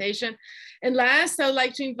presentation. And last, I would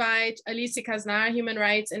like to invite Alice Kasznar, human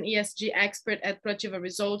rights and ESG expert at Proactiva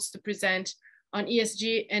Results, to present on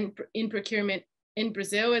ESG and in procurement in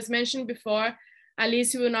Brazil. As mentioned before,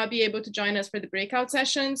 Alice will not be able to join us for the breakout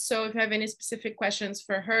session. So if you have any specific questions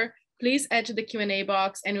for her, please add to the Q&A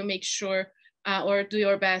box and we'll make sure or do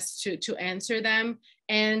your best to answer them.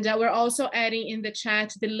 And we're also adding in the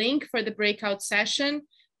chat the link for the breakout session.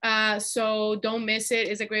 So don't miss it.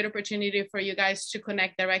 It's a great opportunity for you guys to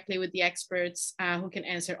connect directly with the experts who can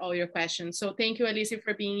answer all your questions. So thank you, Alice,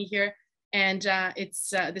 for being here. And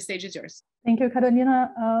the stage is yours. Thank you,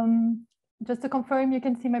 Carolina. Just to confirm, you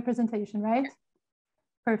can see my presentation, right?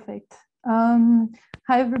 Perfect.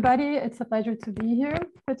 Hi, everybody. It's a pleasure to be here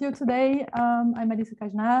with you today. I'm Alice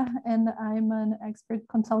Kasznar, and I'm an expert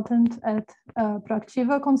consultant at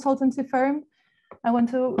Proactiva consultancy firm. I want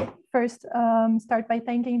to first start by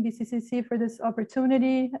thanking BCCC for this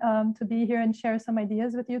opportunity to be here and share some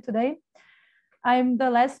ideas with you today. I'm the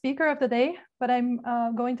last speaker of the day, but I'm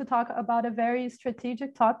going to talk about a very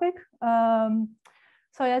strategic topic.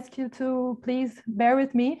 So I ask you to please bear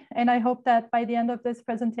with me, and I hope that by the end of this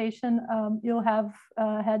presentation, you'll have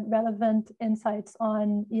had relevant insights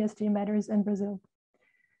on ESG matters in Brazil.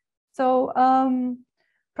 So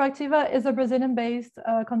Proactiva is a Brazilian-based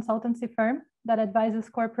consultancy firm that advises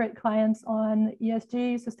corporate clients on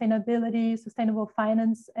ESG, sustainability, sustainable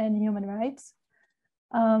finance, and human rights.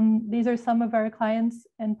 These are some of our clients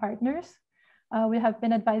and partners. We have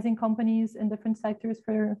been advising companies in different sectors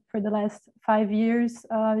for the last 5 years,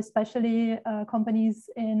 especially companies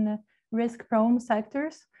in risk-prone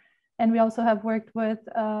sectors. And we also have worked with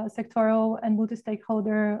sectoral and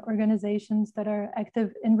multi-stakeholder organizations that are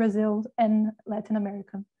active in Brazil and Latin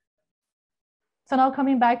America. So now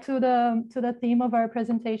coming back to the theme of our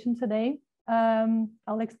presentation today,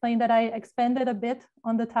 I'll explain that I expanded a bit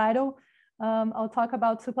on the title. I'll talk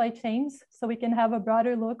about supply chains so we can have a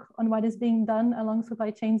broader look on what is being done along supply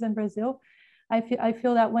chains in Brazil. I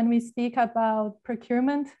feel that when we speak about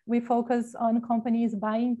procurement, we focus on companies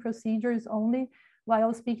buying procedures only,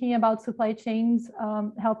 while speaking about supply chains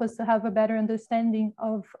help us to have a better understanding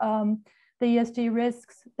of the ESG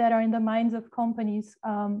risks that are in the minds of companies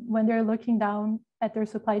when they're looking down at their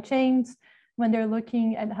supply chains, when they're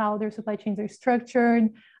looking at how their supply chains are structured,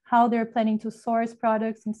 how they're planning to source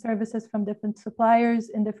products and services from different suppliers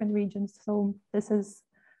in different regions. So this is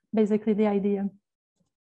basically the idea.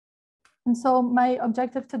 And so my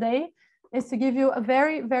objective today is to give you a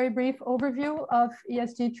very, very brief overview of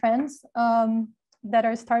ESG trends that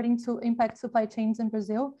are starting to impact supply chains in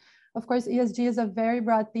Brazil. Of course, ESG is a very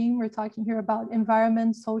broad theme. We're talking here about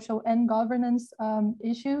environment, social, and governance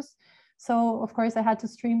issues. So of course I had to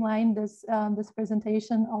streamline this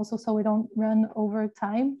presentation also so we don't run over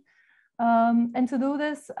time. And to do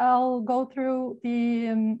this, I'll go through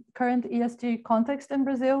the current ESG context in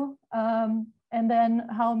Brazil, and then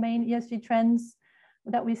how main ESG trends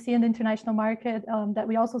that we see in the international market, that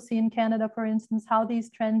we also see in Canada, for instance, how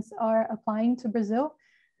these trends are applying to Brazil.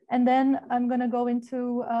 And then I'm going to go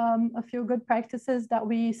into a few good practices that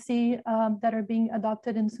we see that are being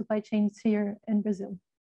adopted in supply chains here in Brazil.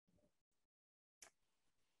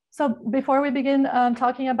 So before we begin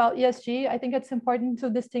talking about ESG, I think it's important to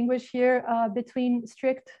distinguish here between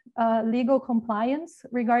strict legal compliance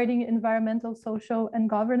regarding environmental, social, and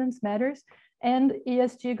governance matters, and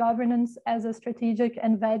ESG governance as a strategic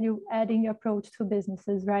and value-adding approach to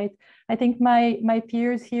businesses, right? I think my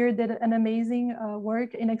peers here did an amazing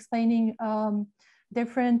work in explaining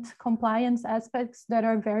different compliance aspects that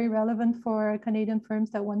are very relevant for Canadian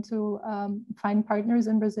firms that want to find partners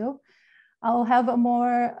in Brazil. I'll have a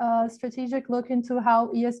more strategic look into how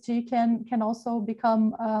ESG can also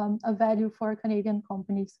become a value for Canadian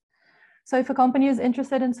companies. So if a company is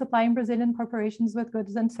interested in supplying Brazilian corporations with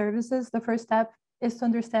goods and services, the first step is to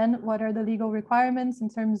understand what are the legal requirements in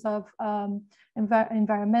terms of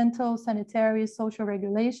environmental, sanitary, social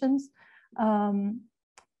regulations. And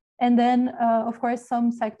then, of course,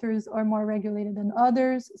 some sectors are more regulated than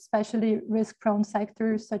others, especially risk-prone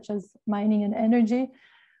sectors such as mining and energy.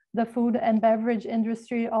 The food and beverage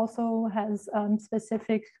industry also has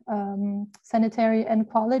specific sanitary and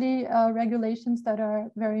quality regulations that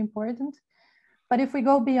are very important. But if we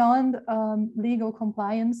go beyond legal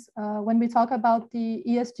compliance, when we talk about the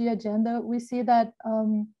ESG agenda, we see that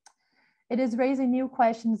it is raising new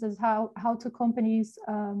questions as how companies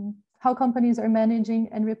are managing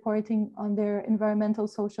and reporting on their environmental,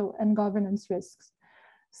 social, and governance risks.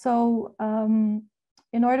 So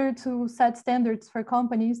in order to set standards for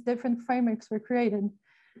companies, different frameworks were created.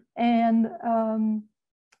 And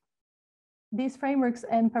these frameworks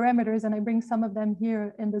and parameters, and I bring some of them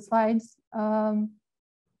here in the slides,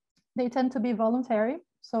 they tend to be voluntary.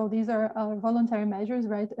 So these are voluntary measures,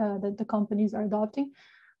 right, that the companies are adopting.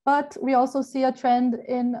 But we also see a trend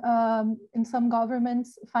in some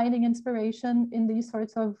governments finding inspiration in these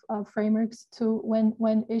sorts of frameworks to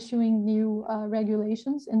when issuing new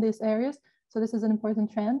regulations in these areas. So this is an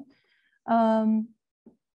important trend. And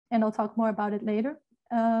I'll talk more about it later.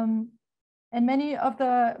 And many of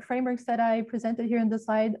the frameworks that I presented here in the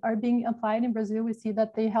slide are being applied in Brazil. We see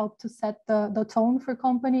that they help to set the tone for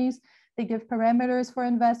companies. They give parameters for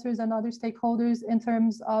investors and other stakeholders in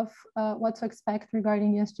terms of what to expect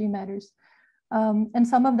regarding ESG matters. And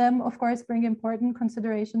some of them, of course, bring important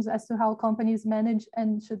considerations as to how companies manage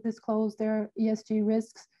and should disclose their ESG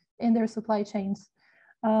risks in their supply chains.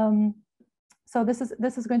 So this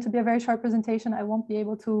is going to be a very short presentation. I won't be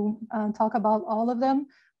able to talk about all of them,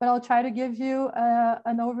 but I'll try to give you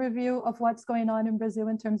an overview of what's going on in Brazil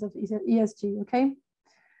in terms of ESG, okay?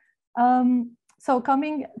 So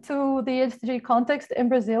coming to the ESG context in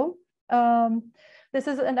Brazil, this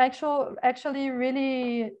is an actually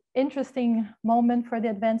really interesting moment for the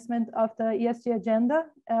advancement of the ESG agenda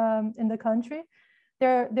in the country.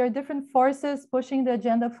 There are different forces pushing the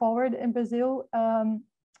agenda forward in Brazil,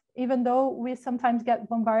 even though we sometimes get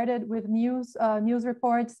bombarded with news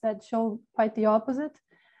reports that show quite the opposite.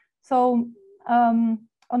 So on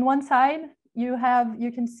one side, you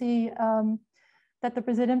can see that the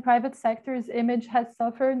Brazilian private sector's image has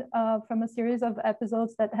suffered from a series of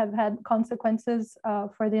episodes that have had consequences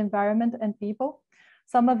for the environment and people.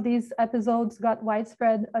 Some of these episodes got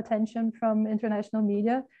widespread attention from international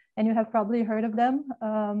media, and you have probably heard of them.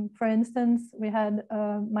 For instance, we had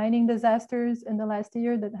mining disasters in the last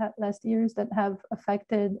years that have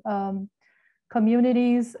affected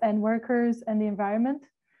communities and workers and the environment.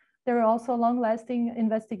 There are also long-lasting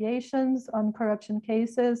investigations on corruption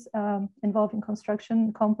cases involving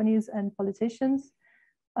construction companies and politicians.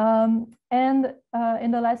 And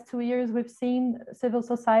in the last 2 years, we've seen civil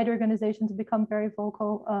society organizations become very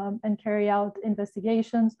vocal and carry out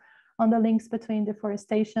investigations on the links between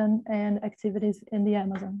deforestation and activities in the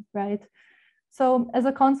Amazon, right? So as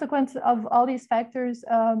a consequence of all these factors,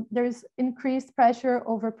 there's increased pressure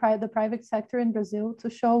over the private sector in Brazil to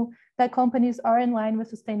show that companies are in line with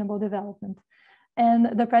sustainable development.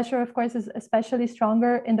 And the pressure, of course, is especially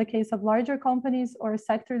stronger in the case of larger companies or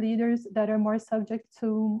sector leaders that are more subject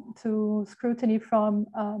to scrutiny from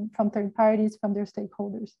third parties, from their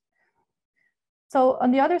stakeholders. So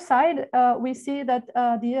on the other side, we see that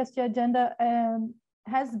the ESG agenda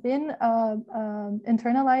has been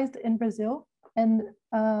internalized in Brazil, and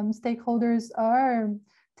stakeholders are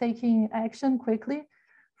taking action quickly.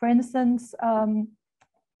 For instance,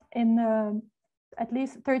 in at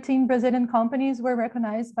least 13 Brazilian companies were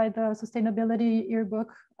recognized by the Sustainability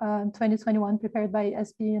Yearbook 2021 prepared by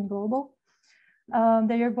SP and Global.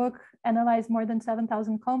 The yearbook analyzed more than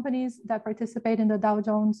 7,000 companies that participate in the Dow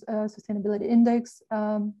Jones Sustainability Index.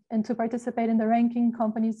 And to participate in the ranking,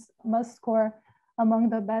 companies must score among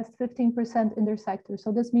the best 15% in their sector.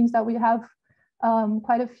 So this means that we have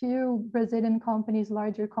quite a few Brazilian companies,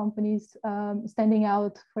 larger companies, standing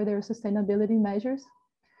out for their sustainability measures.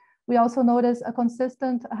 We also notice a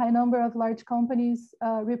consistent high number of large companies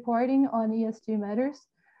reporting on ESG matters.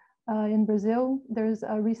 In Brazil, there's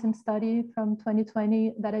a recent study from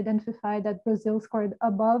 2020 that identified that Brazil scored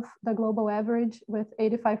above the global average, with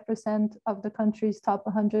 85% of the country's top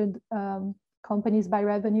 100 companies by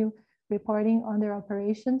revenue reporting on their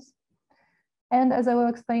operations. And as I will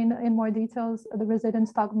explain in more details, the Brazilian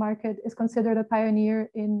stock market is considered a pioneer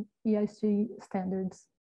in ESG standards.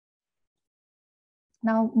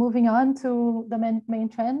 Now, moving on to the main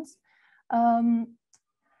trends. For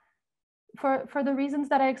the reasons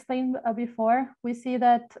that I explained before, we see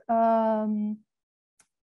that, and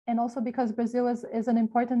also because Brazil is an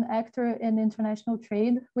important actor in international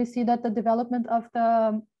trade, we see that the development of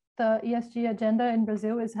the ESG agenda in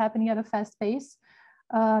Brazil is happening at a fast pace.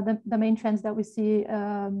 The main trends that we see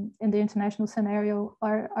in the international scenario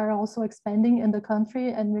are also expanding in the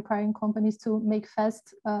country and requiring companies to make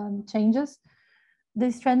fast changes.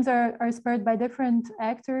 These trends are spurred by different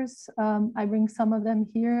actors. I bring some of them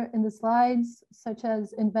here in the slides, such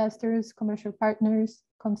as investors, commercial partners,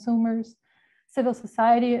 consumers, civil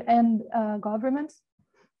society, and governments.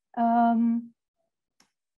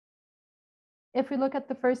 If we look at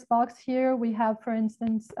the first box here, we have, for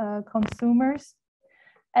instance, consumers.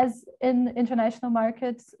 As in international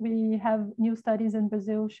markets, we have new studies in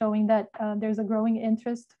Brazil showing that there's a growing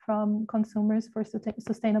interest from consumers for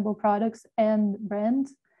sustainable products and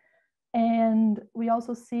brands. And we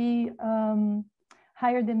also see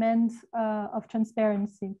higher demands of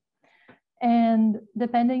transparency. And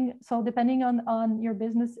depending on your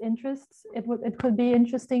business interests, it could be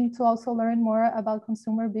interesting to also learn more about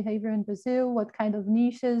consumer behavior in Brazil, what kind of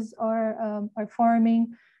niches are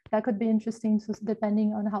forming. That could be interesting,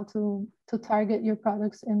 depending on how to target your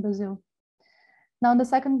products in Brazil. Now, in the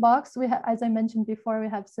second box, as I mentioned before, we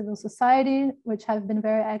have civil society, which have been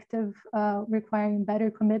very active, requiring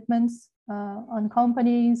better commitments on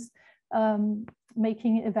companies,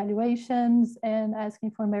 making evaluations, and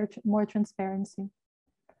asking for more transparency.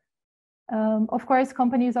 Of course,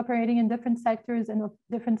 companies operating in different sectors and of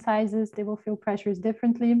different sizes, they will feel pressures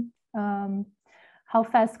differently. How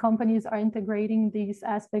fast companies are integrating these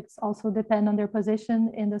aspects also depend on their position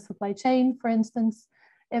in the supply chain. For instance,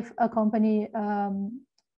 if a company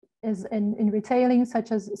is in retailing,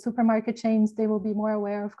 such as supermarket chains, they will be more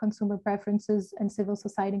aware of consumer preferences and civil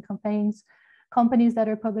society campaigns. Companies that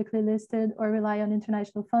are publicly listed or rely on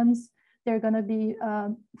international funds, they're going to be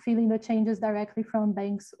feeling the changes directly from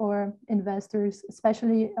banks or investors,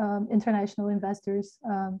 especially international investors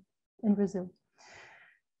in Brazil.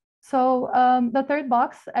 So the third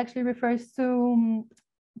box actually refers to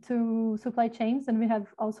supply chains, and we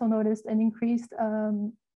have also noticed an increased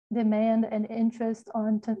demand and interest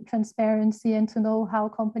on transparency and to know how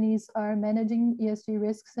companies are managing ESG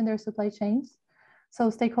risks in their supply chains.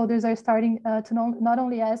 So stakeholders are starting to not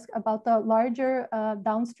only ask about the larger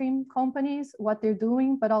downstream companies, what they're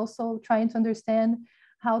doing, but also trying to understand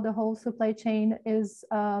how the whole supply chain is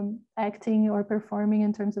acting or performing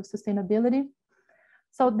in terms of sustainability.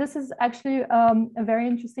 So this is actually a very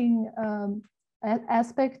interesting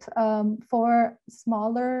aspect for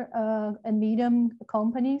smaller and medium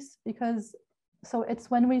companies, because so it's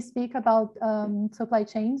when we speak about supply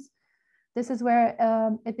chains, this is where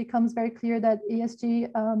it becomes very clear that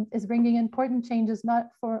ESG is bringing important changes, not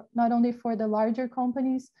only for the larger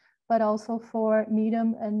companies, but also for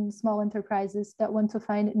medium and small enterprises that want to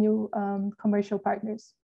find new commercial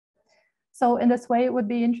partners. So in this way, it would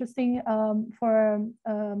be interesting for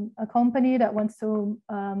a company that wants to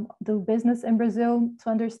do business in Brazil to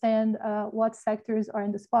understand what sectors are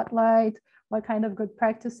in the spotlight, what kind of good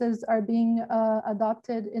practices are being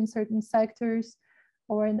adopted in certain sectors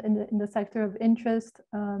or in the sector of interest.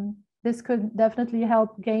 This could definitely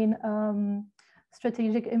help gain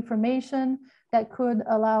strategic information that could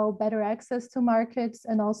allow better access to markets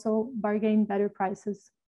and also bargain better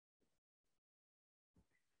prices.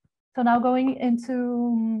 So now going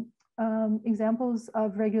into examples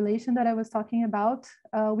of regulation that I was talking about,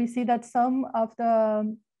 we see that some of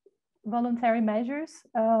the voluntary measures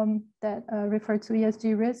that refer to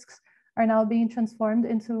ESG risks are now being transformed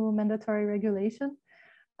into mandatory regulation.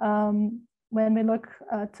 When we look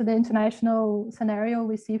to the international scenario,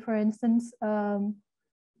 we see, for instance,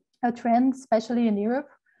 a trend, especially in Europe,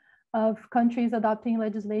 of countries adopting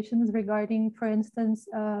legislations regarding, for instance,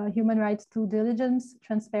 human rights due diligence,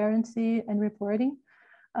 transparency, and reporting,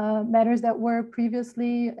 matters that were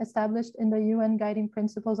previously established in the UN Guiding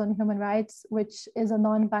Principles on Human Rights, which is a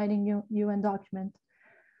non-binding UN document.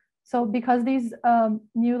 So because these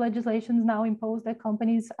new legislations now impose that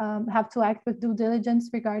companies have to act with due diligence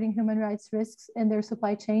regarding human rights risks in their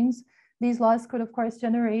supply chains, These laws could, of course,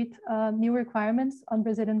 generate new requirements on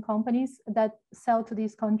Brazilian companies that sell to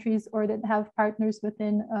these countries or that have partners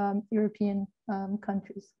within European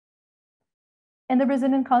countries. In the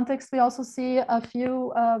Brazilian context, we also see a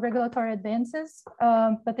few regulatory advances,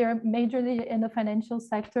 but they're majorly in the financial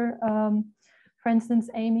sector. For instance,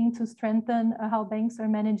 aiming to strengthen how banks are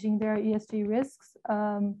managing their ESG risks.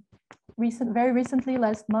 Very recently,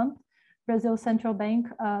 last month, Brazil's central bank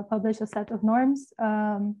published a set of norms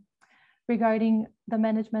regarding the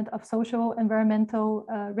management of social, environmental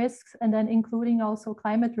risks, and then including also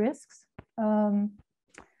climate risks.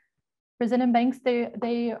 Brazilian banks,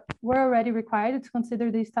 they were already required to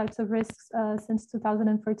consider these types of risks since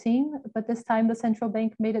 2014, but this time the central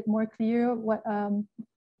bank made it more clear,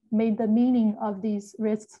 made the meaning of these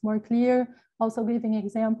risks more clear, also giving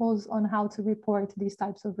examples on how to report these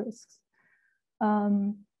types of risks.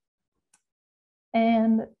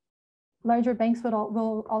 And larger banks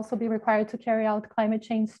will also be required to carry out climate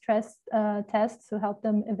change stress tests to help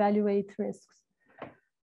them evaluate risks.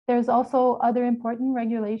 There's also other important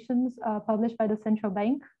regulations published by the central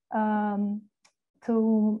bank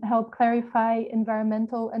to help clarify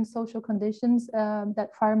environmental and social conditions that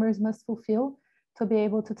farmers must fulfill to be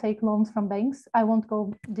able to take loans from banks. I won't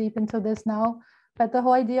go deep into this now, but the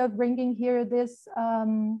whole idea of bringing here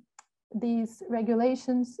these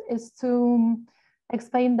regulations is to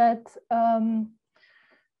explain that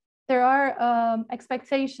there are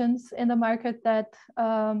expectations in the market that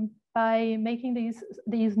by making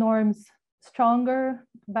these norms stronger,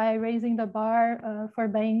 by raising the bar for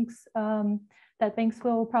banks, that banks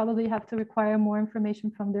will probably have to require more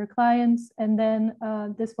information from their clients. And then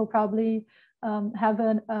this will probably have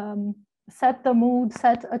set the mood,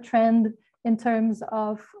 set a trend in terms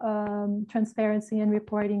of transparency and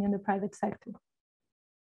reporting in the private sector.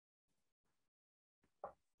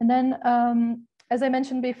 And then, as I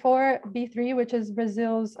mentioned before, B3, which is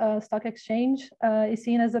Brazil's stock exchange, is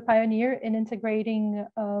seen as a pioneer in integrating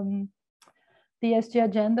the ESG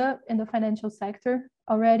agenda in the financial sector.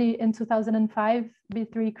 Already in 2005,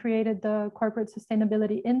 B3 created the Corporate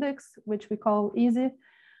Sustainability Index, which we call EASY,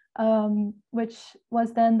 which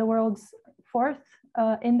was then the world's fourth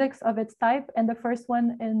index of its type and the first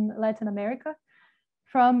one in Latin America.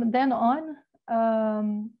 From then on,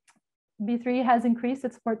 B3 has increased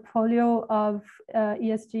its portfolio of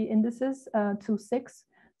ESG indices to 6.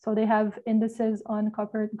 So they have indices on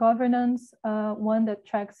corporate governance, one that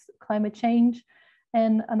tracks climate change,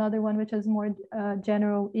 and another one which is more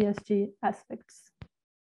general ESG aspects.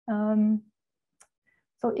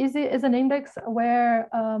 So EASY is an index where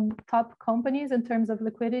top companies in terms of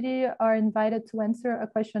liquidity are invited to answer a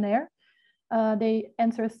questionnaire. They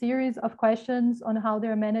answer a series of questions on how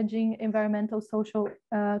they're managing environmental, social,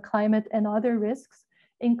 climate, and other risks,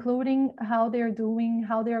 including how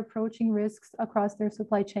they're approaching risks across their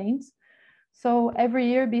supply chains. So every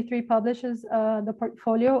year, B3 publishes the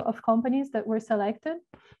portfolio of companies that were selected.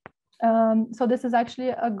 So this is actually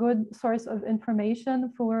a good source of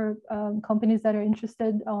information for companies that are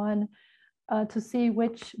interested to see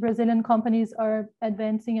which Brazilian companies are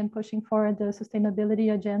advancing and pushing forward the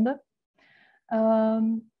sustainability agenda.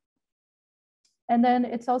 And then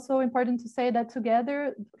it's also important to say that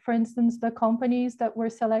together, for instance, the companies that were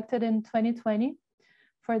selected in 2020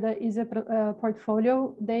 for the EASY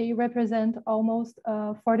portfolio, they represent almost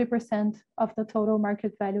 40% of the total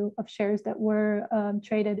market value of shares that were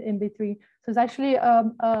traded in B3. So it's actually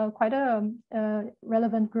quite a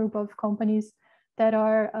relevant group of companies that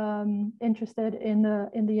are interested in the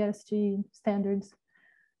ESG standards.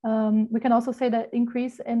 We can also say that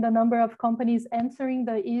increase in the number of companies answering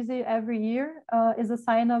the EASY every year is a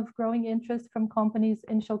sign of growing interest from companies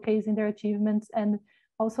in showcasing their achievements, and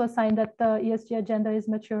also a sign that the ESG agenda is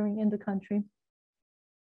maturing in the country.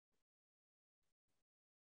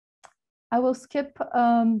 I will skip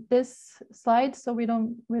this slide so we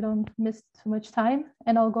don't miss too much time,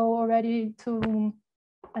 and I'll go already to,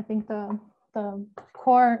 I think, the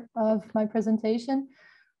core of my presentation,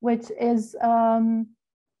 which is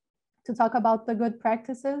to talk about the good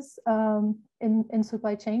practices in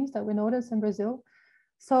supply chains that we notice in Brazil.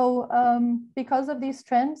 So because of these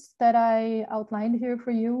trends that I outlined here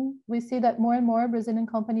for you, we see that more and more Brazilian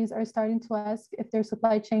companies are starting to ask if their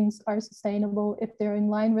supply chains are sustainable, if they're in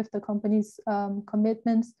line with the company's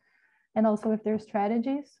commitments, and also if their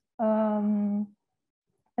strategies.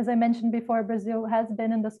 As I mentioned before, Brazil has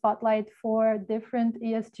been in the spotlight for different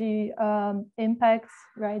ESG impacts,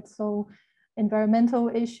 right? So environmental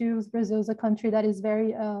issues. Brazil is a country that is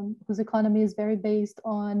whose economy is very based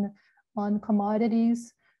on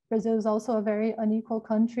commodities. Brazil is also a very unequal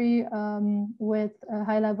country with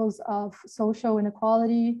high levels of social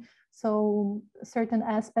inequality, So certain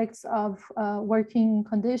aspects of working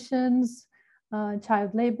conditions,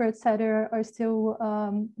 child labor, etc., are still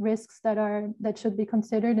risks that should be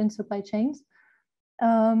considered in supply chains.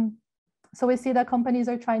 So we see that companies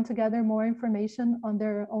are trying to gather more information on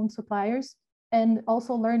their own suppliers and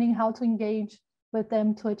also learning how to engage with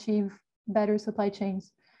them to achieve better supply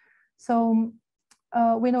chains. So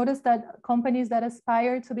we noticed that companies that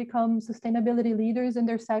aspire to become sustainability leaders in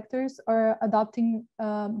their sectors are adopting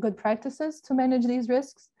good practices to manage these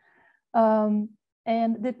risks.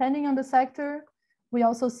 And depending on the sector, we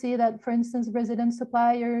also see that, for instance, Brazilian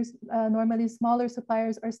suppliers, normally smaller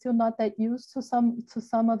suppliers, are still not that used to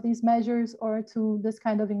some of these measures or to this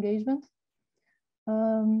kind of engagement.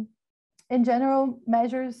 In general,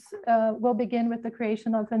 measures will begin with the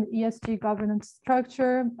creation of an ESG governance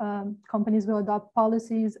structure. Companies will adopt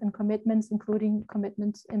policies and commitments, including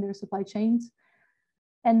commitments in their supply chains.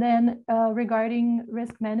 And then regarding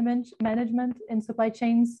risk management in supply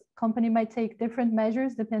chains, company might take different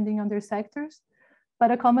measures depending on their sectors.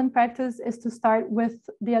 But a common practice is to start with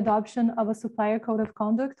the adoption of a supplier code of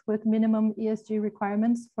conduct with minimum ESG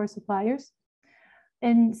requirements for suppliers.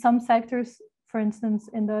 In some sectors, for instance,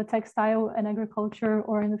 in the textile and agriculture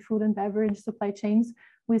or in the food and beverage supply chains,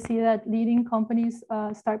 we see that leading companies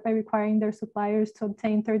start by requiring their suppliers to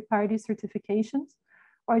obtain third-party certifications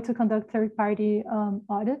or to conduct third-party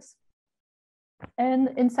audits. And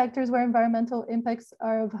in sectors where environmental impacts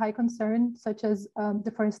are of high concern, such as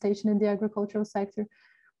deforestation in the agricultural sector,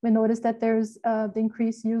 we notice that there's the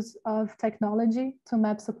increased use of technology to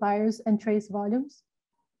map suppliers and trace volumes.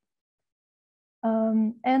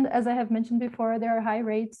 And as I have mentioned before, there are high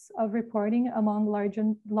rates of reporting among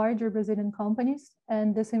larger Brazilian companies.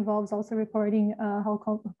 And this involves also reporting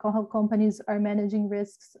how companies are managing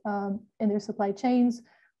risks in their supply chains,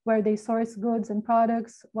 where they source goods and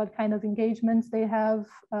products, what kind of engagements they have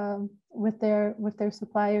with their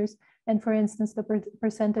suppliers, and for instance, the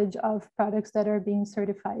percentage of products that are being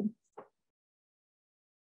certified.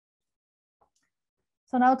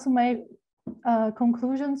 So now to my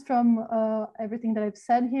conclusions from everything that I've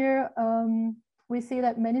said here. We see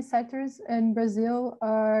that many sectors in Brazil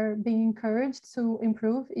are being encouraged to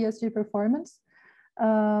improve ESG performance.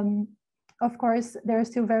 Of course, there are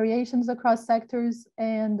still variations across sectors,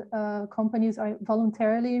 and companies are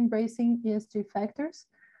voluntarily embracing ESG factors.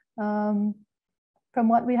 From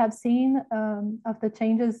what we have seen of the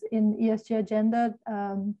changes in ESG agenda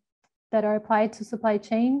that are applied to supply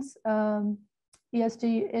chains,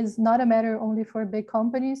 ESG is not a matter only for big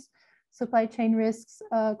companies. Supply chain risks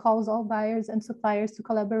calls all buyers and suppliers to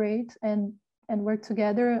collaborate and work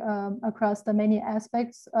together across the many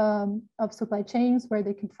aspects of supply chains where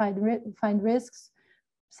they can find risks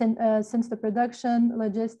since the production,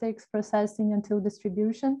 logistics, processing until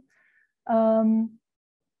distribution.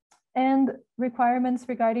 And requirements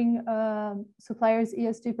regarding suppliers'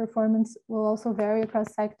 ESG performance will also vary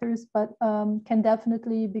across sectors, but can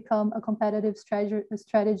definitely become a competitive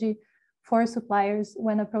strategy for suppliers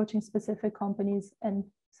when approaching specific companies and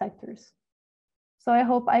sectors. So I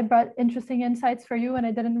hope I brought interesting insights for you and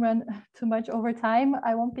I didn't run too much over time.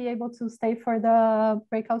 I won't be able to stay for the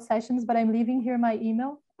breakout sessions, but I'm leaving here my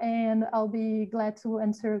email and I'll be glad to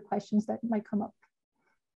answer questions that might come up.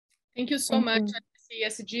 Thank you so much.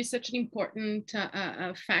 ESG is such an important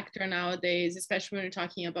factor nowadays, especially when we're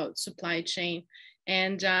talking about supply chain.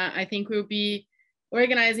 And I think we'll be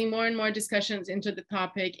organizing more and more discussions into the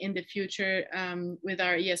topic in the future with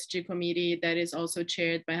our ESG committee that is also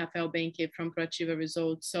chaired by Rafael Benke from Proactiva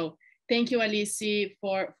Results. So thank you, Alice,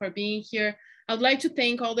 for being here. I would like to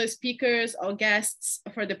thank all the speakers, all guests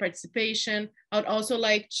for the participation. I would also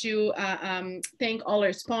like to thank all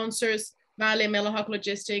our sponsors, Vale, MELLOHAWK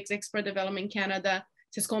Logistics, Export Development Canada,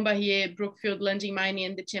 Sescom Barrier, Brookfield Lundin Mining,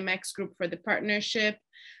 and the TMX Group for the partnership.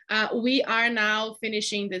 We are now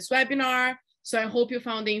finishing this webinar. So I hope you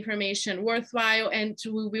found the information worthwhile and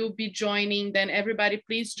we will be joining. Then everybody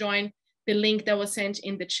please join the link that was sent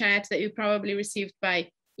in the chat that you probably received by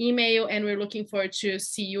email. And we're looking forward to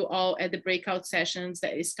see you all at the breakout sessions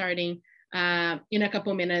that is starting in a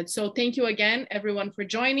couple minutes. So thank you again, everyone, for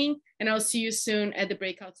joining, and I'll see you soon at the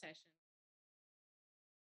breakout session.